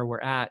that's where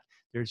we're at.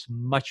 There's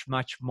much,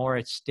 much more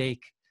at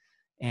stake.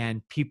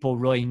 And people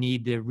really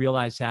need to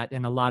realize that.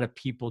 And a lot of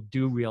people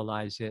do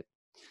realize it.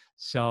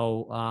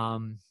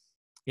 So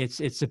it's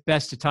the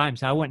best of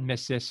times. I wouldn't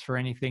miss this for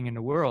anything in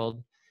the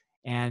world.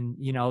 And,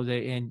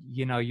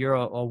 you're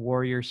a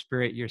warrior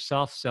spirit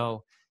yourself.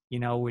 So,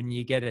 when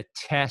you get a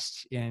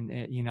test and,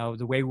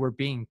 the way we're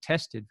being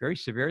tested very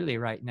severely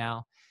right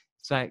now,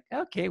 it's like,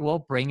 okay,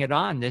 well, bring it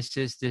on. This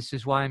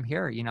is why I'm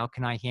here.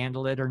 Can I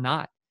handle it or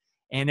not?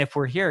 And if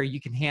we're here,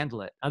 you can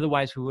handle it.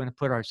 Otherwise, we wouldn't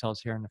put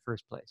ourselves here in the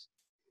first place.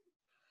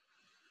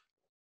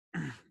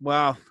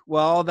 Wow.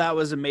 Well, that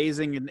was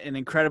amazing and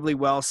incredibly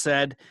well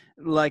said.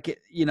 Like,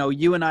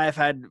 you and I have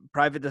had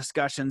private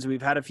discussions.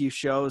 We've had a few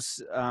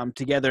shows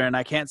together, and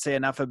I can't say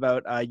enough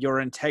about your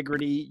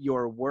integrity,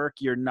 your work,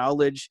 your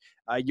knowledge,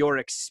 your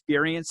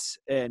experience.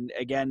 And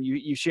again,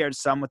 you shared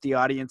some with the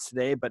audience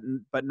today, but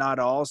not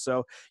all.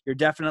 So you're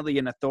definitely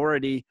an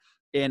authority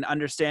in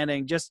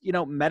understanding just,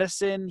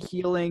 medicine,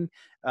 healing,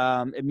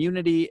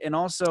 immunity, and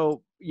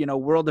also,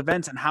 world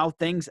events and how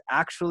things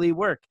actually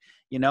work.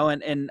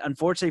 And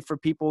unfortunately for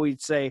people,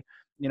 we'd say,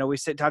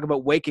 talk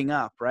about waking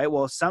up, right?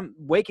 Well, some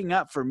waking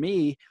up for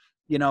me,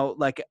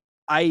 like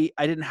I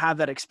didn't have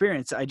that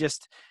experience. I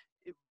just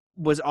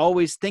was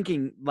always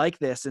thinking like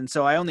this. And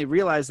so I only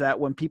realized that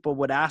when people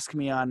would ask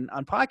me on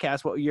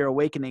podcasts what your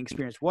awakening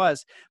experience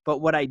was.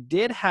 But what I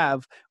did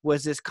have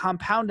was this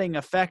compounding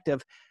effect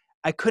of,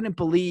 I couldn't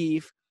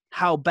believe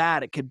how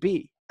bad it could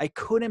be. I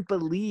couldn't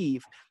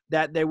believe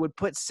that they would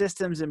put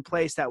systems in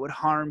place that would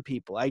harm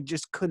people. I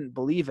just couldn't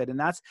believe it. And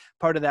that's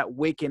part of that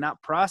waking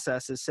up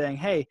process, is saying,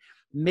 hey,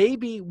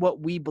 maybe what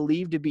we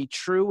believe to be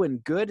true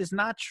and good is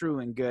not true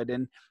and good.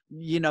 And,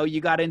 you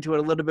got into it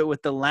a little bit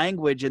with the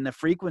language and the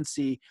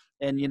frequency.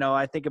 And,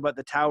 I think about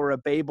the Tower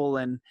of Babel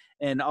and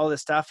all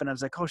this stuff. And I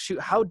was like, oh,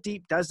 shoot, how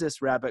deep does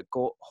this rabbit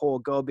hole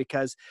go?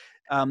 Because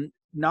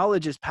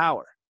knowledge is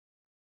power.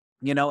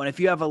 And if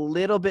you have a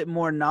little bit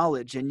more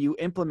knowledge and you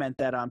implement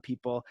that on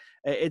people,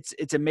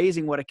 it's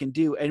amazing what it can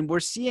do. And we're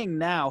seeing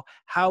now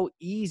how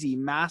easy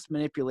mass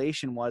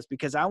manipulation was,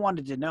 because I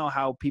wanted to know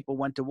how people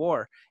went to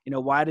war.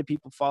 Why did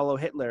people follow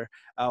Hitler?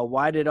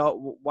 Why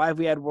have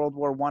we had World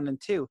War I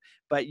and II?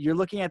 But you're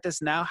looking at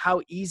this now,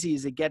 how easy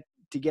is it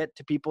to get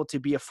to people to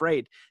be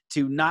afraid,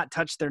 to not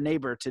touch their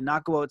neighbor, to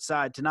not go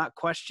outside, to not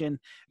question,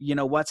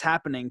 what's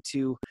happening,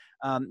 to,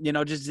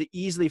 just to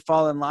easily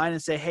fall in line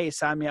and say, hey,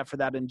 sign me up for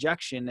that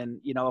injection. And,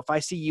 if I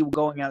see you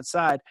going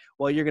outside,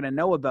 well, you're going to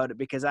know about it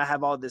because I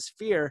have all this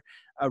fear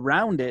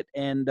around it.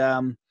 And,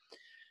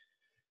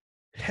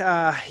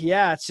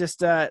 it's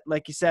just,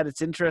 like you said,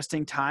 it's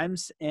interesting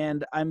times.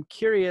 And I'm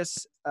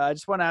curious, I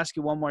just want to ask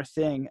you one more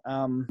thing.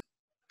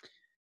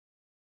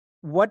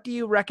 What do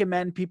you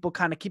recommend people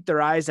kind of keep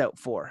their eyes out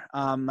for?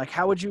 Like,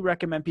 how would you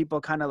recommend people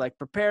kind of like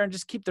prepare and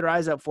just keep their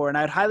eyes out for? And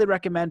I'd highly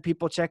recommend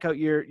people check out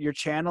your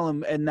channel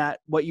and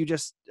that what you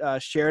just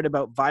shared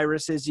about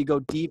viruses. You go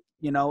deep,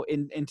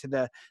 into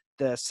the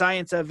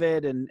science of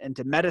it and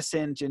into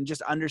medicine and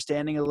just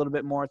understanding a little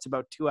bit more. It's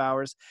about 2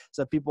 hours.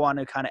 So if people want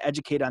to kind of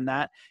educate on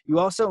that. You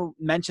also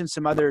mentioned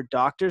some other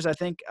doctors. I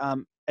think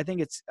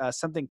it's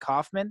something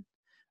Kaufman.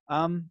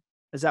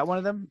 Is that one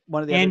of them?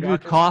 One of the Andrew other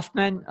doctors?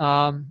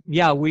 Kaufman.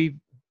 Yeah, we've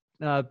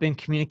been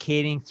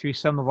communicating through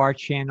some of our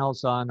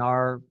channels on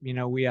our,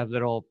 we have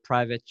little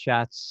private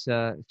chats,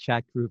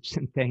 chat groups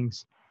and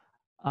things.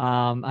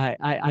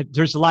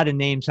 There's a lot of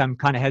names. I'm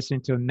kind of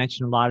hesitant to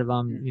mention a lot of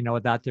them,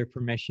 without their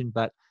permission,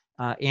 but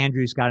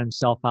Andrew's got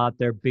himself out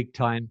there big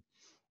time.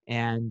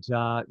 And,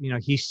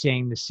 he's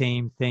saying the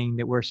same thing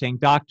that we're saying.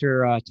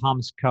 Dr.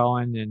 Thomas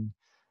Cohen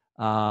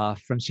and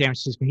from San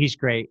Francisco, he's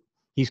great.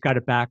 he's got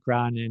a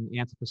background in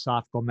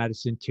anthroposophical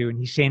medicine too, and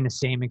he's saying the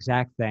same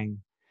exact thing.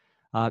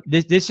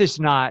 This is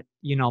not,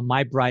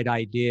 my bright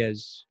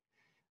ideas,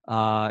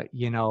 or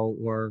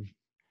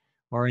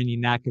any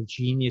knack of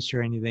genius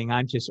or anything.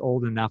 I'm just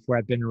old enough where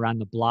I've been around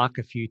the block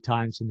a few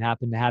times and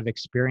happen to have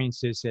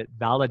experiences that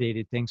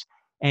validated things.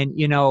 And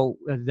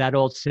that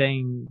old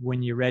saying,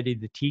 when you're ready,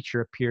 the teacher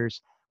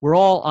appears. We're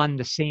all on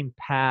the same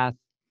path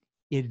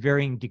at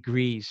varying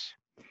degrees.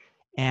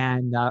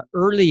 And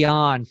early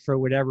on, for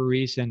whatever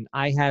reason,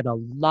 I had a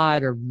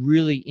lot of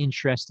really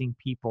interesting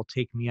people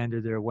take me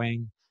under their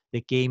wing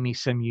that gave me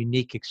some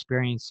unique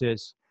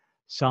experiences,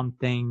 some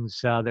things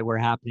that were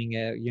happening,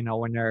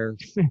 when they're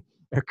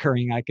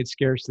occurring. I could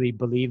scarcely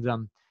believe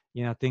them,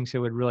 things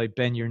that would really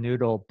bend your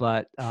noodle.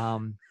 But,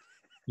 in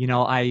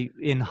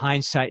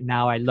hindsight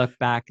now, I look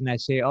back and I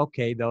say,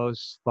 okay,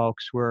 those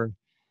folks were,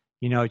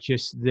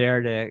 just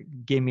there to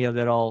give me a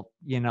little,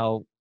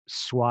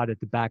 swat at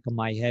the back of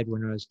my head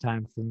when it was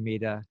time for me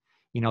to,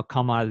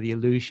 come out of the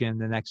illusion,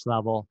 the next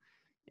level.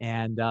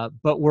 And,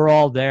 but we're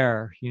all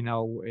there,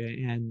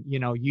 and,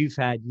 you've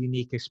had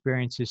unique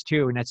experiences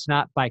too. And it's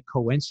not by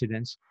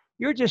coincidence.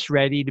 You're just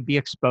ready to be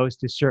exposed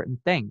to certain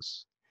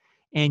things.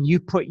 And you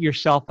put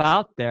yourself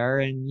out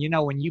there. And,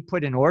 when you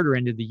put an order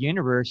into the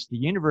universe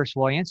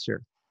will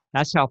answer.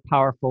 That's how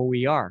powerful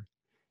we are.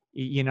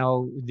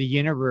 The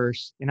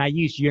universe, and I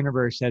use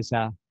universe as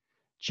a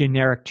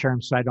generic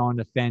term so I don't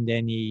offend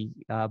any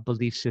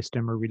belief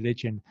system or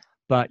religion.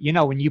 But,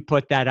 when you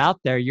put that out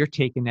there, you're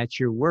taking at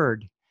your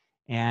word.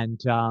 And,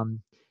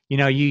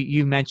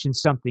 you mentioned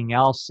something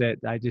else that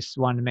I just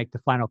wanted to make the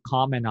final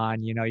comment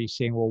on. You're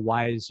saying, well,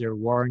 why is there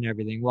war and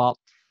everything? Well,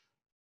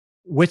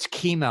 what's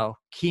chemo?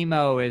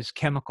 Chemo is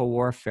chemical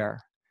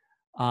warfare.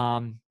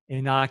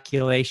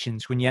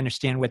 Inoculations, when you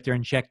understand what they're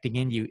injecting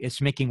in you,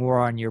 it's making war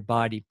on your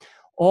body.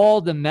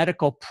 All the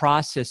medical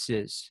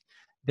processes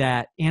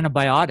that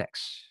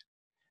antibiotics,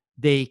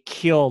 they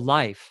kill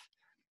life.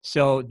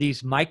 So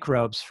these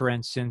microbes, for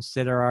instance,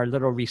 that are our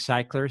little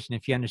recyclers, and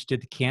if you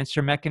understood the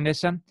cancer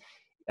mechanism,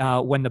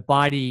 when the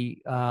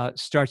body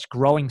starts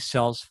growing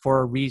cells for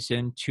a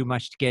reason, too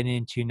much to get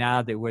into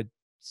now, that would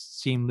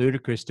seem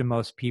ludicrous to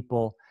most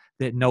people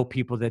that know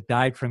people that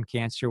died from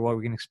cancer. Well,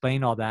 we can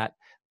explain all that.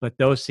 But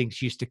those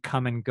things used to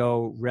come and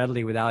go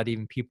readily without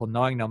even people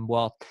knowing them.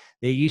 Well,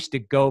 they used to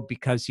go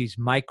because these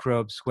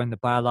microbes, when the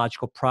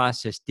biological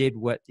process did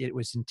what it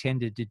was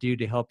intended to do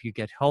to help you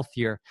get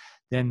healthier,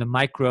 then the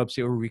microbes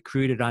that were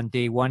recruited on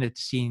day one at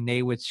the scene,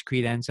 they would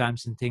secrete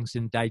enzymes and things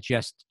and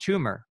digest the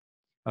tumor.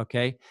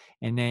 Okay.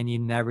 And then you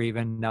never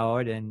even know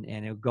it, and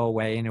it would go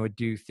away, and it would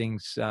do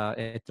things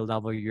at the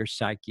level of your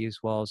psyche as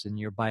well as in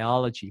your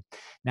biology.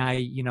 Now,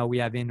 we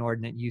have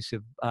inordinate use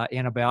of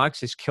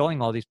antibiotics is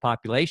killing all these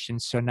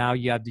populations. So now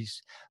you have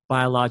these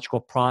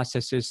biological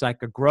processes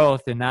like a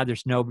growth, and now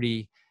there's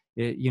nobody,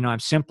 I'm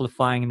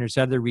simplifying, and there's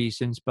other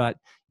reasons, but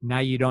now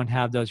you don't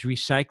have those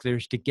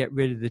recyclers to get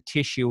rid of the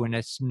tissue when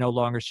it's no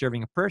longer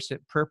serving a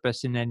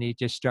purpose, and then they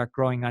just start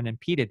growing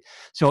unimpeded.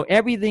 So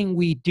everything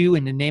we do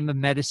in the name of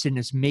medicine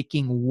is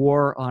making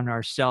war on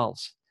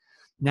ourselves.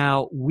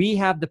 Now, we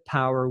have the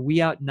power.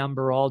 We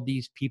outnumber all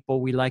these people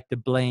we like to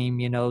blame,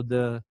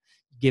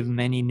 give them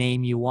any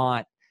name you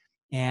want.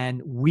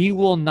 And we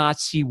will not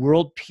see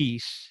world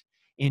peace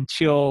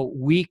until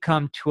we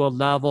come to a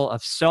level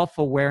of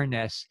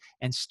self-awareness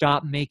and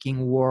stop making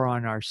war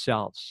on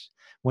ourselves.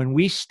 When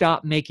we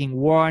stop making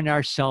war on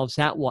ourselves,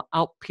 that will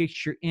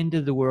outpicture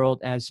into the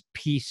world as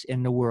peace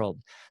in the world.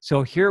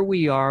 So here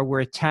we are, we're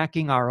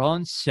attacking our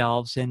own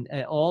selves and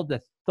all the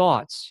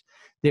thoughts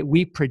that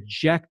we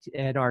project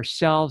at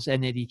ourselves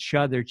and at each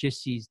other,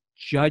 just these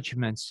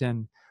judgments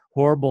and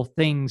horrible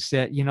things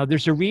that,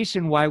 there's a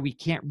reason why we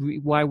can't,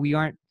 why we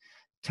aren't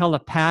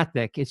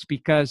telepathic. It's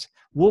because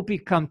we'll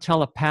become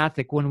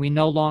telepathic when we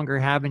no longer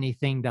have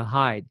anything to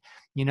hide.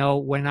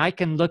 When I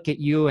can look at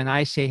you and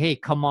I say, hey,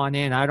 come on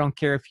in. I don't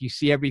care if you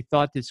see every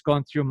thought that's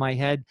going through my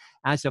head.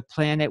 As a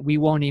planet, we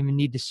won't even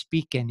need to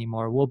speak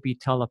anymore. We'll be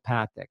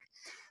telepathic.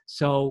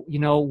 So,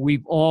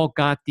 we've all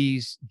got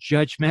these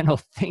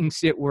judgmental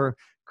things that we're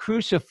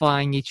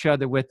crucifying each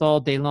other with all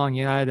day long.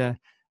 I had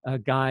a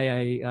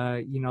guy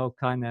I,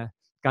 kind of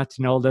got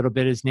to know a little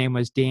bit. His name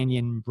was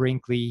Daniel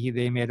Brinkley.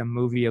 They made a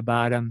movie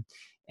about him.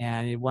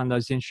 And one of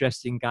those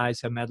interesting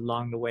guys I met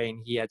along the way,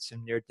 and he had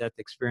some near-death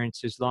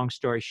experiences. Long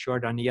story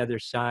short, on the other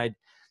side,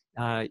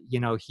 he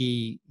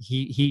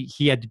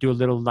had to do a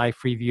little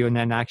life review, and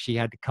then actually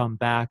had to come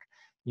back,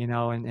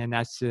 and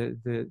that's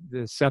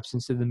the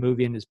substance of the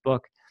movie in his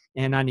book.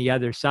 And on the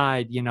other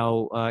side,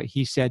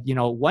 he said,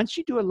 once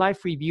you do a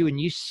life review and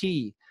you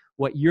see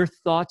what your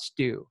thoughts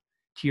do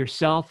to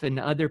yourself and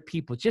other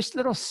people, just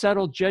little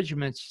subtle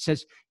judgments, he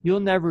says,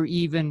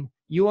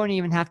 you won't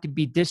even have to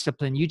be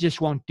disciplined. You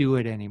just won't do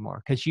it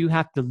anymore, because you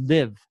have to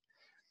live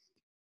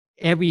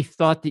every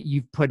thought that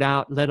you've put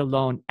out, let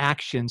alone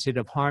actions that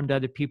have harmed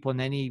other people in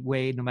any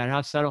way, no matter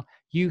how subtle.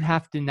 You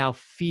have to now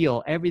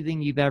feel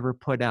everything you've ever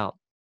put out.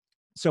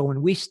 So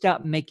when we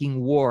stop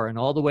making war in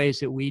all the ways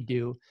that we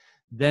do,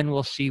 then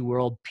we'll see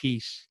world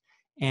peace.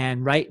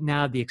 And right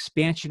now, the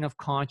expansion of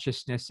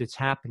consciousness that's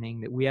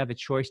happening that we have a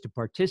choice to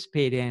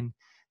participate in,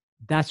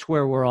 that's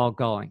where we're all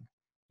going.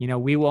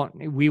 We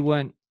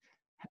won't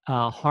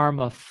harm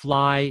a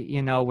fly,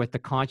 with the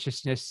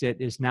consciousness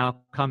that is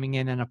now coming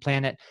in on a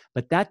planet.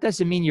 But that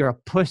doesn't mean you're a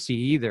pussy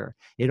either.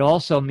 It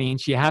also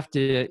means you have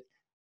to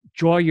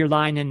draw your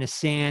line in the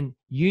sand,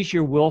 use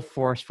your will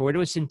force for what it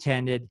was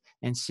intended,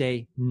 and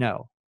say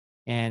no.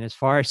 And as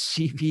far as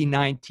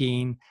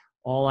CV19,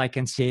 all I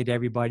can say to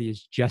everybody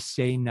is just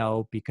say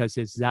no, because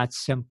it's that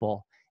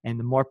simple. And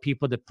the more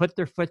people that put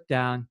their foot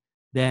down,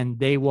 then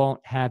they won't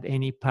have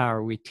any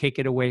power. We take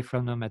it away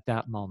from them at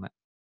that moment.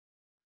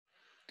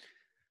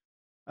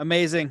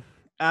 Amazing.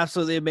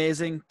 Absolutely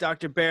amazing.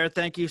 Dr. Bear,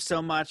 thank you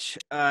so much.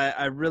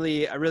 I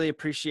really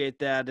appreciate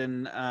that.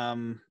 And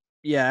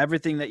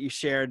everything that you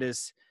shared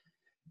is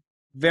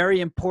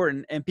very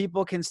important, and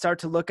people can start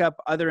to look up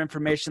other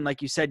information. Like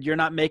you said, you're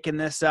not making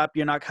this up.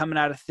 You're not coming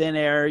out of thin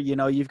air.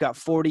 You've got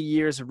 40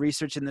 years of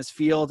research in this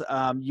field.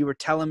 You were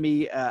telling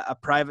me a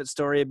private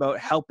story about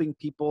helping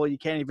people. You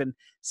can't even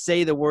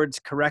say the words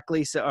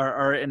correctly,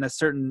 or in a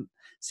certain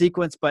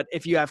sequence, but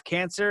if you have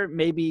cancer,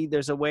 maybe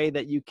there's a way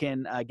that you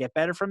can get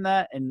better from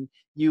that. And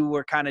you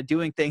were kind of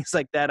doing things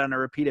like that on a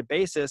repeated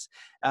basis,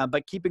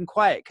 but keeping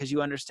quiet because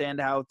you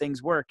understand how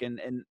things work, and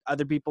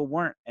other people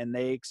weren't, and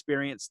they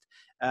experienced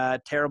a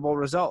terrible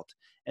result.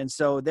 And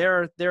so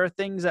there are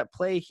things at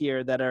play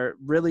here that are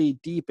really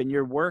deep, and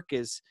your work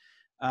is,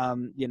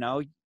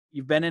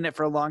 you've been in it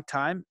for a long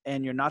time,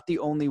 and you're not the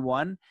only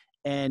one.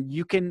 And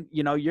you can,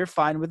 you're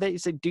fine with it. You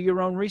say, do your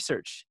own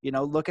research,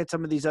 look at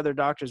some of these other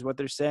doctors, what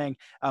they're saying.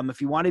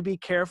 If you want to be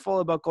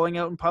careful about going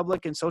out in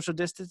public and social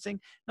distancing,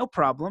 no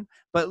problem.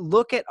 But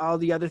look at all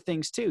the other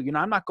things too.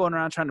 I'm not going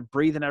around trying to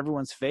breathe in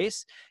everyone's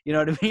face. You know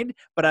what I mean?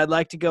 But I'd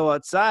like to go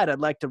outside. I'd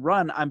like to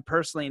run. I'm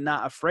personally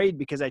not afraid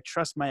because I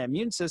trust my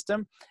immune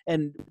system.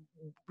 And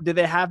do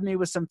they have me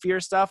with some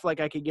fear stuff? Like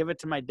I could give it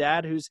to my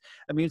dad whose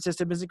immune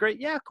system isn't great.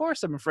 Yeah, of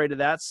course I'm afraid of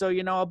that. So,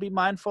 I'll be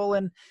mindful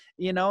and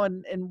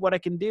what I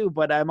can do,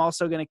 but I'm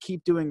also going to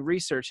keep doing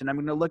research, and I'm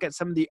going to look at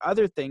some of the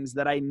other things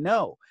that I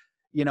know,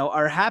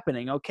 are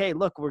happening. Okay,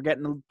 look, we're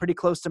getting pretty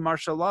close to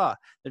martial law.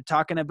 They're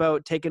talking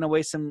about taking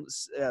away some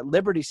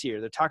liberties here.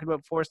 They're talking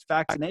about forced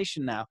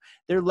vaccination now.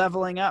 They're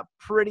leveling up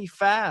pretty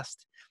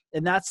fast.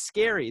 And that's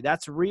scary.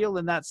 That's real,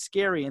 and that's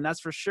scary. And that's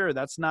for sure.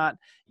 That's not,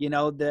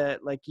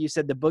 like you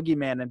said, the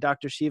boogeyman, and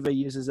Dr. Shiva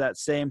uses that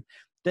same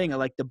thing,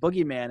 like the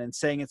boogeyman, and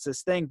saying it's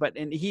this thing,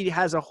 and he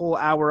has a whole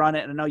hour on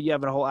it. And I know you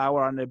have a whole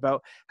hour on it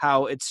about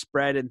how it's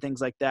spread and things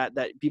like that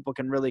people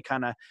can really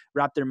kind of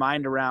wrap their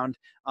mind around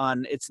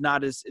on. It's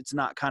not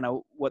kind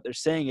of what they're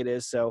saying it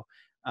is. So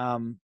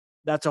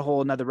that's a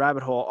whole another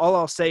rabbit hole. All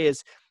I'll say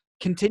is,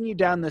 continue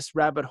down this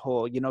rabbit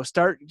hole,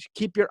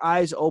 keep your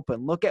eyes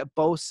open, look at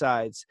both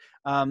sides.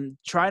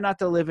 Try not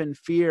to live in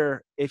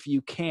fear if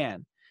you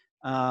can.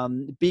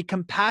 Be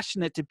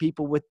compassionate to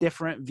people with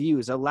different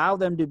views. Allow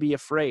them to be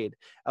afraid.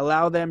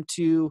 Allow them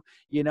to,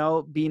 be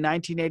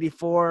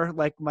 1984.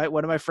 Like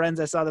one of my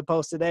friends, I saw the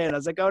post today and I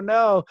was like, oh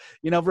no,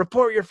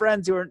 report your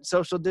friends who are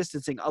social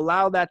distancing.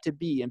 Allow that to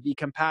be, and be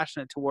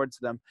compassionate towards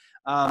them.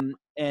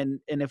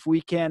 And if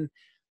we can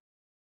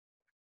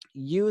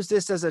use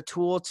this as a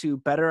tool to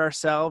better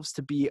ourselves,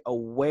 to be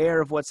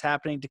aware of what's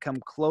happening, to come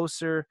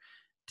closer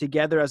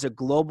together as a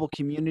global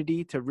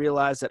community, to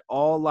realize that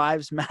all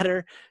lives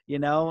matter,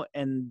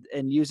 and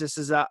use this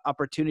as an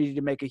opportunity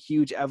to make a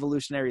huge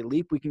evolutionary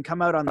leap. We can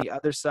come out on the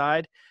other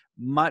side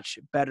much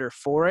better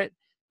for it.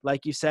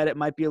 Like you said, it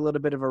might be a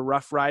little bit of a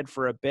rough ride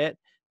for a bit,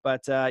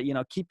 but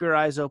keep your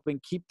eyes open,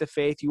 keep the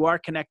faith. You are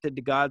connected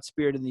to God's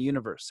spirit in the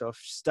universe. So if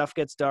stuff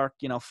gets dark,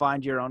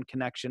 find your own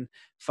connection,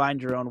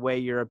 find your own way.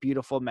 You're a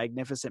beautiful,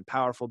 magnificent,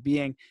 powerful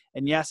being.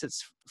 And yes,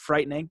 it's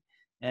frightening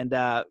and,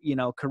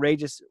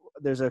 courageous.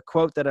 There's a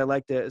quote that I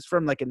like it's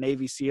from like a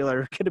Navy SEAL,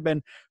 or it could have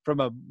been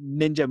from a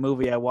ninja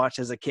movie I watched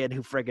as a kid,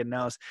 who friggin'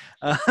 knows.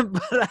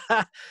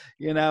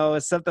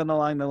 It's something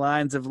along the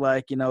lines of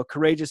like,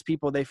 courageous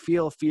people, they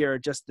feel fear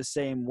just the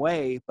same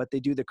way, but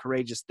they do the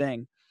courageous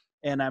thing.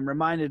 And I'm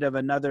reminded of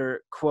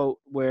another quote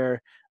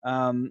where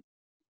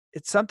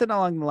it's something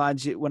along the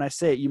lines, when I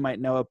say it, you might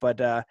know it,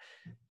 but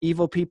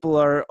evil people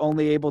are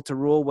only able to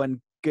rule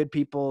when good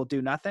people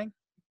do nothing. You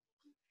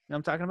know what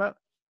I'm talking about?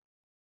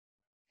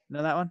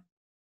 Know that one?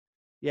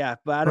 Yeah,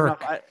 but I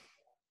don't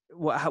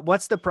know.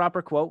 What's the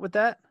proper quote with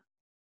that?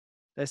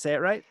 Did I say it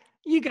right?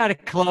 You got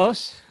it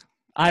close.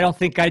 I don't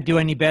think I'd do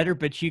any better,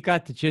 but you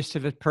got the gist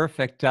of it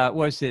perfect.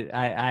 Was it?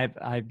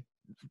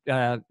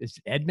 Is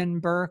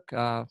Edmund Burke?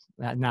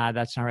 Nah,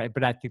 that's not right.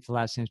 But I think the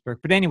last name is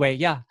Burke. But anyway,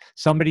 yeah,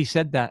 somebody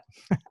said that.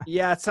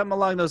 Yeah, it's something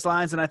along those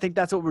lines, and I think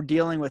that's what we're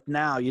dealing with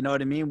now. You know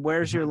what I mean?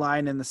 Where's your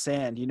line in the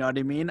sand? You know what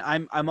I mean?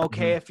 I'm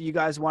okay if you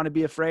guys want to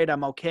be afraid.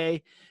 I'm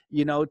okay,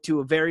 to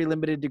a very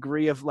limited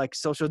degree of like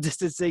social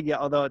distancing.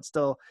 Although it's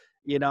still,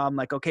 I'm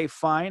like, okay,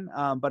 fine.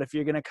 But if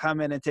you're going to come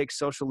in and take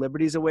social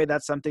liberties away,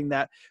 that's something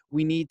that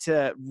we need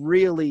to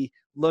really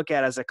look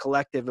at as a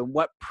collective and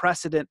what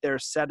precedent they're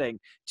setting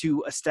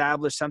to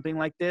establish something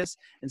like this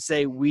and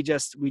say, we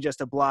just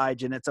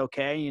oblige and it's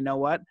okay. You know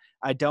what?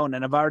 I don't.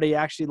 And I've already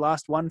actually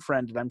lost one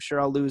friend, and I'm sure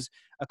I'll lose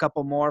a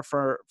couple more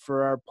for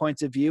our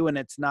points of view. And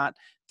it's not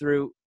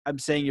through, I'm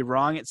saying you're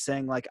wrong. It's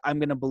saying like, I'm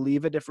going to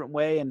believe a different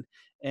way, and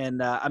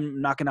I'm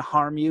not going to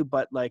harm you,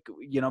 but like,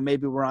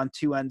 maybe we're on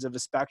two ends of a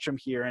spectrum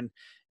here,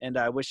 and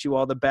I wish you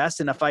all the best.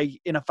 And if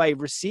I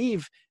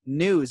receive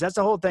news, that's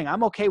the whole thing.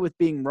 I'm okay with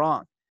being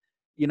wrong.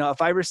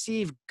 If I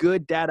receive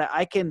good data,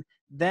 I can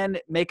then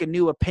make a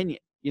new opinion.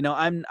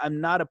 I'm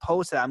not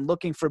opposed to that. I'm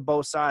looking for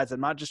both sides.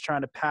 I'm not just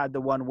trying to pad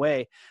the one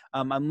way.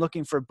 I'm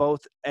looking for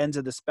both ends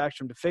of the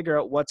spectrum to figure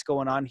out what's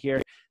going on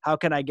here. How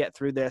can I get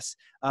through this?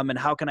 And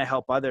how can I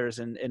help others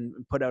and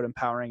put out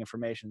empowering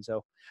information?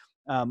 So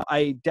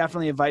I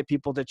definitely invite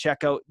people to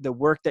check out the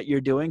work that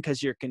you're doing,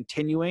 because you're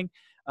continuing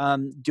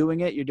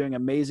doing it. You're doing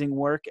amazing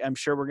work. I'm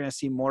sure we're going to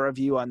see more of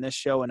you on this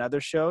show and other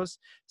shows.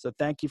 So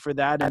thank you for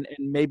that. And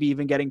maybe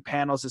even getting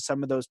panels of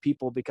some of those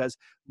people, because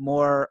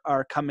more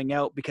are coming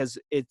out, because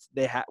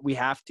we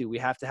have to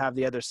have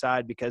the other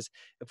side, because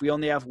if we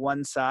only have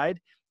one side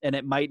and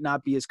it might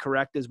not be as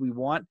correct as we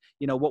want,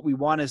 what we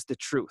want is the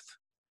truth.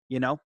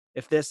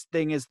 If this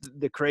thing is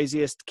the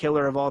craziest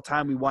killer of all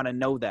time, we want to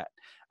know that.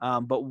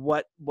 But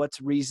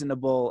what's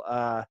reasonable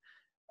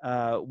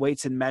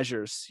weights and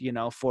measures,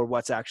 for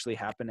what's actually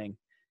happening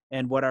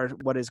and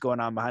what is going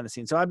on behind the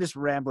scenes. So I'm just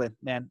rambling,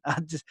 man.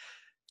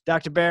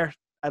 Dr. Bear,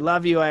 I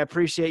love you. I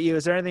appreciate you.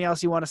 Is there anything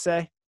else you want to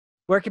say?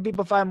 Where can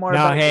people find more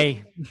about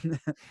you?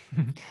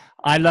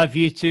 I love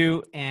you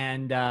too.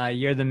 And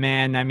you're the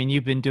man. I mean,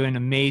 you've been doing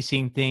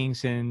amazing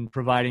things and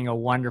providing a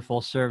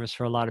wonderful service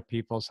for a lot of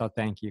people. So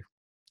thank you.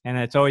 And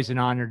it's always an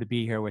honor to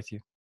be here with you.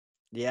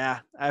 Yeah,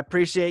 I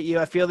appreciate you.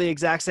 I feel the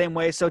exact same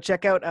way. So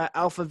check out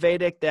Alpha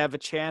Vedic. They have a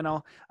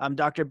channel.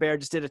 Dr. Bear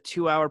just did a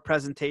 2-hour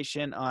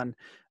presentation on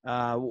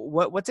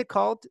what's it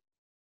called?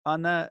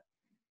 On the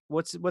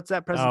what's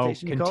that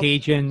presentation?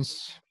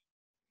 Contagions.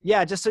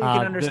 Yeah, just so you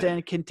can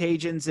understand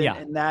contagions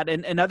and that.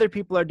 And other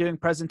people are doing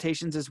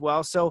presentations as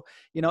well. So,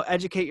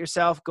 educate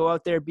yourself, go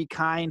out there, be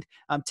kind,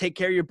 take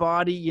care of your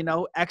body,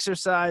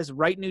 exercise,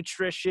 right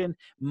nutrition,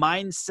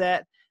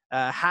 mindset,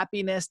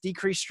 happiness,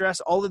 decrease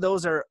stress. All of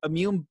those are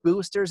immune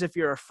boosters if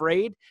you're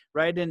afraid,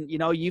 right? And,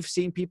 you've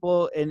seen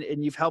people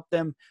and you've helped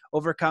them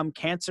overcome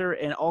cancer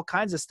and all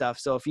kinds of stuff.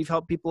 So if you've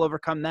helped people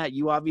overcome that,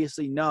 you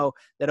obviously know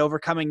that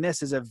overcoming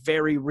this is a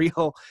very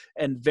real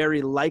and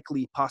very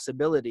likely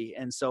possibility.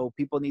 And so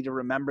people need to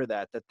remember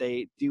that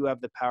they do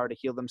have the power to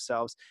heal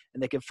themselves,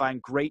 and they can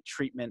find great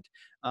treatment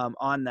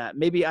on that.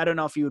 Maybe, I don't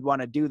know if you would want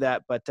to do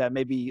that, but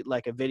maybe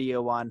like a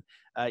video on,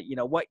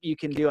 what you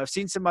can do. I've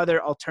seen some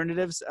other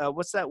alternatives.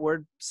 What's that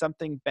word?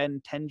 Something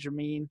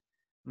bentengramine.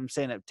 I'm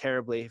saying it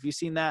terribly. Have you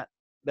seen that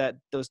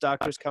those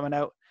doctors coming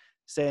out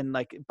saying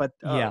like, but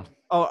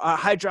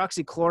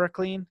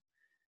hydroxychloroquine?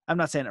 I'm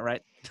not saying it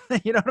right.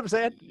 You know what I'm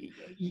saying?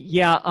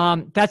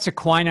 Yeah, that's a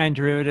quinine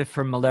derivative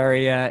for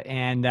malaria,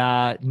 and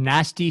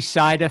nasty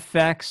side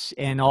effects.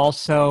 And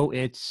also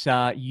it's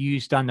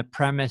used on the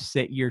premise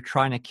that you're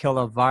trying to kill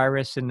a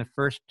virus in the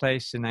first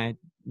place. And I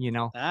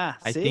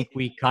think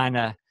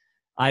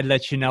I'd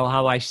let you know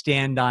how I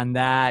stand on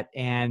that.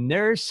 And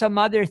there's some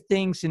other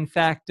things. In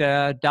fact,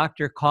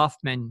 Dr.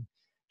 Kaufman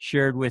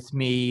shared with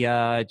me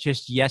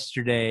just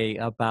yesterday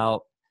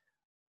about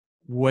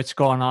what's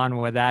going on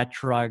with that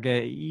drug.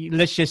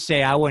 Let's just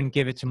say I wouldn't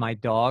give it to my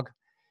dog.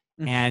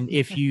 And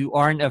if you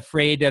aren't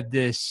afraid of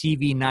the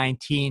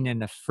CV19 in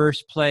the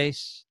first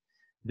place,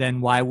 then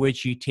why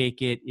would you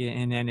take it?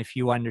 And then if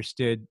you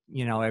understood,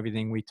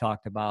 everything we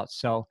talked about.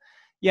 So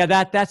yeah,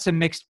 that's a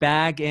mixed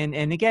bag.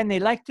 And again, they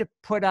like to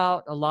put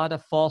out a lot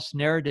of false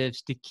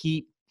narratives to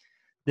keep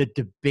the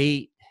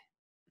debate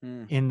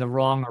in the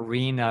wrong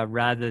arena,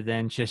 rather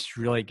than just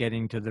really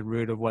getting to the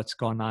root of what's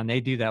going on.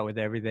 They do that with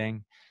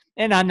everything.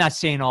 And I'm not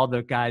saying all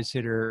the guys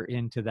that are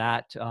into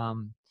that, are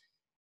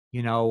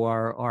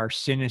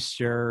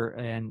sinister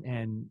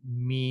and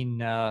mean,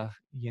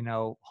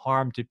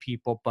 harm to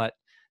people, but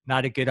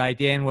not a good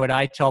idea. And what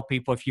I tell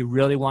people, if you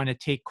really want to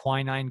take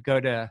quinine, go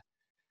to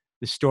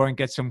the store and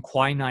get some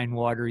quinine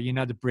water.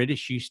 The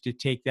British used to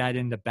take that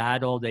in the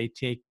battle. They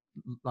take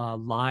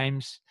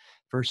limes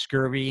for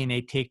scurvy, and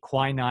they take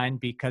quinine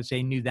because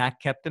they knew that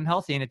kept them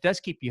healthy. And it does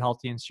keep you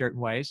healthy in certain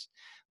ways,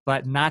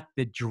 but not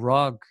the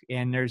drug.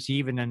 And there's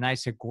even a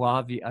nice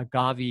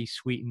agave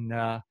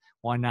sweetened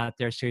one out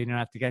there, so you don't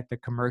have to get the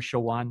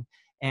commercial one.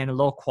 And a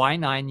little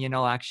quinine,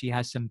 actually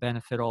has some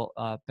beneficial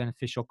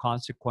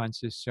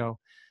consequences. So,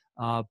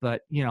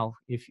 but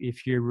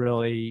if you're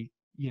really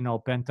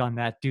bent on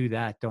that, do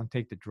that. Don't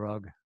take the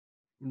drug.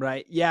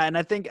 Right. Yeah. And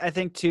I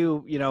think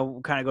too,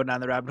 kind of go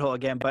down the rabbit hole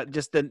again, but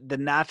just the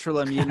natural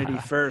immunity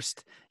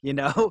first,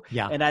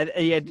 Yeah.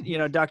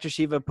 And Dr.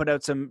 Shiva put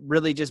out some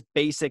really just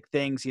basic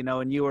things,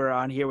 and you were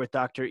on here with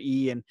Dr.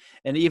 E and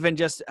even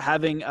just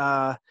having,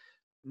 Dr.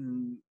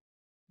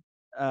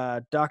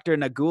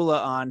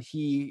 Nagula on,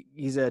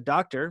 he's a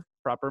doctor,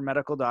 proper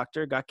medical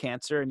doctor, got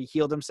cancer, and he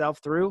healed himself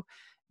through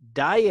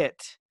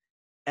diet.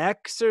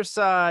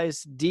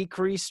 exercise,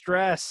 decrease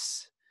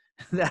stress.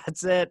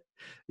 That's it.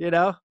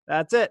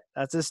 That's it.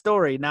 That's his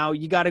story. Now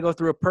you got to go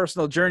through a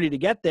personal journey to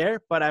get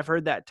there, but I've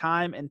heard that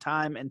time and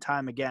time and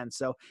time again.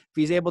 So if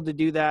he's able to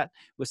do that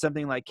with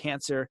something like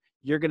cancer,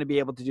 you're going to be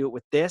able to do it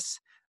with this,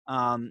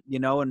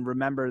 and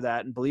remember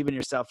that and believe in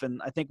yourself.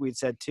 And I think we'd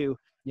said too,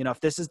 if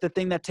this is the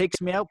thing that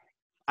takes me out,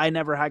 I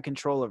never had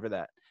control over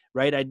that.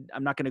 Right.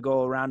 I'm not going to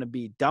go around and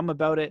be dumb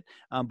about it.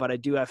 But I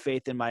do have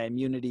faith in my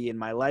immunity in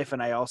my life.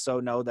 And I also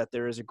know that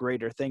there is a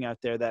greater thing out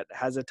there that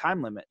has a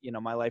time limit.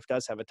 My life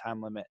does have a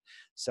time limit.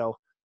 So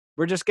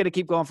we're just going to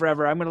keep going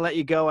forever. I'm going to let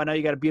you go. I know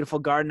you got a beautiful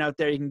garden out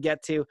there you can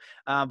get to,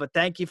 but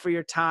thank you for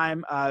your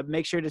time.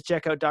 Make sure to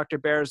check out Dr.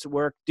 Bear's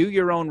work. Do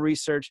your own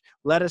research.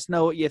 Let us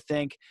know what you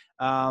think.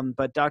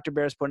 But Dr.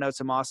 Bear's putting out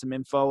some awesome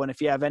info. And if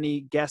you have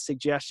any guest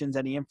suggestions,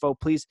 any info,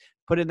 please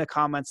put in the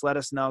comments. Let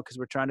us know because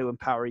we're trying to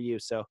empower you.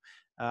 So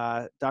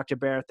Dr.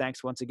 Bear,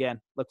 thanks once again.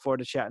 Look forward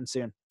to chatting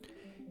soon.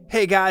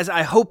 Hey guys,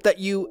 I hope that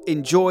you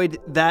enjoyed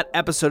that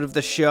episode of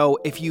the show.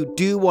 If you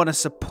do want to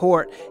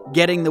support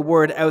getting the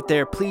word out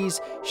there,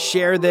 please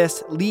share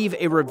this, leave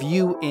a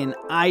review in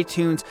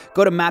iTunes,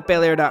 go to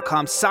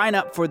mattbelair.com, sign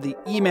up for the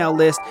email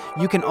list.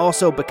 You can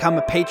also become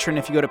a patron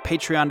if you go to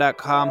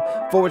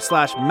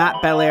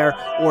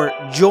patreon.com/MattBelair or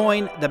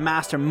join the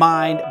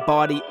Mastermind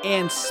Body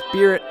and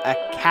Spirit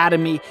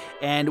Academy.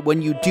 And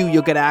when you do,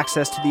 you'll get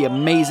access to the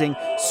amazing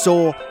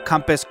Soul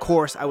Compass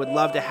course. I would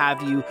love to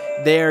have you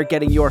there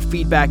getting your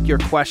feedback, your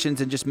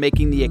questions, and just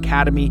making the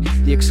Academy,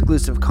 the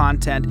exclusive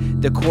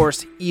content, the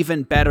course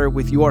even better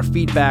with your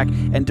feedback.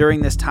 And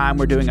during this time,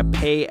 we're doing a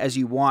pay as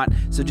you want.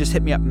 So just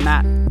hit me up,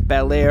 Matt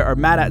Belair, or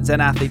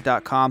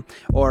matt@zenathlete.com,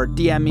 or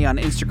DM me on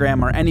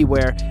Instagram or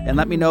anywhere and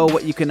let me know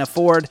what you can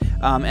afford.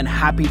 And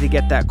happy to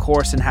get that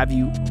course and have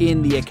you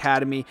in the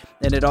Academy.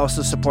 And it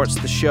also supports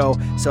the show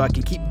so I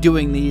can keep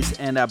doing these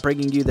and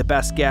bringing you the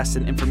best guests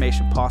and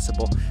information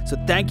possible. So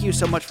thank you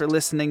so much for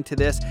listening to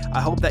this. I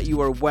hope that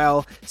you are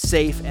well,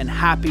 safe, and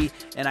happy,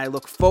 and I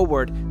look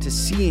forward to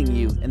seeing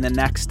you in the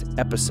next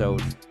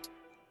episode.